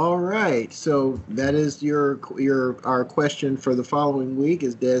 All right. So that is our question for the following week,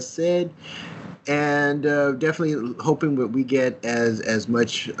 as Des said. And definitely hoping that we get as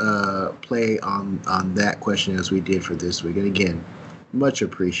much play on that question as we did for this week. And again, much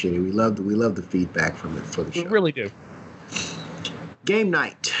appreciated. We love the feedback from it for the show. We really do. Game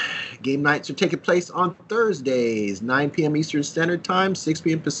night. Game nights are taking place on Thursdays, 9 p.m. Eastern Standard Time, 6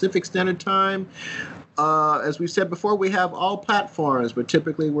 p.m. Pacific Standard Time. As we said before, we have all platforms, but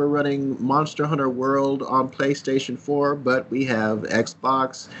typically we're running Monster Hunter World on PlayStation 4, but we have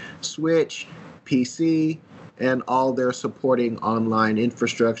Xbox, Switch, PC, and all their supporting online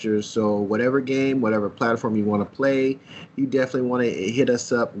infrastructures. So whatever game, whatever platform you want to play, you definitely want to hit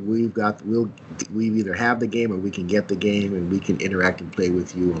us up. We either have the game or we can get the game, and we can interact and play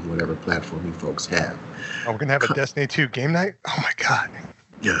with you on whatever platform you folks have. Oh, we're gonna have a Destiny 2 game night? Oh my god.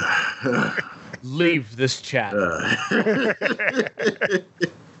 Leave this chat.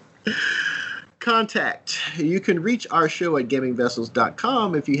 Contact. You can reach our show at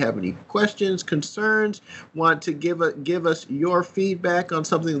gamingvessels.com if you have any questions, concerns, want to give us your feedback on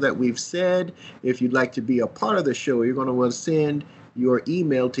something that we've said. If you'd like to be a part of the show, you're going to want to send your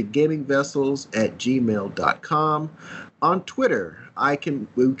email to gamingvessels@gmail.com. On Twitter,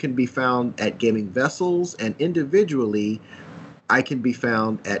 we can be found at Gaming Vessels, and individually, I can be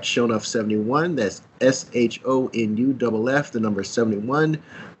found at Shonuff71. That's SHONUFF, the number 71.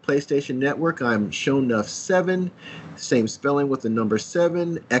 PlayStation Network, I'm Shonuff7, same spelling with the number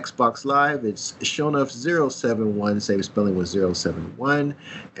 7. Xbox Live, it's Shonuff071, same spelling with 071.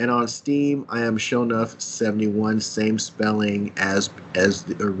 And on Steam, I am Shonuff71, same spelling as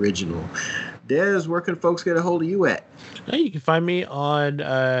the original. Des, where can folks get a hold of you at? You can find me on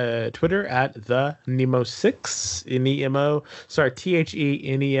Twitter at the Nemo6, TheNemosix.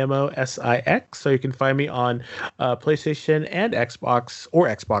 So you can find me on PlayStation and Xbox,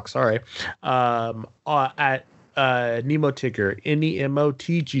 at Nemo Tigger,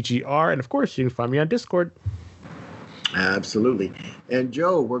 NEMOTGGR, and of course you can find me on Discord. Absolutely. And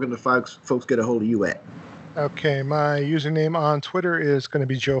Joe, where can the folks get a hold of you at? Okay, my username on Twitter is going to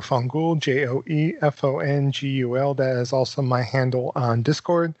be Joe Fongul, JoeFongul. That is also my handle on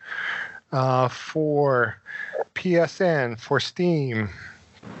Discord. For PSN, for Steam,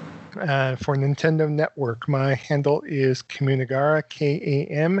 for Nintendo Network, my handle is Kamunagara,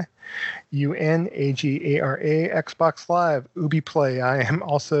 KAMUNAGARA. Xbox Live, Ubiplay. I am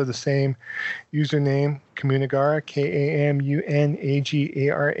also the same username, Kamunagara,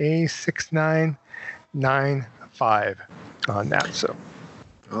 KAMUNAGARA 6995 on that. So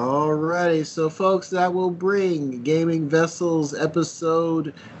alrighty, so folks, that will bring Gaming Vessels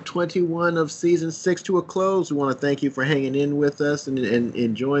episode 21 of season 6 to a close. We want to thank you for hanging in with us and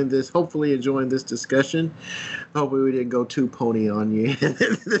enjoying this, hopefully enjoying this discussion. Hopefully we didn't go too pony on you.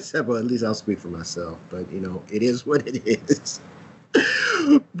 Well, at least I'll speak for myself, but it is what it is.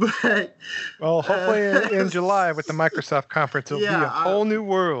 But hopefully in July with the Microsoft conference, it'll be a whole new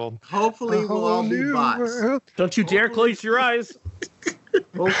world. Hopefully we'll all be bots. World. Don't you dare close your eyes.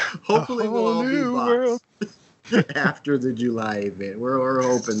 Hopefully we'll all be bots after the July event. We're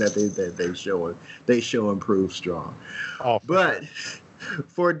hoping that they show and prove strong. But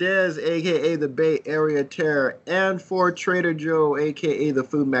for Dez, aka the Bay Area Terror, and for Trader Joe, aka the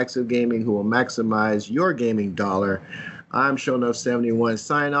Food Max of Gaming, who will maximize your gaming dollar, I'm Shonuff71.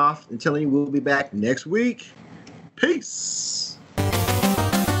 Sign off and telling you we'll be back next week. Peace.